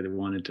 like they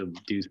wanted to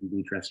do some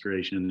beach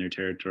restoration in their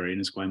territory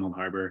in Esquimalt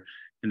Harbor,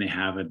 and they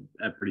have a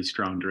pretty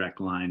strong direct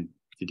line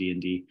to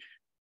D&D,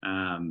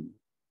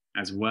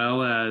 as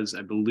well as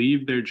I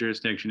believe their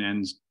jurisdiction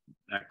ends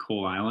at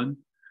Coal Island.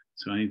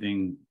 So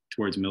anything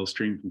towards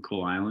Millstream from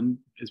Coal Island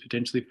is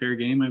potentially fair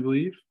game, I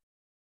believe,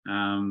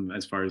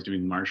 as far as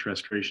doing marsh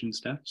restoration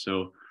stuff.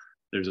 So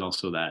there's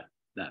also that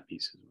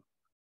piece as well.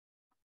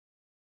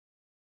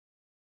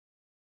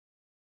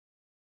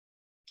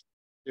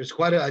 There's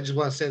quite a, I just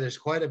want to say there's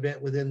quite a bit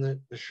within the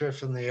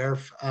SHRIF and the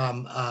AIRF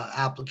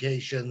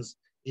applications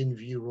in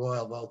View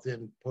Royal, both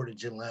in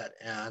Portage Inlet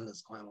and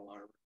Esquimalt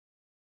Harbor.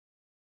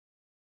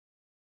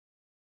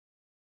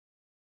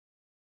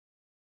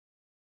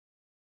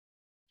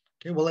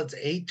 Okay, well, it's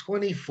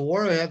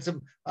 8:24. I had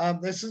some,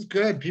 this is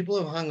good. People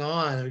have hung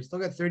on. We still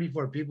got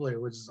 34 people here,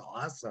 which is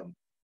awesome.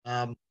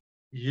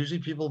 Usually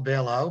people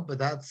bail out, but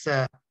that's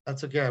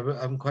okay.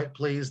 I'm quite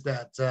pleased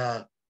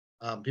that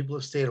people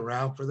have stayed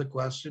around for the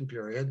question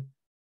period.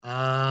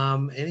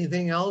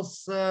 Anything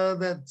else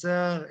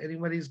that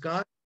anybody's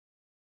got?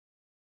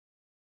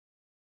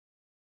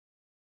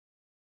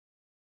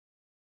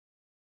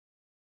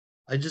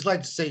 I'd just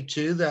like to say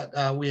too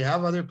that we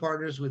have other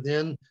partners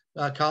within.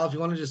 Kyle, if you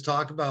want to just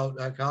talk about,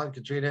 Kyle and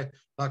Katrina,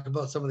 talk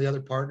about some of the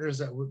other partners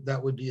that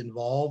would be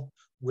involved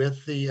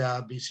with the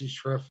BC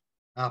SHRIF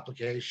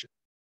application.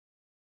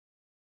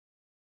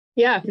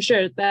 Yeah, for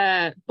sure.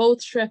 Both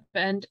SHRIF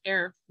and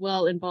AIRF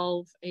will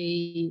involve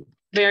a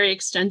very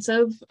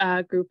extensive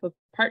group of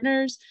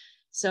partners.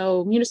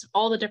 So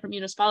all the different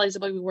municipalities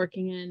that we'll be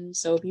working in.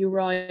 So View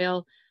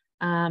Royal,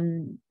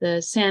 the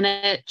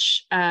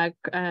Saanich,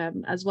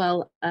 as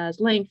well as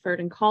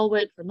Langford and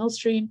Colwood for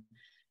Millstream,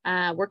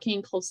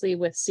 working closely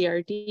with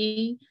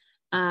CRD,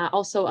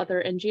 also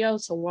other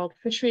NGOs, so World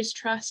Fisheries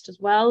Trust as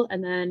well,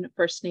 and then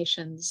First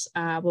Nations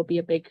will be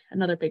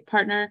another big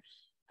partner.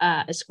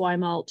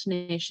 Esquimalt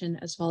Nation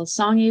as well as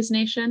Songhees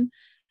Nation,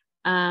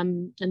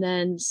 and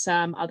then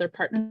some other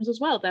partners as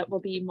well that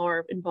will be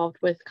more involved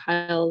with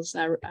Kyle's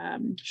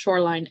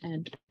shoreline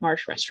and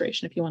marsh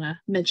restoration. If you want to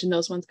mention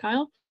those ones,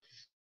 Kyle.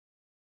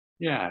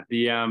 Yeah,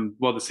 the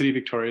City of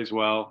Victoria as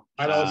well.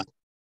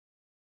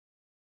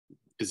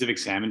 Pacific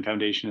Salmon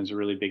Foundation is a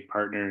really big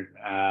partner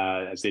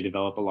as they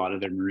develop a lot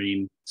of their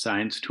marine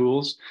science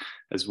tools,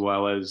 as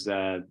well as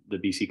the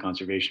BC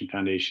Conservation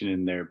Foundation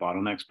in their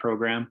bottlenecks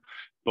program.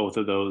 Both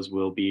of those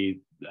will be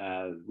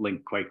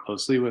linked quite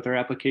closely with our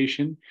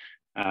application.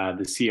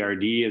 The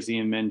CRD, as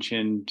Ian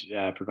mentioned,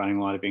 providing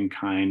a lot of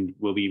in-kind,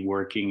 will be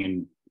working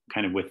and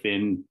kind of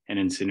within and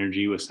in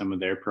synergy with some of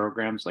their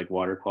programs like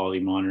water quality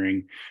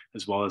monitoring,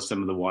 as well as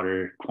some of the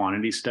water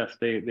quantity stuff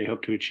they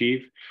hope to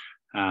achieve.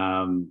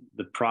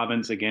 The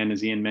province, again,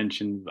 as Ian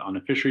mentioned, on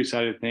the fishery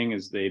side of thing,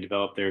 as they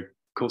develop their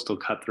coastal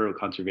cutthroat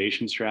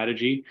conservation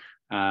strategy,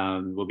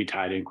 will be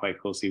tied in quite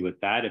closely with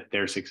that if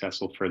they're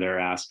successful for their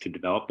ask to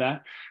develop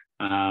that,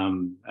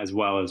 as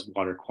well as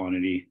water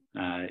quantity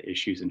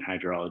issues and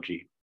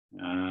hydrology.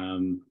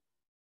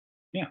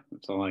 Yeah,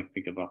 that's all I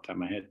think of off the top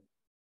of my head.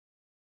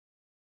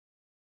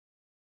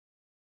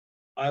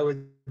 I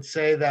would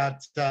say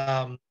that,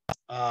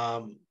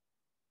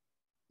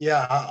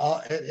 yeah,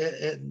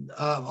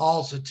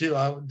 also too,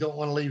 I don't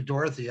want to leave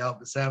Dorothy out,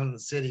 but Salmon in the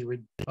City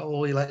would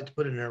probably like to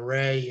put an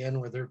array in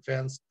with her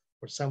fence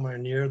or somewhere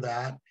near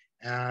that,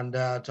 and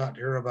talk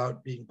to her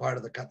about being part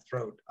of the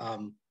cutthroat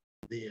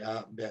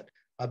bit.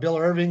 Bill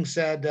Irving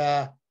said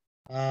the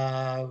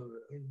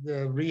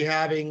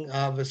rehabbing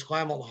of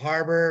Esquimalt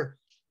Harbor,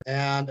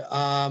 and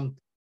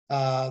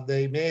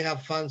they may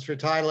have funds for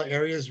tidal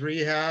areas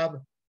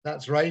rehab.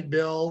 That's right,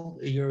 Bill.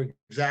 You're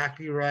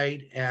exactly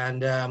right.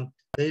 And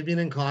they've been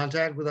in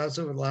contact with us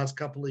over the last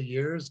couple of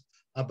years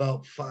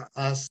about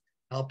us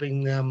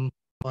helping them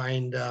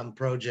find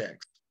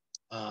projects.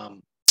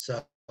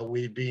 So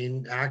we've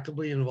been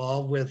actively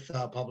involved with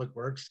Public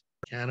Works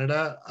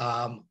Canada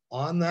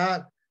on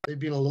that. They've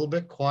been a little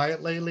bit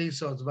quiet lately,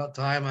 so it's about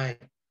time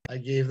I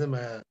gave them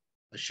a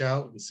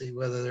shout and see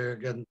whether they're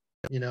going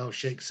to,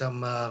 shake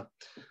some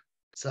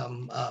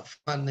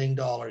funding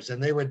dollars.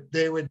 And they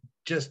would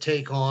just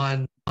take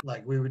on,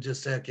 like, we would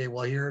just say, okay,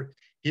 well,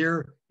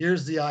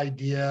 here's the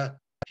idea,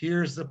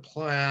 here's the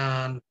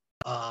plan,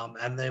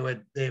 and they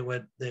would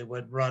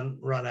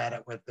run at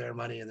it with their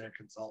money and their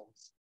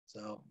consultants.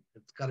 So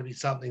it's got to be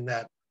something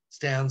that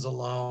stands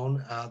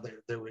alone.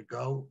 They would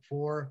go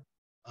for.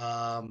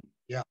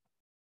 Yeah.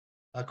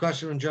 A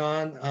question from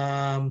John.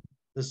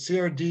 The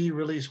CRD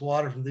release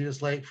water from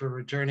Venus Lake for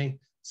returning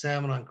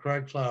salmon on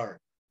cragflower?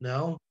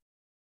 No,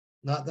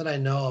 not that I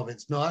know of.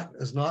 It's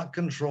not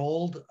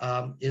controlled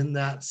in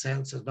that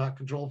sense. It's not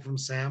controlled from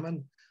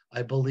salmon.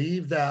 I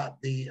believe that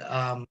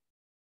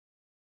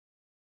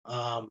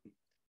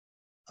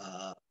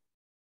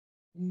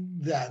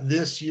that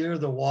this year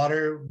the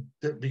water,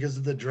 because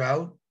of the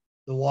drought,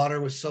 the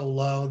water was so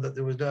low that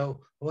there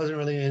wasn't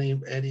really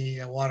any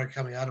water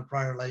coming out of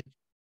Prior Lake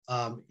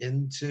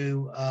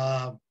into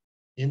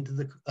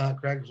the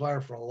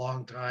cragflower for a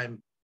long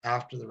time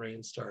after the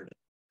rain started.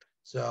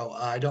 So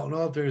I don't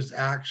know if there's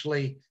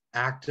actually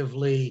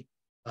actively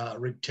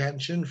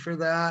retention for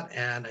that,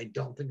 and I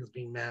don't think it's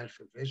being managed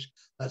for fish.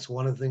 That's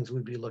one of the things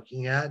we'd be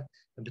looking at,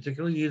 and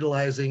particularly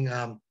utilizing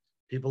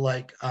people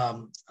like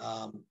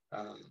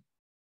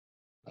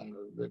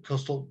the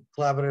Coastal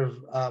Collaborative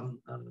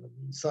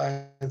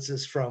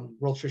Sciences from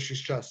World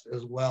Fisheries Trust,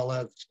 as well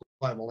as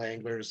Primal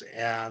Anglers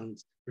and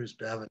Bruce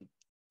Bevan.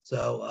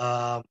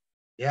 So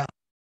yeah.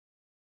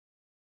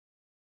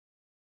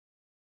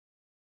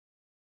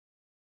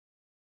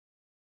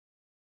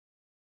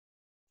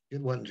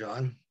 Good one,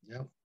 John.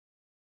 Yep.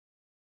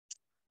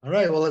 All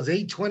right. Well, it's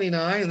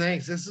 8:29.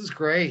 Thanks. This is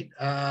great.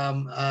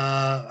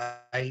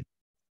 I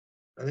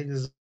think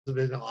this has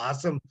been an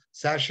awesome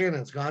session.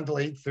 It's gone till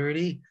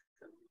 8:30.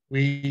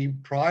 We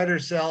pride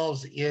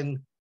ourselves in,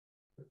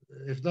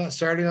 if not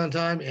starting on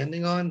time,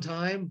 ending on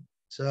time.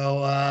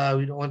 So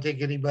we don't want to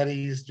take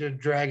anybody's to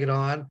drag it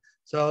on.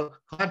 So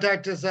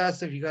contact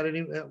us if you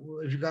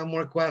got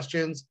more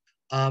questions.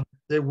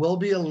 There will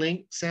be a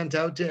link sent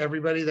out to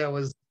everybody that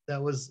was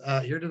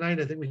here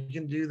tonight. I think we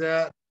can do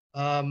that.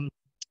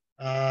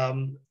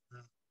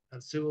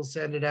 Sue will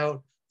send it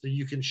out so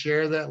you can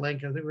share that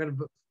link. I think we're going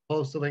to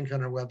post the link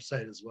on our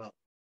website as well.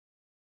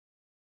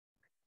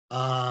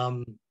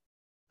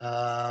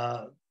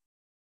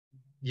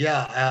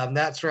 Yeah,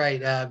 that's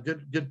right.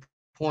 Good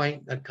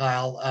point,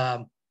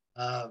 Kyle.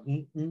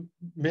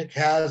 Mick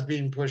has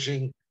been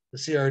pushing the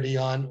CRD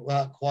on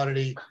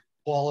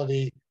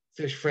quality,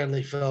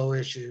 fish-friendly flow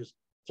issues,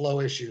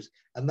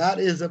 and that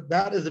is a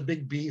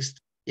big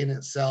beast in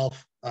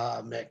itself,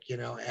 Mick.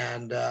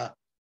 And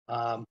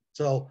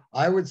so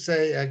I would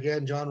say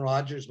again, John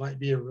Rogers might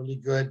be a really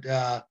good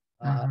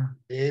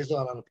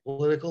liaison on a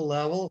political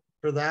level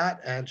for that,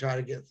 and try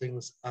to get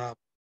things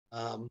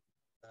going.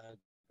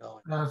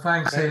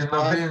 Thanks, Ian.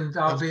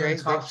 I'll be in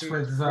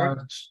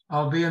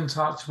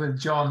touch with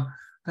John.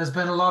 There's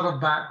been a lot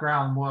of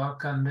background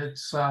work, and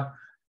it's a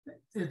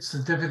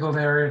difficult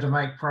area to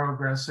make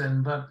progress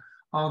in. But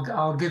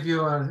I'll give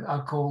you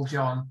a call,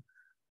 John.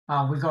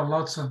 We've got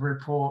lots of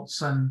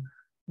reports, and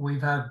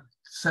we've had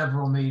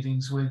several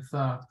meetings with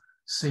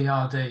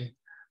CRD,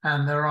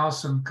 and there are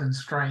some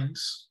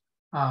constraints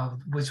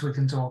which we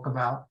can talk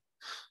about.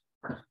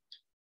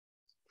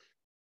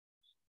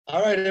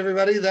 All right,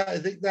 everybody. I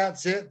think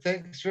that's it.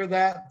 Thanks for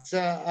that.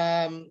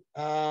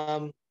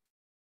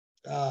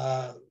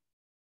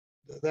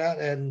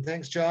 And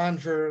thanks, John,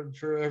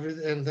 for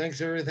everything. And thanks,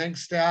 everybody.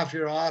 Thanks, staff.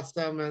 You're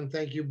awesome. And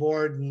thank you,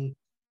 board and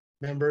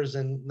members.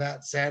 And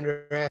that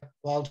Sandra,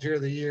 Volunteer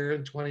of the Year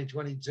in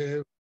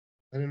 2022.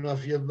 I don't know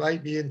if you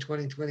might be in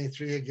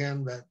 2023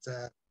 again, but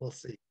we'll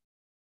see.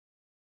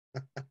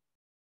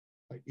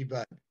 Might be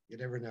bud. You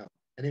never know.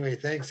 Anyway,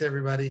 thanks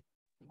everybody.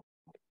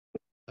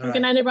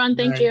 Good night, everyone.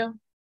 Thank you.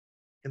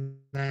 Good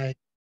night.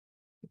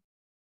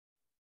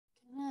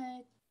 Good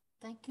night.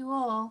 Thank you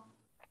all.